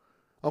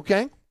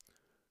 okay?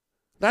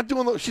 Not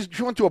doing she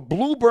went to a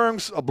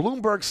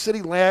Bloomberg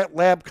City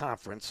lab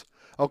conference,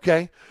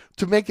 okay,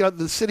 to make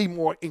the city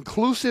more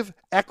inclusive,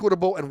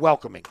 equitable, and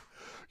welcoming.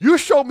 You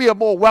show me a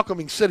more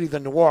welcoming city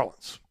than New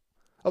Orleans.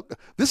 Okay.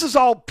 This is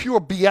all pure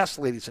BS,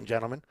 ladies and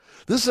gentlemen.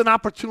 This is an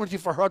opportunity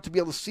for her to be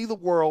able to see the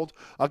world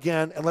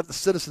again and let the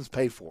citizens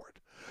pay for it.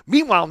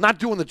 Meanwhile, not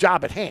doing the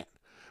job at hand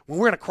when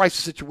we're in a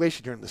crisis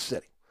situation here in the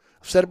city.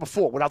 I've said it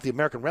before, without the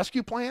American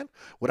Rescue Plan,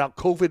 without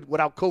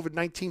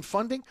COVID-19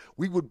 funding,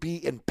 we would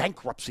be in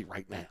bankruptcy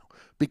right now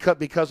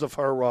because of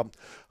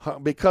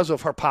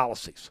her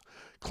policies,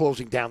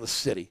 closing down the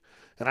city.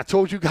 And I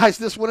told you guys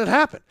this when it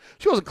happened.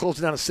 She wasn't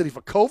closing down the city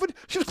for COVID.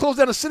 She was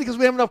closing down the city because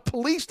we have enough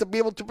police to be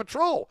able to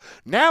patrol.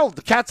 Now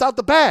the cat's out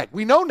the bag.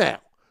 We know now.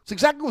 It's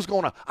exactly what's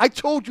going on. I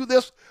told you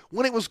this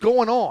when it was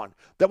going on.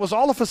 That was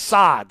all a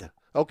facade,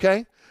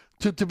 okay?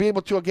 To be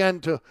able to, again,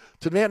 to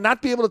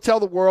not be able to tell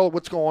the world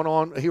what's going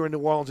on here in New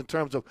Orleans in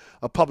terms of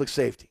public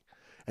safety.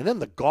 And then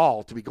the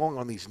gall to be going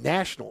on these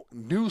national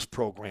news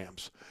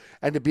programs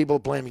and to be able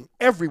to blaming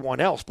everyone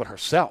else but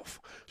herself.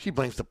 She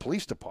blames the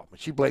police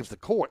department. She blames the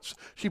courts.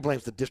 She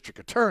blames the district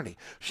attorney.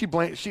 She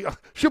blames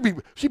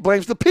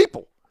the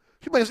people.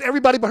 She blames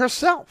everybody but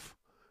herself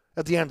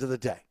at the end of the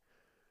day.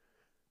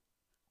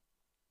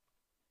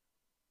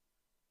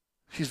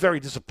 She's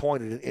very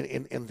disappointed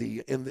in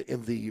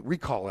the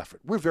recall effort.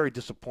 We're very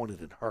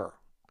disappointed in her.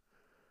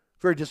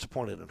 Very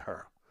disappointed in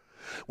her.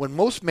 When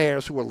most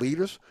mayors who are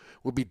leaders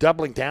will be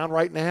doubling down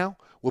right now,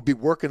 will be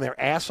working their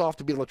ass off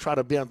to be able to try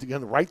to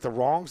right the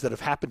wrongs that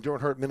have happened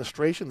during her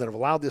administration that have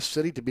allowed this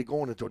city to be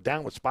going into a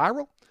downward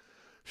spiral,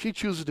 she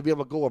chooses to be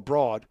able to go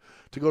abroad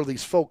to go to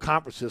these faux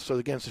conferences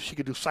so she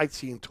could do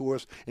sightseeing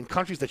tours in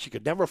countries that she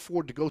could never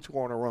afford to go to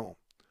on her own.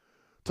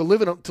 To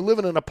live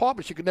in an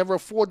apartment she could never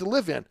afford to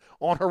live in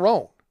on her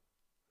own.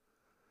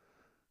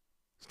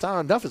 It's not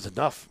enough is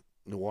enough,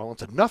 New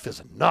Orleans. Enough is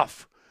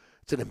enough.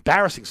 It's an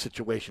embarrassing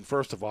situation,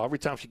 first of all, every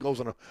time she goes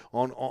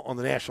on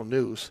the national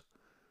news.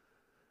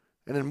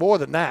 And then more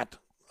than that,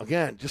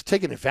 again, just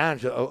taking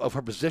advantage of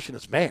her position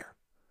as mayor.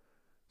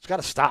 It's got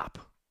to stop.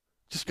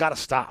 Just got to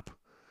stop.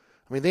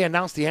 I mean, they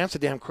announced the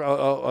Amsterdam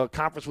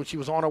conference when she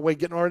was on her way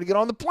getting ready to get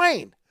on the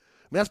plane.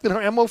 I mean, that's been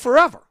her MO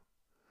forever.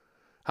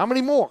 How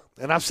many more?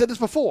 And I've said this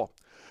before.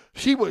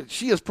 She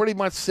has pretty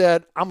much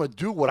said, I'm going to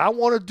do what I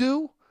want to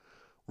do.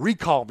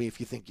 Recall me if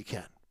you think you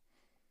can.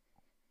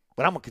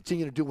 But I'm going to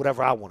continue to do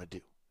whatever I want to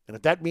do. And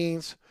if that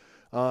means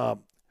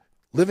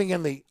living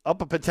in the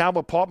Upper Patalba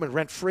apartment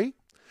rent-free,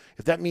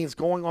 if that means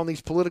going on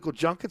these political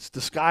junkets,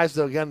 disguised,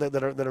 again,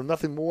 that are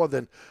nothing more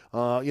than,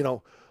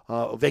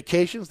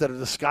 vacations that are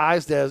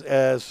disguised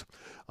as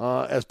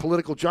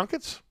political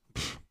junkets,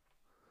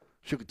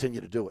 she'll continue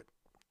to do it.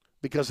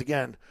 Because,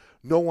 again,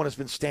 no one has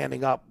been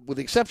standing up, with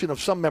the exception of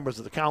some members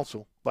of the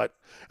council, but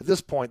at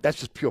this point, that's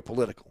just pure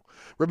political.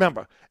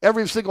 Remember,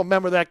 every single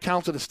member of that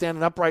council that's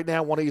standing up right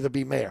now want to either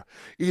be mayor.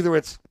 Either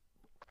it's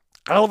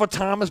Oliver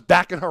Thomas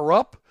backing her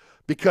up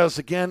because,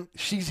 again,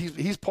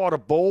 he's part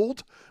of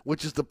BOLD,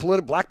 which is the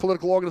black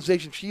political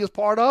organization she is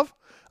part of,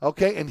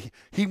 okay, and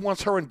he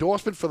wants her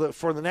endorsement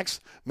for the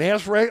next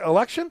mayor's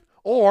election,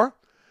 or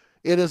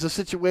it is a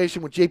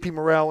situation with J.P.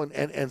 Morrell and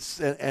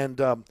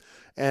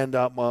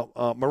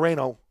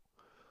Moreno,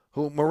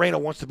 who Moreno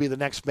wants to be the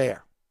next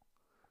mayor.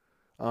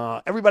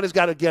 Everybody's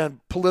got, again,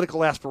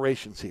 political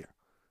aspirations here.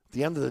 At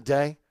the end of the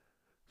day,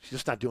 she's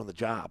just not doing the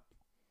job.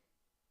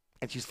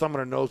 and she's thumbing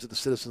her nose at the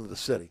citizens of the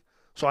city.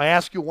 So I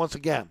ask you once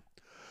again,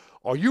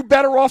 are you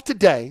better off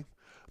today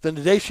than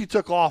the day she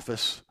took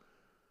office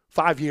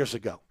 5 years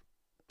ago?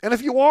 And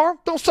if you are,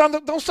 don't sign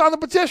the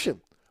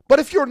petition. But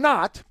if you're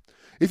not,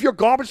 if your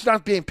garbage is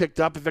not being picked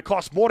up, if it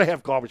costs more to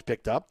have garbage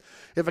picked up,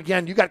 if,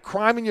 again, you got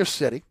crime in your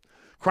city,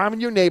 crime in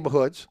your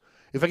neighborhoods,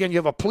 if, again, you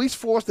have a police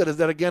force that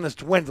again, is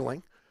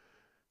dwindling,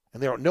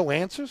 and there are no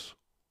answers,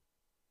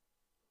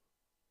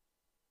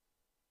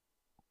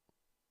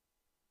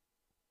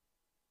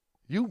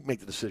 you make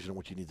the decision on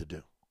what you need to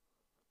do.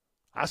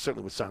 I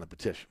certainly would sign the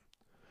petition.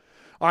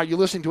 All right, you're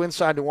listening to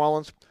Inside New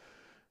Orleans.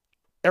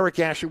 Eric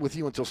Asher with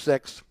you until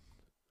 6.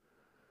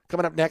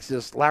 Coming up next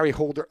is Larry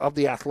Holder of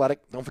The Athletic.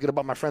 Don't forget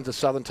about my friends at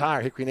Southern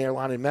Tire, Hickory and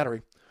Airline in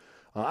Metairie.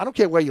 I don't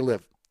care where you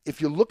live. If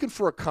you're looking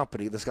for a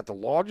company that's got the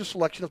largest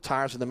selection of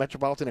tires in the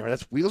metropolitan area,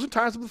 that's wheels and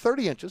tires up to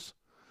 30 inches,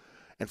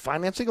 and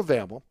financing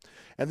available,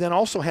 and then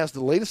also has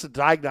the latest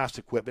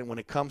diagnostic equipment when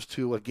it comes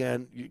to,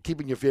 again,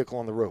 keeping your vehicle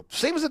on the road.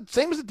 Same as the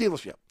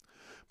dealership.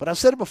 But I've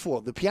said it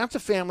before, the Piazza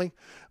family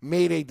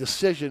made a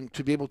decision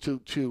to be able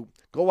to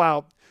go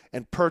out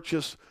and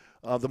purchase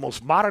the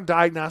most modern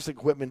diagnostic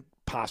equipment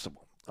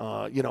possible.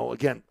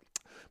 Again,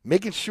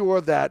 making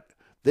sure that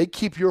they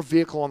keep your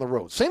vehicle on the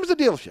road. Same as the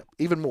dealership,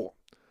 even more.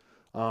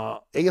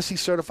 ASE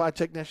certified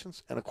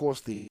technicians, and of course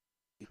the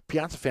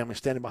Piazza family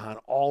standing behind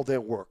all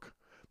their work.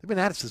 They've been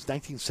at it since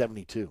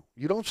 1972.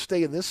 You don't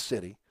stay in this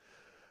city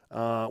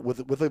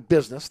with a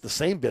business, the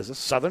same business,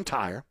 Southern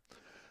Tire,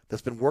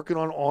 that's been working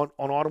on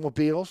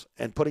automobiles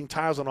and putting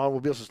tires on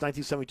automobiles since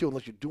 1972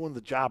 unless you're doing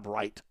the job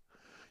right.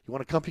 You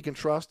want a company you can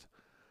trust?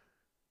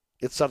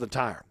 It's Southern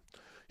Tire.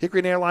 Hickory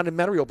and Airline in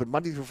Metairie open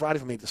Monday through Friday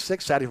from 8 to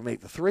 6, Saturday from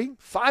 8 to 3.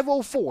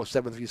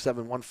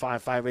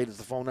 504-737-1558 is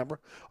the phone number.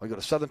 Or you go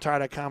to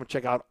southerntire.com and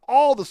check out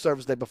all the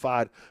service they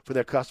provide for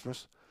their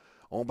customers.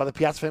 Owned by the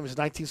Piazza family since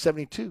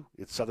 1972.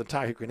 It's Southern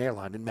Tire, Hickory and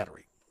Airline in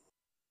Metairie.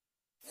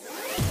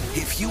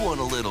 If you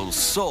want a little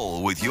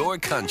soul with your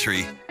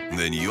country,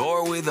 then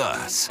you're with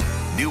us.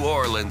 New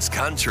Orleans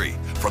Country.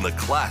 From the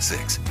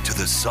classics to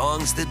the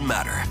songs that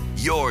matter.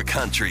 Your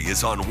country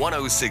is on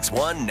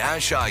 106.1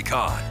 Nash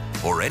Icon.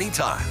 Or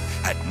anytime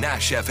at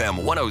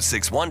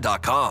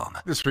NashFM1061.com.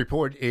 This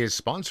report is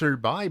sponsored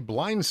by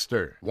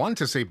Blindster. Want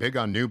to say big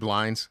on new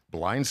blinds?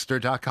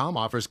 Blindster.com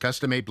offers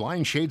custom-made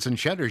blind shades and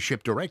shutters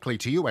shipped directly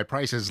to you at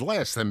prices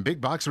less than big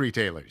box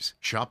retailers.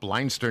 Shop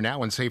Blindster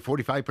now and save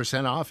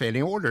 45% off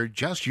any order.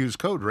 Just use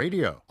code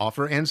RADIO.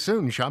 Offer ends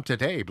soon. Shop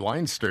today.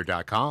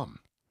 Blindster.com.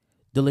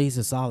 Delays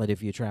are solid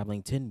if you're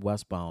traveling 10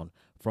 westbound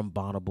from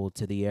Bonneville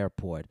to the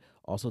airport.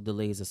 Also,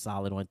 delays are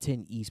solid on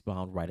 10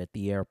 eastbound right at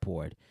the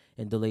airport.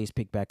 And delays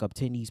pick back up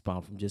 10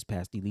 eastbound from just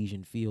past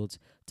Elysian Fields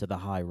to the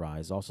high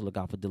rise. Also, look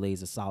out for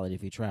delays are solid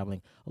if you're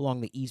traveling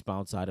along the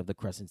eastbound side of the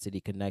Crescent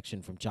City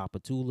connection from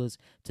Chapatulas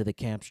to the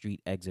Camp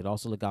Street exit.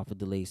 Also, look out for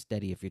delays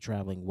steady if you're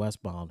traveling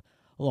westbound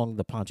along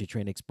the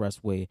Pontchartrain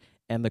Expressway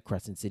and the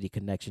Crescent City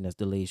connection as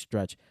delays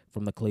stretch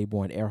from the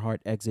Claiborne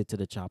Earhart exit to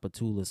the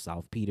Chapatulas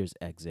South Peters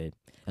exit.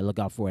 And look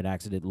out for an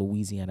accident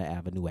Louisiana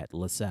Avenue at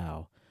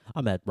LaSalle.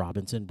 I'm Ed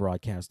Robinson,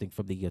 broadcasting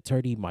from the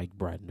Attorney Mike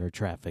Bradner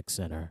Traffic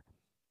Center.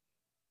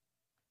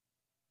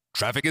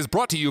 Traffic is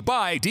brought to you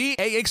by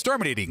DA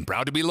Exterminating,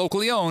 proud to be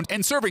locally owned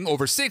and serving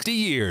over 60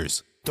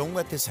 years. Don't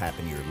let this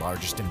happen to your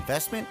largest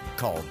investment.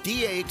 Call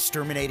DA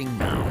Exterminating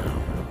now.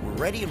 We're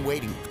ready and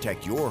waiting to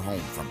protect your home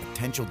from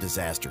potential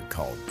disaster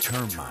called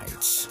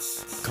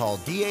termites. Call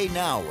DA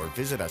now or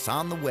visit us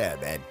on the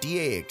web at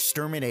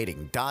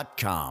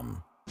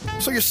daexterminating.com.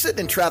 So you're sitting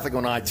in traffic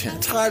on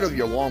I-10, tired of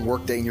your long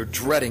workday, and you're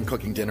dreading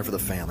cooking dinner for the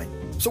family.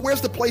 So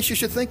where's the place you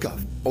should think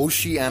of?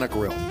 Oceana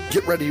Grill.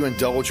 Get ready to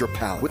indulge your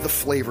palate with the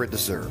flavor it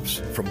deserves.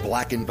 From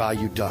blackened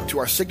bayou duck to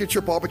our signature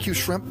barbecue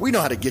shrimp, we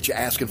know how to get you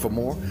asking for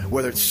more.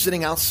 Whether it's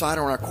sitting outside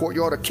or in our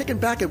courtyard or kicking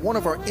back at one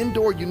of our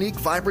indoor, unique,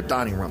 vibrant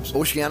dining rooms,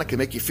 Oceana can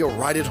make you feel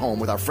right at home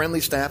with our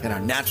friendly staff and our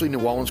naturally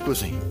New Orleans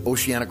cuisine.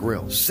 Oceana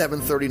Grill,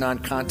 739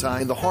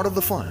 Conti, in the heart of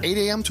the fun, 8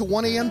 a.m. to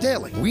 1 a.m.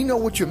 daily. We know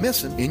what you're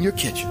missing in your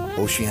kitchen.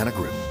 Oceana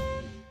Grill.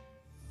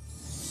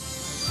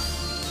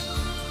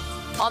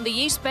 On the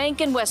East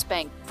Bank and West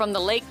Bank, from the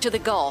lake to the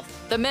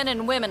Gulf, the men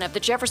and women of the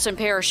Jefferson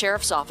Parish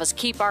Sheriff's Office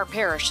keep our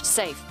parish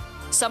safe.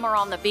 Some are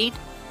on the beat,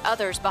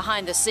 others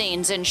behind the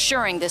scenes,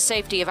 ensuring the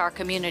safety of our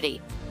community.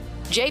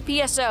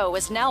 JPSO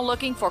is now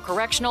looking for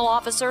correctional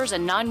officers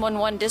and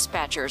 911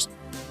 dispatchers.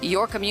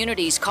 Your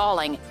community's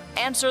calling.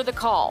 Answer the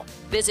call.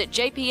 Visit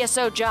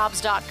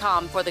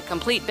jpsojobs.com for the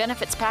complete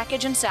benefits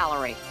package and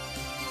salary.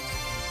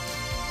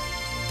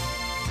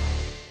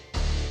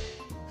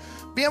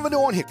 Bienvenue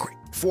on Hickory.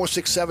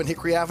 467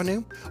 Hickory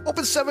Avenue,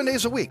 open 7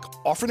 days a week,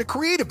 offering a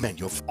creative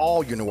menu of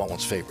all your New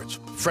Orleans favorites.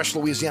 Fresh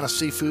Louisiana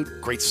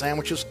seafood, great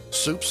sandwiches,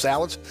 soups,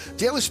 salads,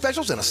 daily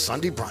specials, and a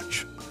Sunday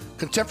brunch.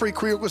 Contemporary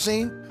Creole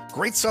cuisine,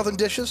 great Southern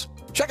dishes.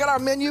 Check out our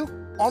menu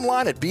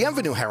online at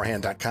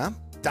bienvenueharahan.com.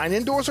 Dine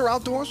indoors or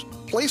outdoors.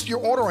 Place your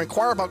order or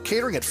inquire about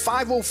catering at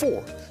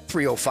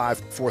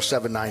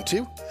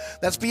 504-305-4792.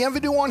 That's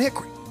Bienvenue on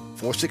Hickory,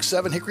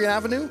 467 Hickory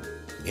Avenue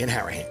in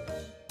Harahan.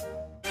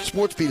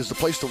 SportsBeat is the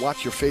place to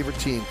watch your favorite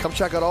team. Come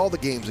check out all the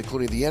games,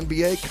 including the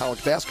NBA,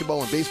 college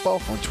basketball, and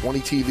baseball on 20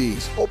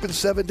 TVs. Open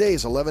 7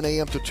 days, 11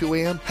 a.m. to 2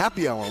 a.m.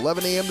 Happy hour,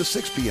 11 a.m. to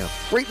 6 p.m.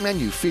 Great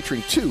menu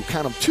featuring two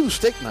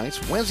steak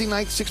nights. Wednesday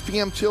night, 6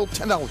 p.m. till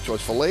 $10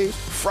 choice fillets.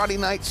 Friday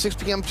night, 6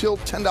 p.m. till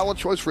 $10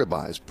 choice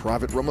ribeyes.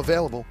 Private room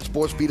available.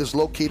 SportsBeat is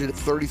located at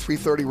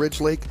 3330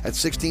 Ridge Lake at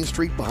 16th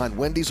Street behind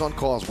Wendy's on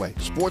Causeway.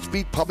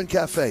 SportsBeat Pub and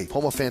Cafe,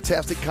 home of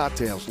fantastic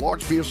cocktails,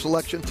 large beer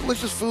selection,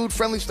 delicious food,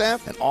 friendly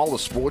staff, and all the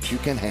sports you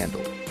can handle.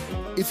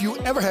 If you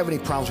ever have any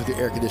problems with your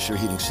air conditioner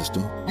heating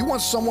system, you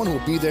want someone who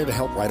will be there to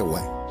help right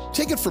away.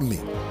 Take it from me,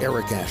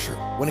 Eric Asher.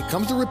 When it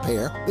comes to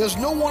repair, there's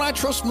no one I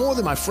trust more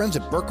than my friends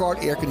at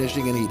Burkhardt Air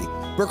Conditioning and Heating.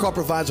 Burkhardt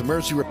provides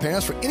emergency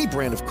repairs for any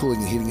brand of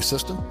cooling and heating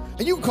system,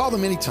 and you can call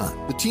them anytime.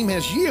 The team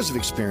has years of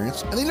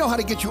experience, and they know how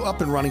to get you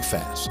up and running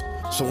fast.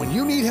 So when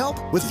you need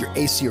help with your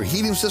AC or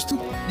heating system,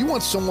 you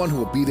want someone who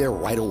will be there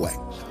right away.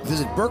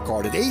 Visit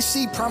Burkhardt at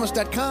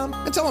acpromise.com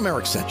and tell them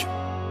Eric sent you.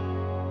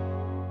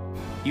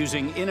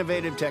 Using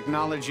innovative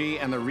technology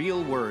and the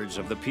real words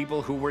of the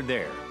people who were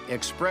there,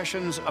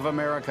 Expressions of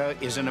America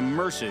is an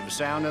immersive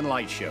sound and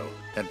light show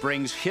that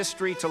brings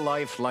history to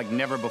life like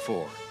never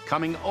before,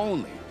 coming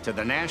only to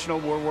the National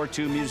World War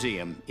II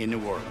Museum in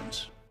New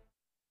Orleans.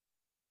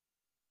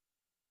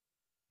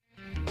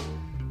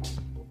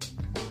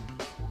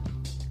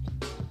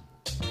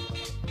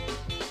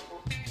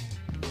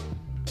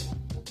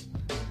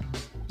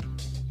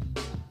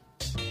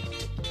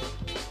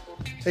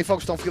 Hey,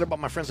 folks, don't forget about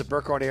my friends at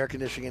Burkhardt Air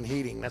Conditioning and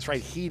Heating. That's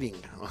right, heating.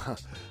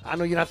 I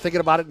know you're not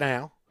thinking about it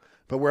now,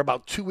 but we're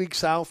about 2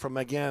 weeks out from,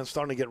 again,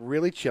 starting to get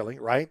really chilly,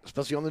 right,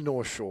 especially on the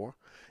North Shore.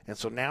 And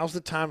so now's the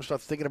time to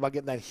start thinking about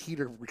getting that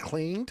heater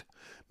cleaned,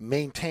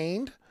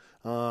 maintained.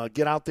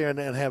 Get out there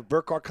and have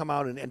Burkhardt come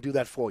out and do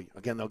that for you.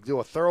 Again, they'll do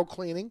a thorough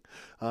cleaning.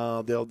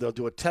 They'll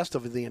do a test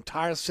of the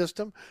entire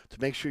system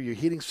to make sure your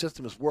heating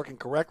system is working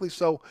correctly.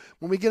 So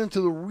when we get into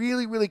the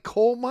really, really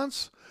cold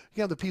months,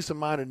 you have the peace of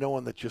mind of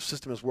knowing that your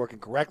system is working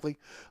correctly.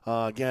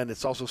 Again,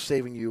 it's also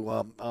saving you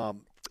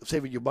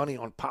money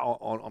on power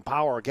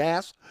or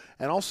gas,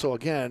 and also,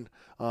 again,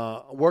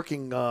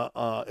 working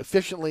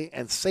efficiently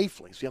and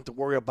safely. So you have to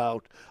worry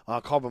about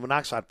carbon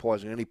monoxide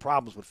poisoning, any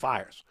problems with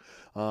fires.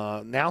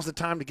 Now's the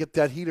time to get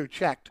that heater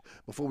checked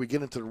before we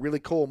get into the really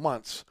cold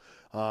months.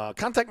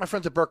 Contact my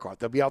friends at Burkhardt.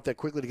 They'll be out there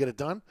quickly to get it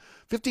done.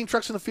 15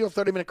 trucks in the field,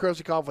 30-minute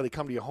courtesy call when they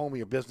come to your home or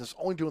your business,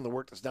 only doing the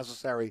work that's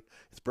necessary.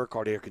 It's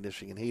Burkhardt Air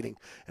Conditioning and Heating.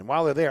 And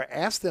while they're there,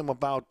 ask them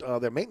about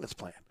their maintenance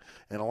plan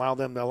and allow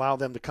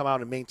them to come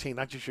out and maintain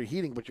not just your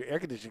heating but your air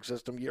conditioning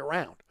system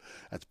year-round.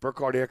 That's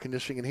Burkhardt Air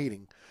Conditioning and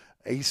Heating,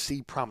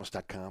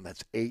 acpromise.com.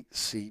 That's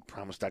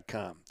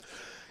acpromise.com.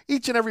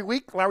 Each and every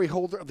week, Larry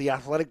Holder of The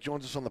Athletic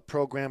joins us on the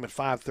program at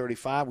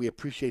 5:35. We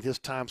appreciate his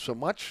time so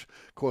much.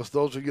 Of course,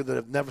 those of you that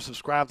have never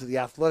subscribed to The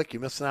Athletic,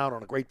 you're missing out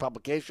on a great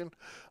publication.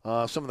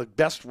 Some of the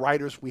best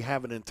writers we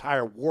have in the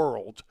entire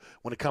world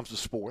when it comes to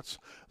sports.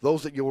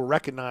 Those that you will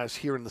recognize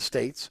here in the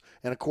States.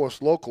 And, of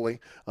course, locally,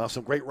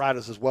 some great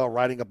writers as well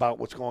writing about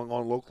what's going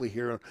on locally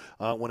here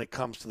when it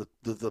comes to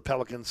the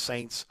Pelicans,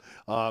 Saints,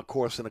 of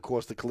course, and, of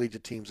course, the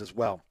collegiate teams as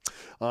well.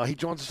 He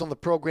joins us on the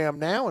program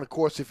now. And, of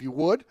course, if you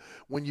would,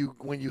 when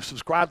you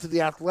subscribe to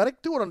The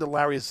Athletic, do it under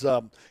Larry's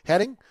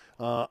heading.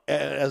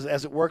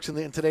 As it works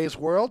in today's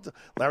world,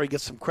 Larry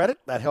gets some credit.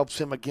 That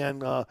helps him,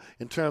 again,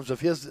 in terms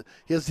of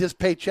his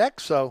paycheck.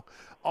 So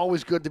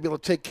always good to be able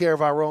to take care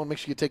of our own. Make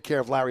sure you take care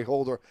of Larry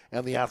Holder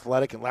and The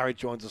Athletic. And Larry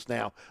joins us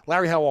now.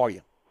 Larry, how are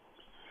you?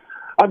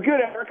 I'm good,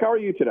 Eric. How are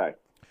you today?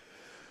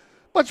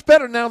 Much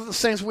better now that the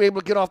Saints were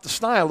able to get off the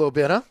snide a little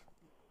bit, huh?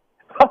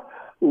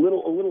 a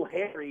little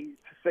hairy,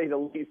 to say the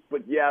least.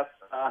 But yes,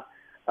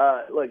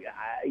 look,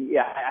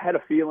 I had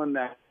a feeling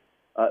that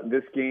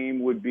this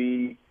game would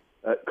be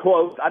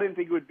close. I didn't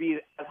think it would be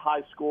as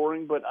high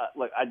scoring, but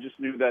I just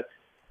knew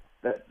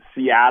that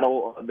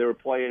Seattle, they were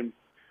playing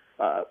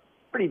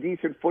pretty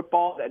decent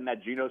football, and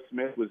that Geno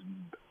Smith was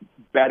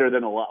better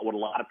than what a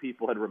lot of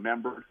people had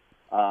remembered.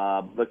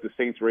 But the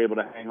Saints were able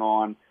to hang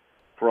on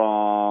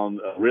from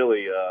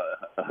really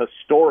a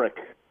historic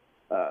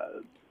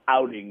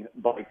outing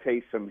by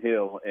Taysom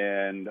Hill.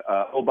 And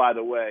oh, by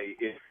the way,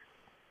 if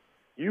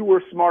you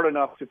were smart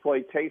enough to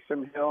play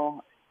Taysom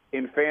Hill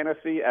in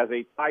fantasy as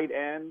a tight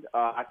end,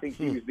 I think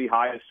he was the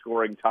highest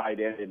scoring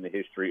tight end in the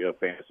history of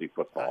fantasy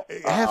football.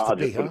 It has to I'll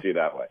be, just put it to you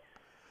that way.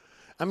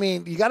 I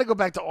mean, you got to go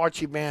back to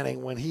Archie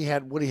Manning when he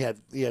had what he had.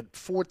 He had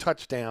 4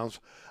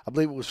 touchdowns. I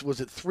believe it was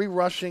it 3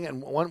 rushing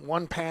and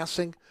one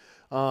passing.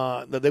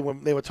 They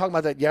were talking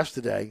about that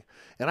yesterday,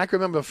 and I can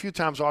remember a few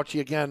times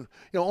Archie, again,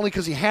 only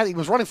because he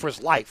was running for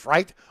his life,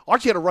 right?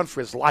 Archie had to run for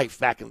his life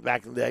back in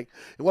the day.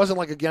 It wasn't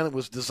like, again, it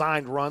was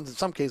designed runs. In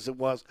some cases it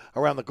was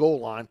around the goal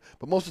line,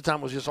 but most of the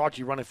time it was just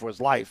Archie running for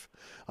his life.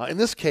 In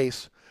this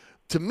case,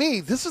 to me,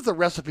 this is the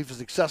recipe for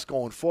success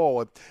going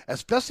forward,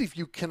 especially if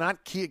you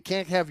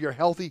can't have your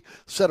healthy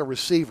set of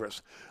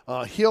receivers.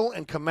 Hill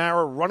and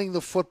Kamara running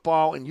the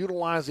football and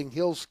utilizing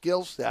Hill's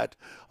skill set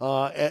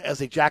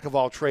as a jack of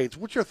all trades.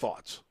 What's your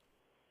thoughts?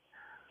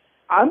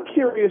 I'm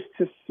curious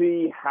to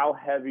see how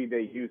heavy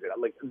they use it.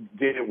 Like,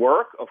 did it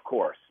work? Of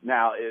course.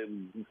 Now,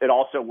 it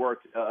also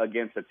worked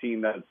against a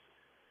team that's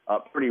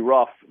pretty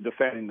rough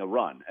defending the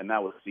run, and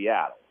that was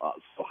Seattle.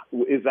 So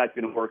is that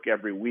going to work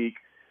every week?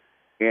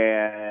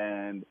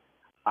 And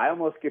I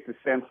almost get the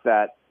sense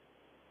that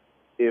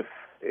if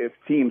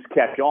teams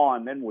catch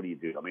on, then what do you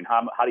do? I mean,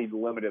 how do you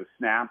limit his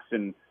snaps?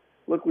 And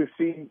look, we've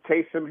seen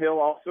Taysom Hill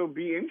also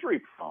be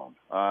injury prone.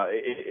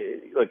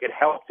 It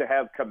helped to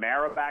have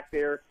Kamara back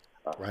there,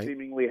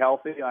 seemingly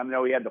healthy. I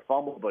know he had the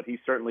fumble, but he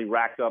certainly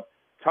racked up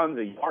tons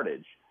of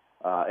yardage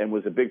and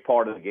was a big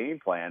part of the game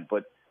plan.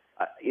 But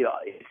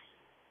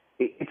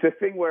it's a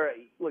thing where,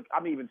 look,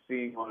 I'm even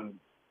seeing on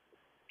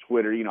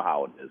Twitter, you know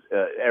how it is.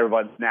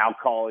 Everyone's now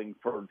calling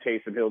for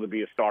Taysom Hill to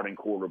be a starting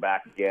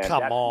quarterback again.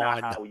 That's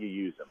not how you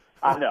use him.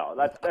 I know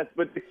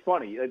but it's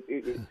funny.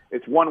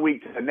 It's 1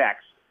 week to the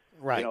next.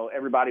 Right. You know,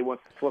 everybody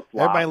wants to flip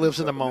flop. Everybody lives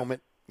in the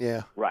moment.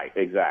 Yeah. Right.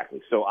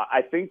 Exactly. So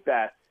I think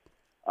that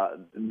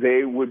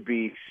they would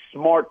be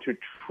smart to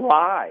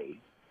try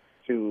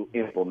to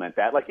implement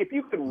that. Like, if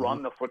you can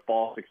run the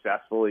football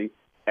successfully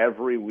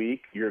every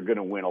week, you're going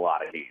to win a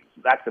lot of games.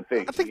 That's the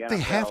thing. I think they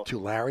have to,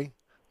 Larry.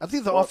 I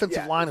think the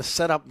offensive line is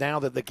set up now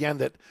that, again,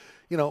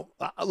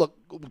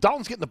 look,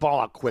 Dalton's getting the ball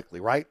out quickly,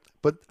 right?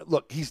 But,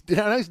 look, he's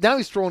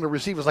throwing the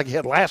receivers like he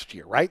had last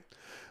year, right?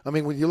 I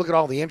mean, when you look at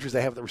all the injuries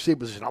they have at the receiver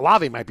position,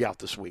 Olave might be out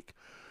this week.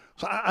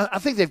 So I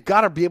think they've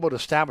got to be able to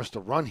establish the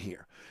run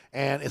here.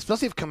 And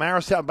especially if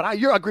Kamara's out. But I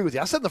agree with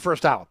you. I said in the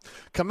first hour,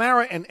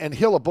 Kamara and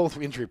Hill are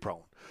both injury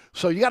prone.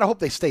 So you got to hope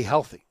they stay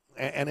healthy.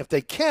 And if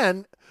they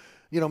can,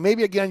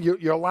 maybe, again,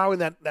 you're allowing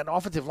that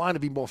offensive line to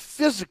be more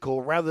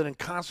physical rather than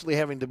constantly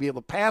having to be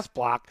able to pass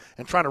block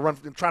and trying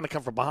to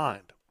come from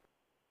behind.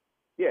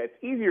 Yeah,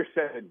 it's easier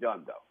said than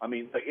done, though. I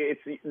mean,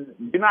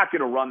 you're not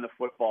going to run the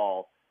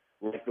football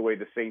like the way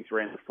the Saints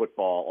ran the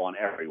football on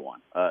everyone.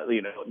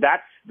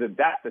 That's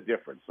the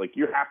difference. Like,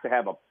 you have to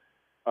have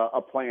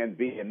a plan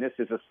B, and this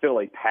is still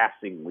a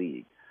passing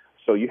league.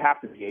 So you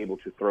have to be able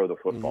to throw the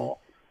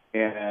football.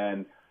 Mm-hmm.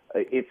 And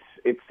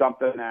it's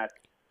something that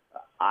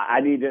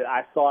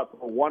I saw it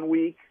for 1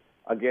 week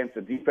against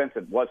a defense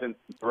that wasn't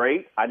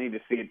great. I need to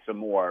see it some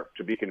more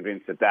to be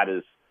convinced that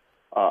the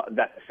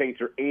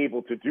Saints are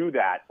able to do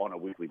that on a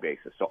weekly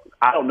basis. So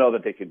I don't know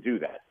that they can do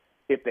that.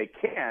 If they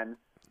can,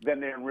 then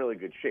they're in really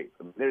good shape.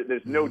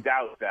 There's no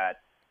doubt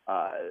that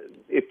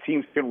if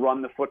teams can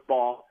run the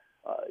football,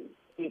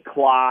 eat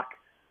clock,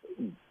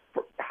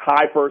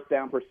 high first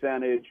down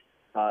percentage,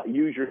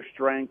 use your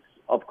strengths.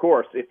 Of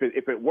course, if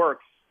it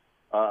works,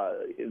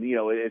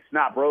 it's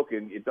not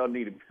broken. It doesn't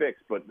need to be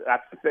fixed. But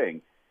that's the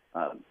thing.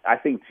 I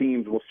think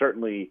teams will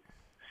certainly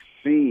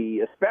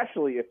see,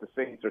 especially if the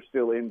Saints are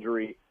still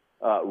injury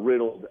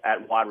riddled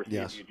at wide receiver.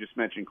 Yes. You just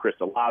mentioned Chris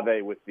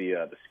Olave with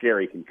the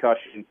scary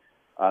concussion.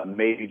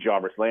 Maybe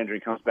Jarvis Landry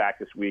comes back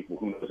this week.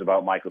 Who knows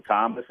about Michael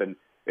Thomas? And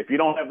if you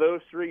don't have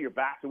those three, you're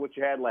back to what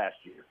you had last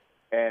year.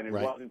 And it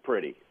wasn't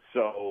pretty.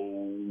 So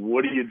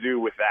what do you do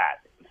with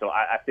that? So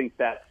I think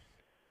that's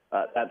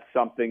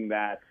something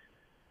that,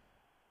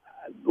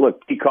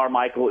 look, Pete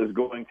Carmichael is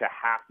going to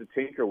have to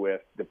tinker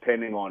with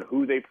depending on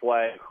who they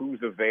play,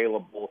 who's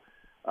available.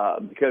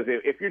 Because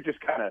if you're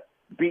just kind of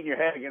beating your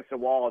head against the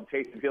wall and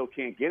Taysom Hill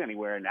can't get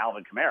anywhere and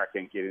Alvin Kamara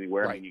can't get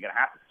anywhere, I mean, you're going to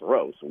have to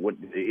throw.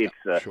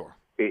 So sure.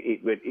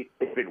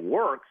 If it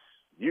works,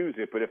 use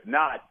it. But if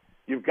not,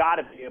 you've got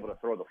to be able to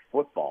throw the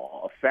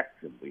football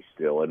effectively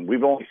still. And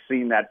we've only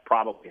seen that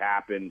probably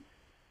happen,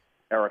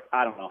 Eric,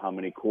 I don't know how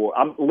many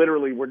quarters.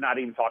 We're not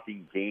even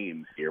talking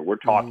games here. We're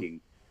talking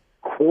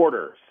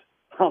quarters.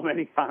 How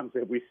many times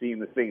have we seen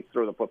the Saints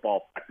throw the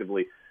football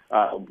effectively?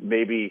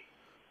 Maybe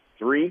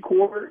 3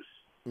 quarters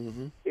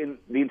in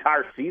the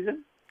entire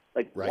season?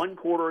 Like one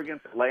quarter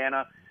against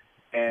Atlanta.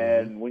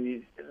 And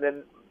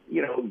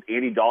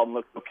Andy Dalton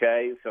looks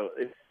okay. So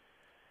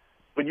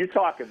when you're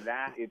talking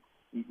that,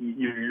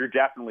 you're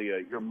definitely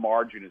your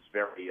margin is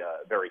very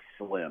very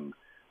slim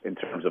in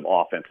terms of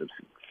offensive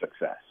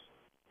success.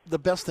 The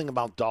best thing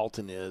about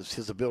Dalton is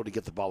his ability to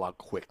get the ball out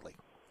quickly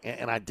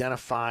and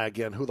identify,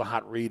 again, who the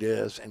hot read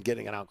is and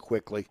getting it out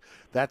quickly.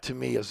 That, to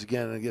me, is,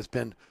 again, it's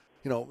been,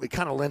 it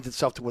kind of lends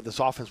itself to what this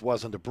offense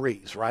was under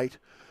Breeze, right?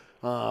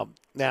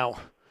 Now,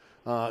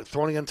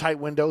 throwing in tight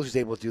windows, he's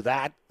able to do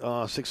that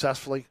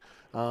successfully.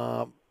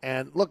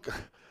 And look,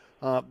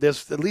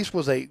 there's at least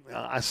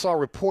I saw a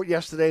report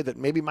yesterday that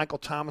maybe Michael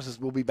Thomas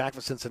will be back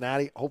for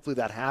Cincinnati. Hopefully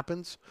that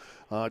happens.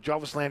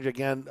 Jarvis Landry,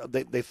 again,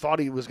 they thought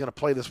he was going to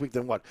play this week.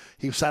 Then what?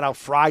 He sat out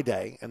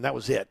Friday, and that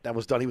was it. That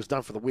was done. He was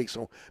done for the week.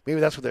 So maybe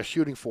that's what they're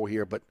shooting for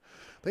here. But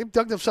they've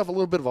dug themselves a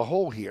little bit of a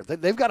hole here.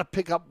 They've got to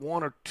pick up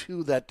 1 or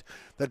 2 that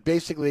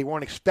basically they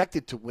weren't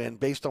expected to win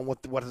based on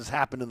what has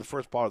happened in the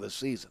first part of the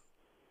season.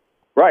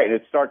 Right.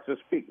 It starts this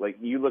week. Like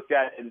you looked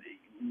at it,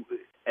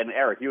 and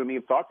Eric, you and me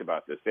have talked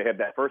about this. They had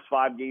that first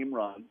 5-game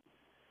run.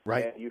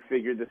 Right. And you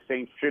figured the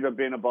Saints should have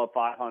been above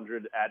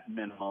 500 at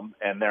minimum,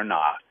 and they're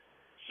not.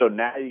 So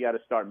now you got to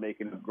start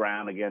making the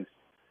ground against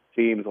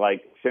teams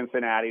like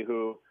Cincinnati,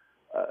 who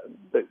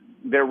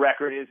their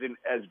record isn't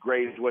as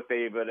great as what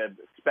they would have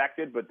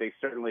expected, but they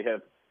certainly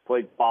have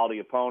played quality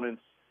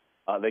opponents.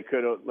 They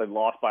could have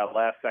lost by a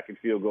last-second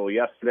field goal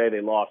yesterday.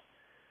 They lost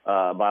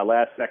by a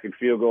last-second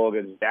field goal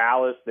against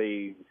Dallas.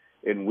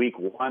 In week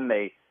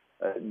 1,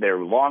 their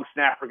long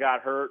snapper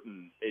got hurt,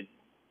 and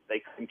they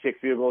couldn't kick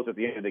field goals at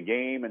the end of the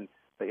game. And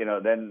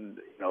then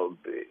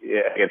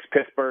against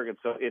Pittsburgh, and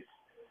so it's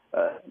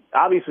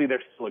obviously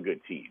they're still a good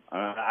team.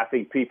 I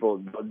think people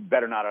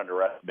better not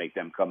underestimate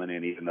them coming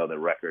in, even though the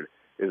record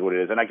is what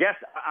it is. And I guess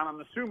I'm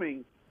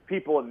assuming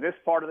people in this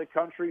part of the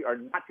country are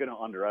not going to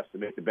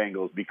underestimate the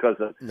Bengals because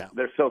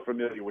they're so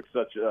familiar with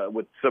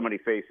with so many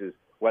faces,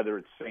 whether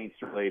it's Saints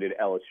related,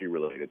 LSU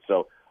related.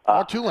 So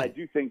I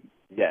do think,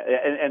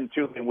 and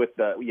Tulane with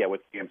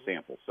Cam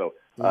Sample. So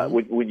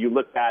when you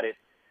look at it,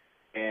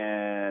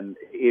 and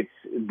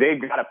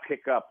they've got to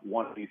pick up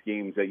one of these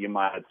games that you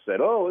might have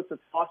said, oh, it's a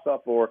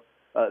toss-up, or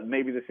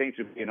maybe the Saints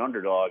would be an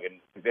underdog,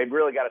 and they've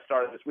really got to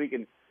start it this week.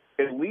 And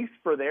at least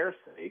for their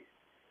sake,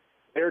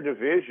 their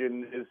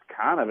division is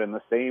kind of in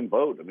the same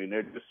boat. I mean,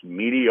 they're just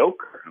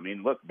mediocre. I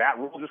mean, look, Matt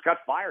Rule just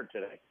got fired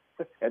today,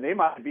 and they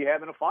might be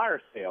having a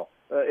fire sale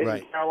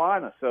in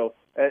Carolina. So,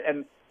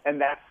 and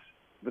that's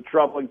the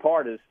troubling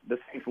part is the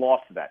Saints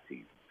lost to that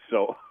team.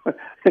 So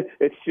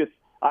it's just,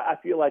 I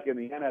feel like in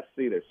the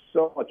NFC there's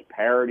so much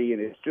parity,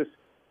 and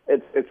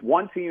it's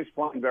one team is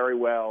playing very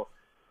well,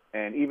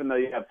 and even though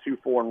you have 2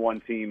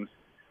 4-1 teams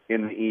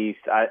in the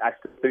East, I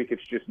still think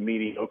it's just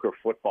mediocre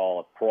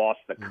football across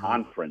the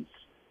conference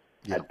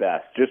at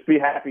best. Just be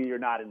happy you're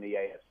not in the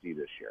AFC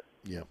this year.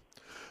 Yeah.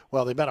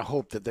 Well, they better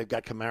hope that they've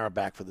got Kamara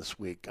back for this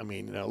week. I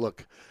mean,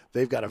 look,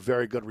 they've got a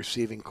very good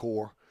receiving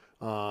core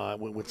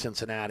with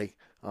Cincinnati.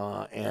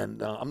 I'm at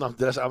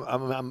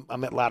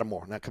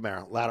Lattimore, not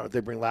Kamara.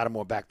 They bring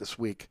Lattimore back this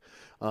week.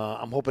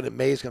 I'm hoping that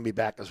May's going to be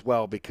back as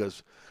well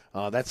because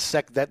that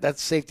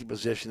safety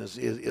position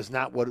is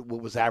not what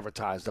was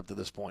advertised up to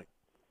this point.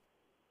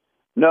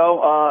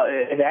 No,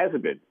 it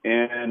hasn't been.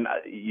 And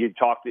you're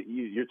talking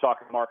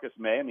Marcus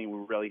May. I mean, we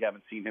really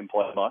haven't seen him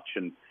play much.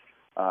 And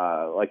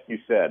like you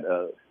said,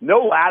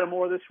 no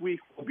Lattimore this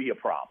week will be a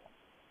problem.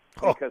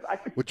 Because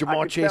with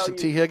Jamar Chase and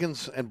T.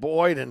 Higgins and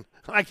Boyd, and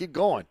I keep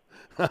going.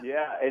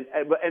 Yeah,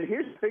 and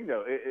here's the thing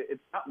though,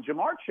 it's not,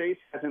 Jamar Chase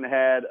hasn't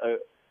had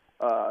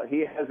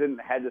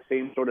the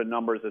same sort of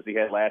numbers as he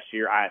had last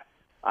year.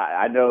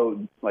 I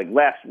know, like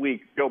last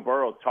week, Joe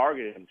Burrow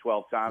targeted him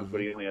 12 times,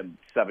 but he only had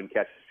 7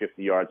 catches,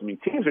 50 yards. I mean,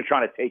 teams are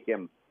trying to take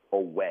him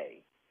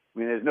away. I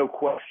mean, there's no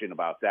question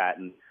about that,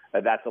 and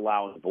that's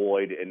allowing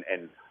Boyd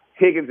and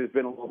Higgins has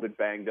been a little bit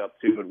banged up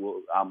too, but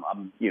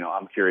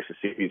I'm curious to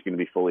see if he's going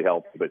to be fully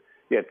healthy. But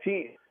yeah,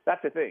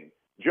 that's the thing.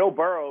 Joe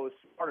Burrow is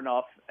smart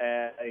enough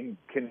and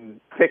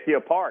can pick you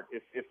apart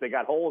if they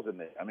got holes in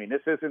there. I mean,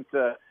 this isn't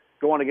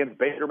going against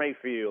Baker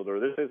Mayfield, or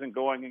this isn't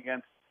going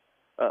against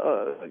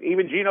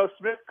even Geno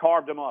Smith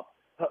carved him up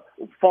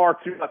far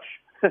too much.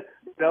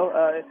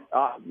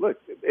 Look,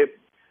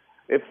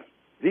 if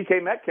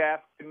DK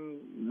Metcalf can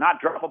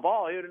not drop a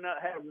ball, he would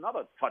have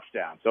another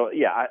touchdown. So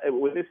yeah,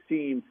 with this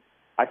team,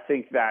 I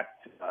think that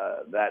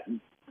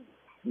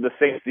the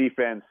Saints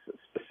defense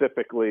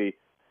specifically,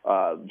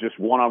 just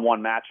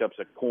one-on-one matchups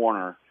at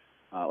corner,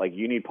 like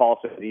you need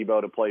Paulson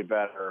Adebo to play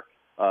better.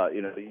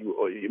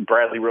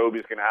 Bradley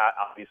Roby's going to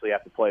obviously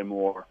have to play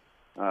more.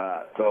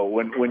 So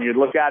when you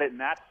look at it in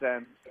that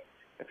sense,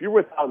 if you're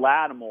without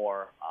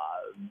Lattimore,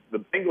 the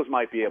Bengals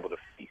might be able to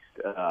feast.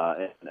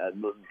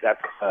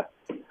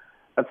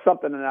 That's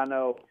something that I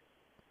know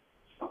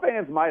some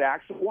fans might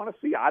actually want to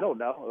see. I don't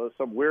know.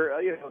 Some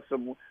weird,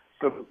 some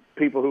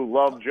people who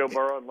love Joe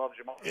Burrow and love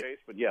Jamar Chase.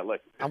 But yeah,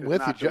 look, I'm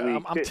with you,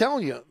 Joe. I'm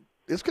telling you.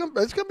 It's gonna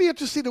be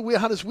interesting to see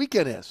how this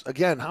weekend is.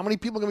 Again, how many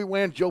people are gonna be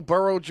wearing Joe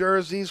Burrow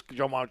jerseys,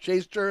 Jamar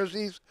Chase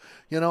jerseys?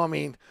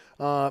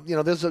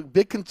 There's a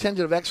big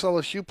contingent of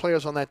ex-LSU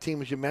players on that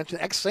team, as you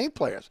mentioned, ex-Saint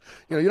players.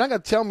 You're not gonna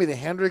tell me that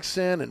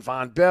Hendrickson and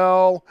Von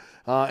Bell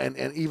and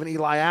even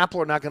Eli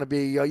Apple are not gonna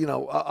be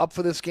up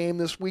for this game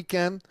this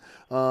weekend.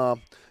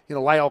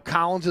 Lyle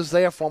Collins is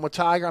there, former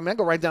Tiger. I mean, I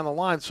go right down the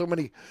line. So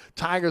many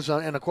Tigers,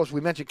 and of course we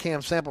mentioned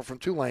Cam Sample from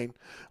Tulane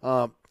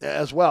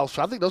as well.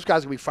 So I think those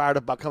guys will be fired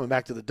up about coming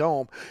back to the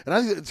Dome. And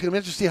I think it's going to be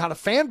interesting to see how the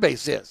fan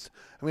base is.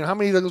 I mean, how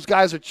many of those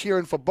guys are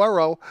cheering for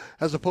Burrow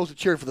as opposed to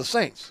cheering for the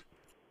Saints?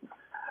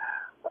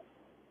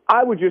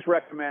 I would just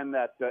recommend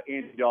that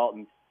Andy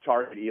Dalton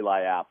target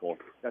Eli Apple.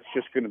 That's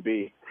just going to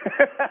be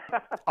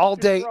all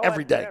day,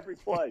 every day. Every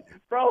play.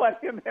 Throw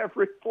at him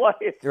every play.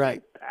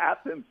 Right.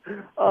 Happens.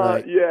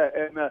 Right. Yeah,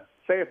 and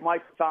say if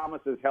Michael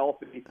Thomas is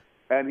healthy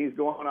and he's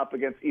going up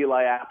against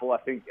Eli Apple, I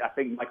think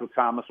Michael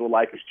Thomas will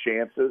like his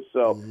chances.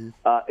 So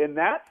in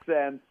that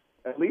sense,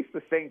 at least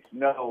the Saints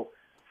know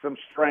some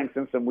strengths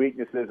and some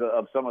weaknesses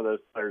of some of those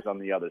players on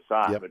the other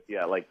side. Yep. But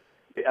yeah,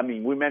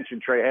 we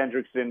mentioned Trey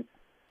Hendrickson.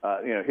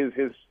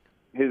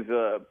 His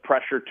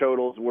pressure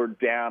totals were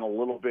down a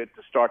little bit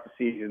to start the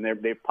season.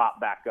 They've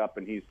popped back up,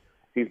 and he's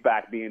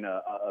back being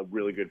a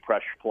really good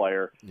pressure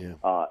player. Yeah.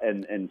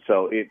 And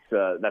so it's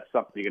that's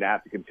something you're going to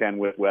have to contend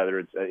with. Whether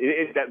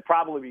it's that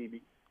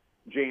probably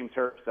James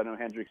Hurst. I know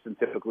Hendrickson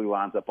typically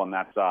lines up on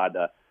that side.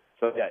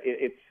 So yeah,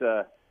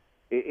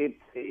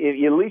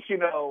 at least you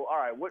know. All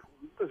right, what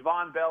does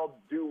Von Bell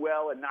do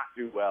well and not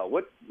do well?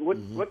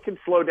 What can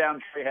slow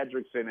down Trey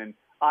Hendrickson and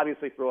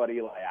obviously throw out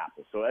Eli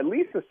Apple? So at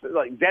least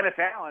like Dennis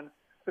Allen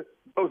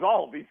knows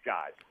all of these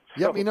guys.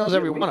 Yep, he knows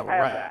every one of them.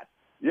 Right. That.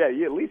 Yeah,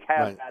 you at least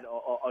have that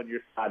on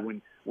your side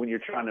when you're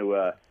trying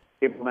to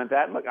implement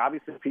that. And look,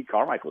 obviously Pete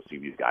Carmichael's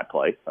seen these guys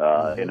play,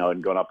 you know,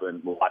 and going up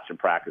and watching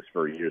practice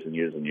for years and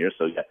years and years.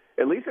 So yeah,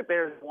 at least if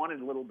there's one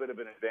and a little bit of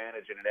an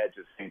advantage and an edge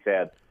that Saints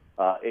had,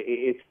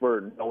 it's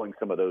for knowing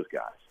some of those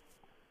guys.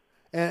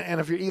 And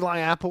if you're Eli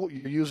Apple,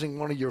 you're using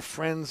one of your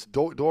friend's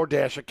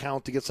DoorDash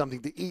account to get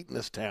something to eat in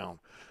this town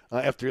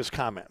after his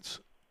comments.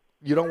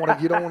 You don't want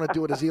to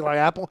do it as Eli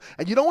Apple,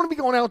 and you don't want to be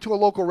going out to a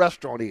local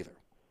restaurant either.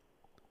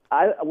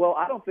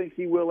 I don't think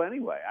he will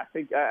anyway. I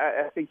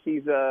think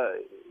he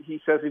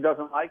says he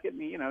doesn't like it,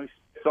 and he's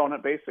on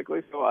it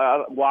basically. So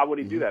why would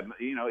he do that?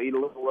 You know, eat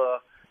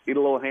a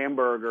little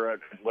hamburger at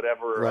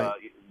whatever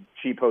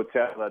cheap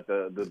hotel at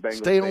the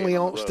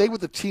Bengals. Stay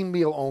with the team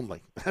meal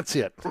only. That's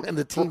it, and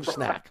the team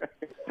snack.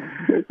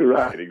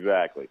 Right,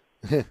 exactly.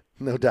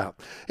 No doubt.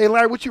 Hey,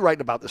 Larry, what you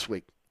writing about this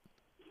week?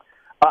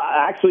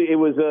 Actually, it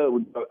was.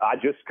 I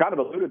just kind of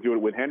alluded to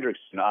it with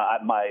Hendrickson.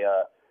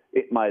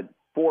 My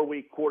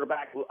 4-week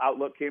quarterback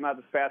outlook came out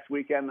this past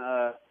weekend.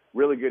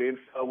 Really good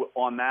info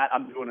on that.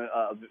 I'm doing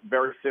a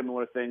very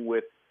similar thing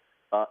with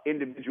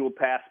individual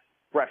pass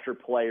pressure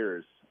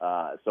players.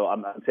 So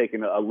I'm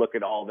taking a look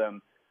at all of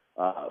them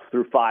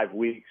through 5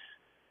 weeks.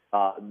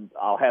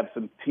 I'll have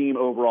some team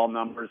overall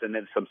numbers and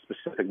then some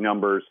specific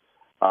numbers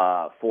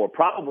for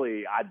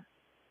probably I'd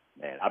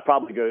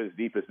probably go as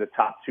deep as the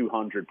top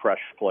 200 pressure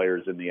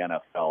players in the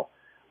NFL.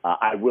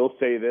 I will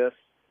say this.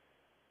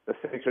 The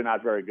Saints are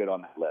not very good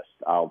on that list.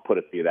 I'll put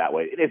it to you that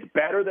way. It's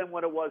better than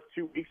what it was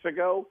 2 weeks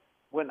ago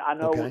when I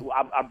know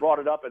I brought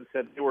it up and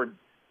said they were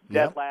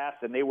dead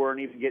last and they weren't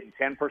even getting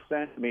 10%.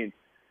 I mean,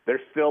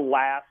 they're still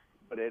last,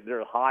 but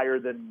they're higher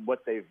than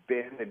what they've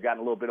been. They've gotten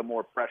a little bit of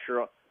more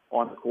pressure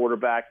on the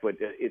quarterback, but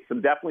it's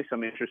definitely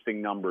some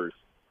interesting numbers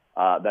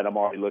that I'm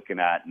already looking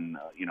at. And,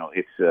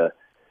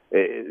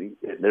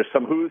 there's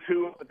some who's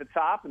who up at the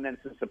top and then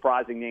some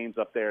surprising names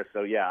up there.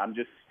 So, yeah, I'm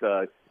just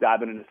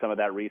diving into some of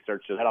that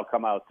research. So that'll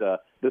come out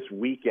this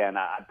weekend.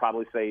 I'd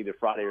probably say either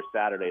Friday or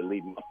Saturday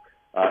leading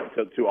up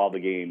to all the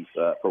games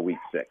for Week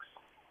 6.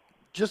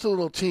 Just a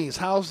little tease.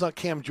 How's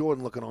Cam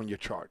Jordan looking on your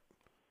chart?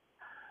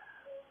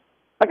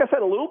 Like I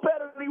said, a little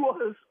better than he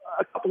was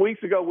a couple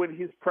weeks ago when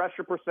his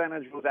pressure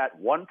percentage was at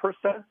 1%.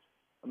 I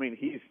mean,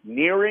 he's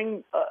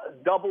nearing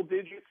double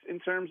digits in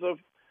terms of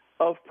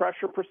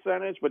pressure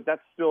percentage, but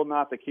that's still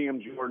not the Cam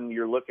Jordan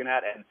you're looking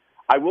at. And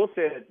I will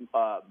say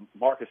that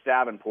Marcus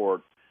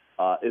Davenport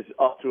is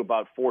up to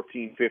about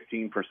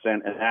 14-15%,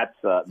 and that's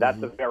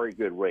a very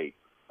good rate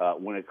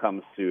when it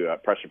comes to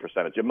pressure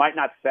percentage. It might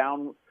not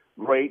sound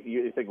great.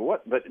 You think,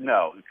 what? But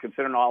no,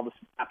 considering all the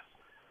snaps.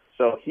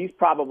 So he's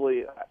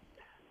probably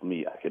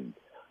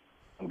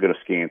I'm going to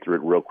scan through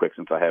it real quick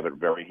since I have it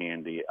very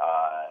handy.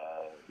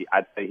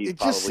 I'd say he's. It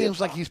just seems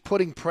like he's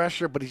putting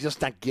pressure, but he's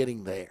just not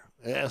getting there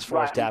as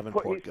far as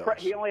Davenport goes.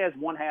 He only has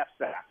 1/2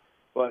 sack,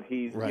 but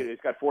he's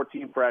got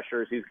 14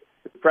 pressures. His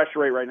pressure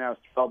rate right now is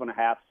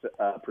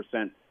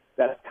 12.5%.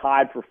 That's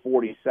tied for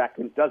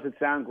 42nd. Doesn't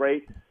sound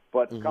great,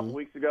 but a couple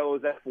weeks ago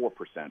it was at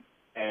 4%.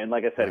 And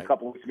like I said, a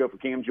couple weeks ago for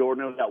Cam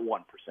Jordan, it was at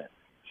 1%.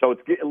 So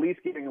it's at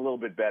least getting a little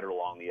bit better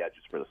along the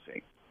edges for the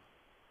Saints.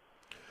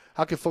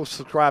 How can folks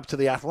subscribe to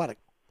The Athletic?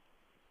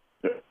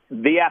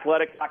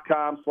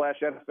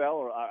 TheAthletic.com/NFL,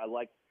 or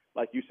like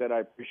you said, I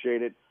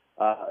appreciate it.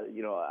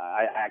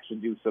 I actually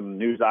do some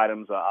news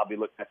items. I'll be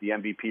looking at the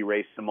MVP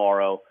race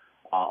tomorrow.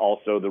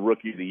 Also, the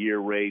Rookie of the Year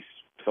race.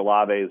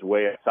 Salave is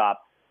way up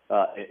top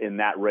in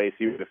that race.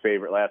 He was the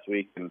favorite last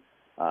week, and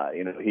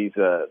he's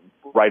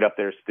right up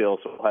there still.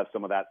 So we'll have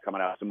some of that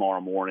coming out tomorrow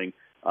morning.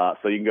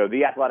 So you can go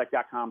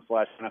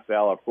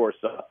TheAthletic.com/NFL. Of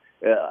course,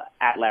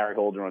 at Larry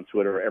Holder on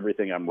Twitter.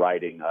 Everything I'm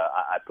writing,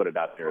 I put it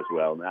out there as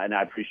well. And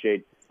I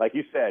appreciate, like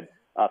you said,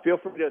 feel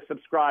free to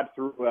subscribe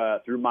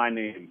through my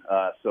name,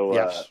 so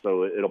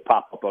it'll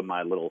pop up on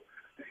my little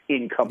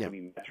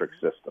in-company metric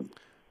system.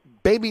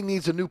 Baby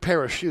needs a new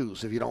pair of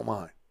shoes, if you don't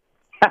mind.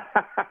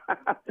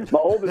 My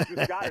oldest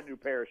just got a new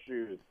pair of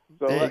shoes.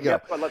 So there you go.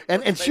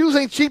 And shoes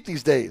ain't cheap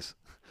these days.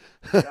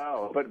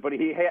 No, but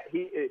he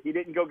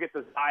didn't go get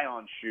the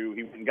Zion shoe.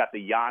 He went and got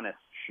the Giannis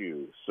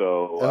shoe.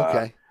 So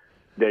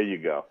there you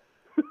go.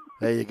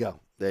 There you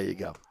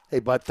go. Hey,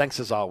 bud, thanks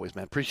as always,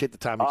 man. Appreciate the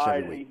time each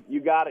every week. You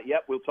got it.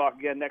 Yep, we'll talk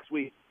again next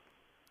week.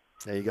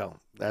 There you go.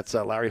 That's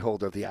Larry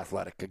Holder of The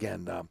Athletic.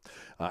 Again,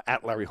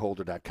 at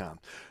LarryHolder.com.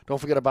 Don't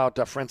forget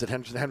about friends at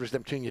Hendrickson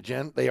Neptunia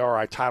Gin. They are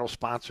our title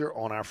sponsor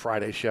on our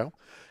Friday show.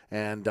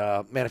 And,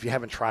 man, if you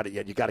haven't tried it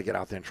yet, you got to get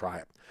out there and try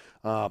it.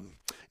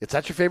 It's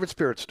at your favorite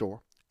spirit store.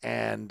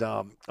 And,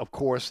 of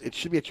course, it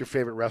should be at your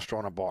favorite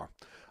restaurant or bar.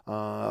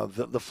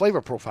 The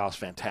flavor profile is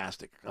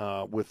fantastic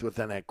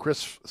within that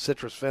crisp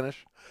citrus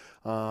finish.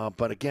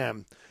 But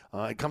again,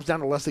 it comes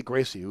down to Leslie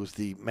Gracie, who's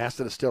the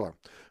master distiller,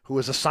 who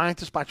is a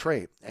scientist by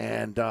trade.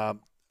 And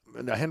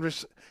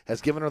Hendrick's has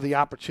given her the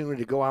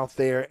opportunity to go out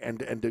there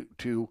and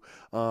to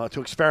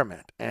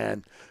experiment.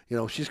 And,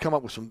 she's come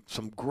up with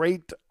some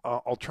great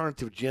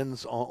alternative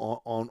gins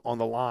on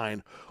the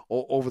line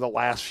over the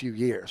last few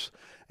years.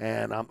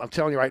 And I'm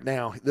telling you right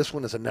now, this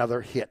one is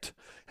another hit.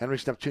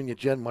 Hendrick's Neptunia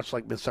Gin, much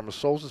like Midsummer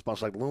Solstice,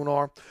 much like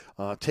Lunar,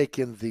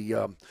 taking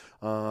the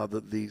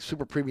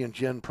super premium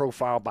gin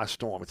profile by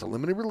storm. It's a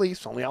limited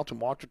release, only out to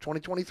March of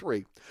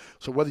 2023.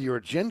 So whether you're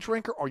a gin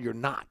drinker or you're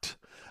not,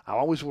 I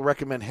always will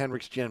recommend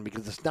Hendrick's Gin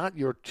because it's not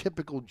your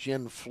typical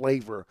gin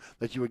flavor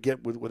that you would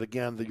get with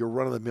your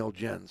run-of-the-mill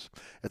gins.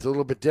 It's a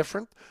little bit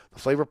different. The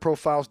flavor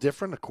profile is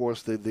different. Of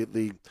course,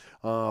 the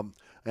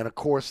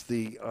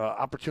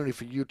opportunity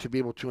for you to be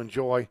able to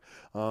enjoy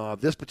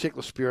this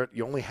particular spirit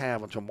you only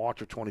have until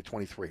March of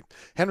 2023.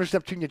 Hendrick's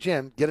Neptunia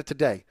Gin, get it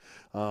today.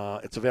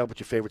 It's available at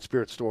your favorite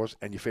spirit stores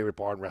and your favorite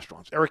bar and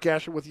restaurants. Eric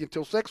Asher with you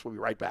until 6. We'll be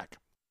right back.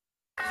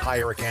 Hi,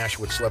 Eric Asher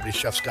with Celebrity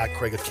Chef Scott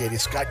Craig of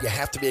Katie's. Scott, you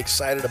have to be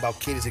excited about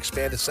Katie's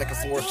expanded second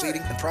floor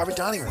seating and private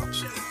dining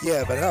rooms.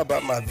 Yeah, but how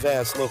about my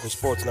vast local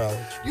sports knowledge?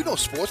 You know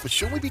sports, but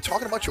shouldn't we be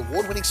talking about your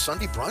award-winning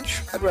Sunday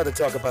brunch? I'd rather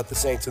talk about the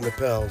Saints and the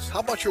Pels.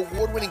 How about your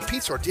award-winning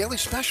pizza or daily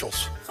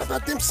specials? How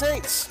about them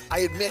Saints? I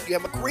admit you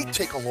have a great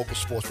take on local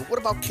sports, but what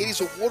about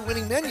Katie's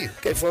award-winning menu?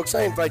 Okay, folks,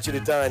 I invite you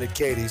to dine at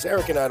Katie's.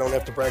 Eric and I don't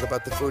have to brag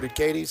about the food at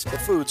Katie's. The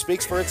food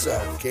speaks for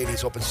itself.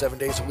 Katie's open 7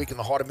 days a week in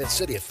the heart of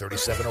Mid-City at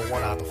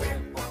 3701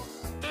 Opperville.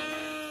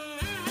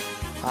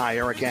 Hi,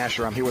 Eric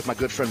Asher. I'm here with my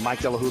good friend Mike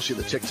Delahousie of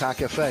the TikTok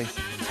Cafe.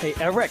 Hey,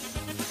 Eric,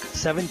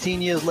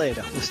 17 years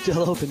later, we're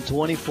still open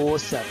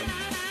 24/7.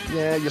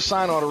 Yeah, your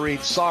sign ought to read,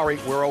 sorry,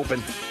 we're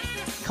open.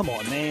 Come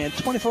on, man,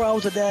 24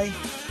 hours a day?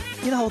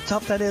 You know how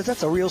tough that is?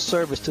 That's a real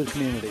service to the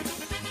community.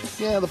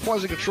 Yeah, the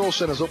Poison Control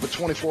Center is open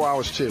 24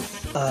 hours, too.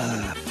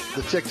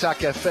 The TikTok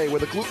Cafe, where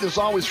the gluten is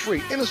always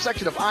free,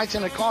 intersection of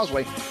I-10 and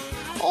Causeway,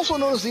 also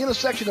known as the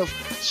intersection of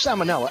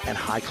salmonella and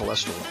high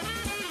cholesterol.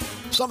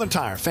 Southern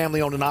Tire,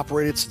 family-owned and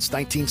operated since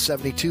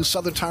 1972.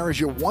 Southern Tire is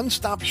your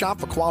one-stop shop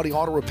for quality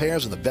auto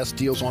repairs and the best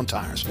deals on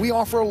tires. We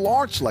offer a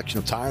large selection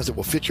of tires that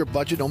will fit your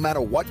budget no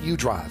matter what you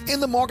drive. In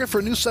the market for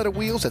a new set of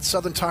wheels at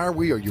Southern Tire,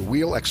 we are your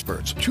wheel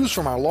experts. Choose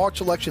from our large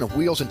selection of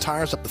wheels and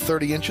tires up to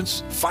 30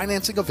 inches.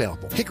 Financing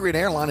available. Hickory and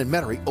Airline in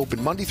Metairie,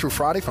 open Monday through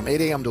Friday from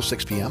 8 a.m. till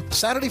 6 p.m.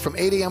 Saturday from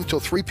 8 a.m.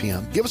 till 3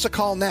 p.m. Give us a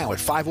call now at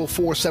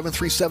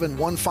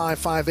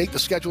 504-737-1558 to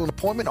schedule an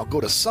appointment or go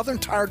to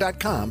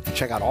southerntire.com and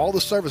check out all the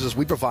services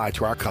we provide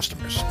to our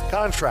customers.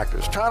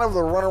 Contractors, tired of the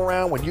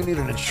runaround when you need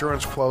an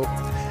insurance quote?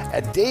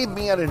 At Dave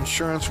Miata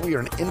Insurance, we are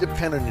an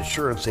independent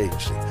insurance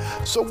agency,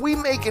 so we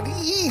make it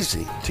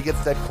easy to get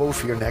that quote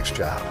for your next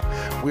job.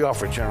 We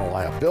offer general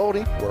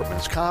liability,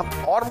 workman's comp,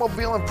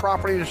 automobile and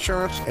property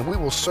insurance, and we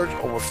will search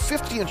over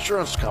 50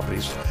 insurance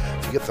companies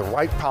to get the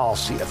right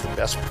policy at the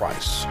best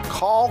price.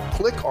 Call,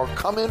 click, or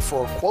come in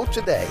for a quote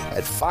today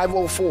at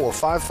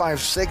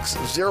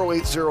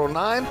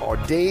 504-556-0809 or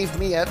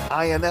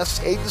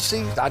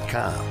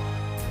DaveMe@INSAgency.com.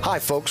 Hi,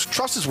 folks.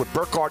 Trust is what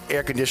Burkhardt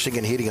Air Conditioning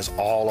and Heating is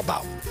all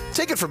about.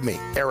 Take it from me,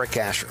 Eric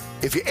Asher.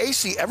 If your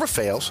AC ever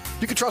fails,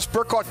 you can trust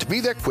Burkhardt to be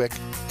there quick,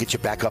 get you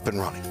back up and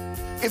running.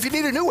 If you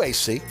need a new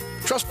AC,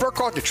 trust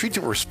Burkhardt to treat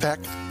you with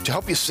respect, to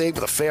help you save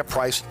with a fair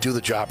price, do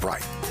the job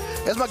right.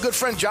 As my good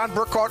friend John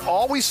Burkhardt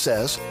always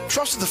says,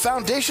 trust is the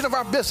foundation of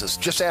our business.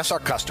 Just ask our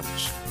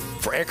customers.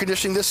 For air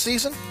conditioning this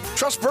season,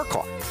 trust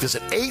Burkhardt.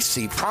 Visit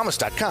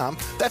acpromise.com.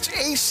 That's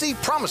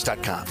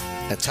acpromise.com.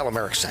 And tell them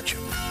Eric sent you.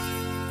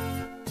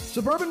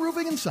 Suburban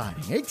Roofing and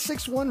Siding,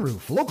 861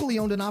 Roof, locally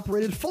owned and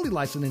operated, fully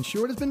licensed and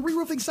insured, has been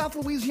re-roofing South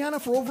Louisiana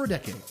for over a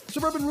decade.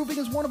 Suburban Roofing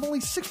is one of only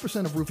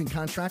 6% of roofing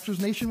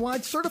contractors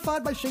nationwide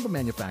certified by shingle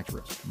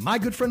manufacturers. My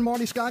good friend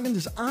Marty Scoggins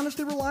is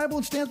honest and reliable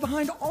and stands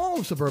behind all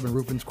of Suburban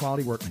Roofing's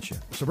quality workmanship.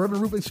 Suburban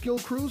Roofing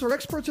skilled crews are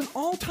experts in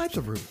all types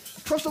of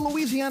roofs. Trust a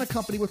Louisiana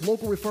company with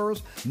local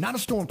referrals, not a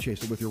storm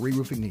chaser with your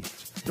re-roofing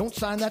needs. Don't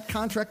sign that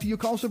contract till you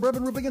call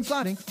Suburban Roofing and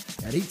Siding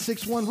at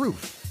 861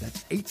 Roof.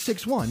 That's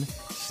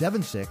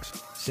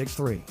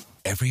 861-7663.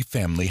 Every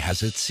family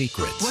has its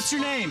secrets. What's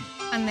your name?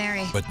 I'm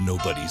Mary. But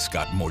nobody's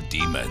got more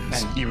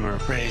demons. And you were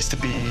raised to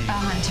be a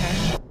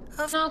hunter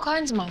of all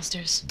kinds of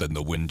monsters than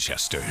the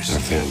Winchesters. Our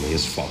family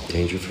has fought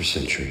danger for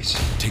centuries.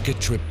 Take a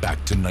trip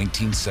back to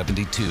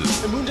 1972.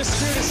 The Mundus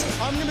Spiritus,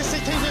 Omnimus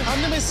Satanic,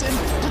 Omnimus and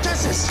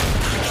Protessus.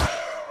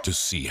 To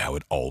see how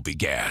it all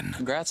began.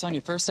 Congrats on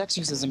your first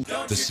exorcism.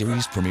 The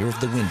series premiere of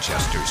The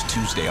Winchesters,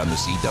 Tuesday on the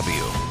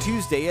CW.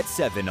 Tuesday at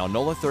 7 on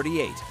NOLA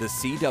 38, the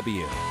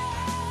CW.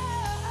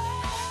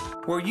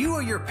 Were you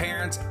or your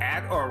parents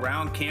at or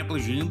around Camp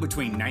Lejeune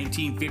between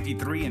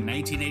 1953 and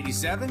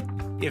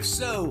 1987? If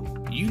so,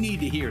 you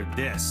need to hear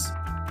this.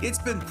 It's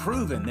been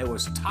proven there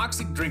was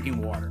toxic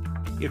drinking water.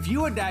 If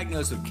you are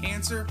diagnosed with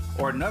cancer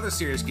or another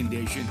serious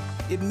condition,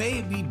 it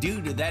may be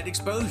due to that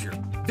exposure.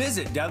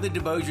 Visit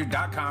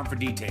DudleyDeBosier.com for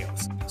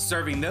details.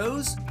 Serving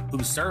those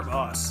who serve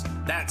us.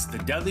 That's the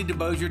Dudley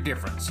DeBosier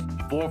difference.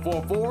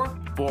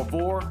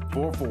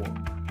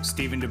 444-4444.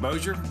 Stephen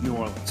DeBosier, New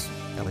Orleans.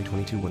 LA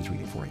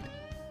 22-13848.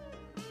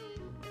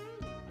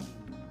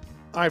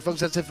 All right, folks,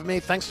 that's it for me.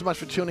 Thanks so much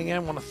for tuning in. I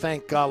want to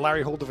thank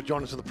Larry Holder for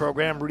joining us in the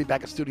program, Rudy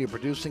back at studio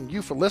producing,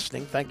 you for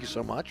listening. Thank you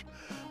so much.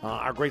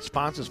 Our great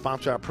sponsors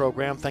sponsor our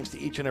program. Thanks to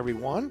each and every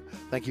one.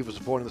 Thank you for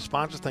supporting the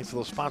sponsors. Thanks to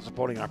those sponsors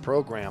supporting our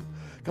program.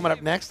 Coming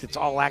up next, it's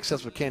All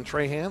Access with Ken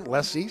Trahan,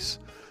 Les East,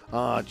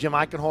 Jim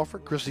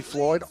Eichenhofer, Chrissy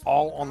Floyd,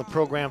 all on the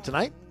program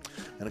tonight.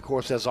 And, of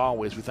course, as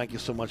always, we thank you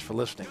so much for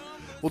listening.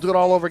 We'll do it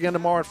all over again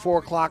tomorrow at 4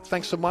 o'clock.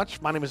 Thanks so much.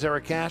 My name is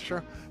Eric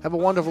Asher. Have a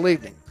wonderful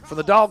evening. From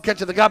the dog catcher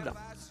to the governor.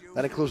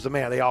 That includes the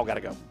mayor. They all got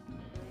to go.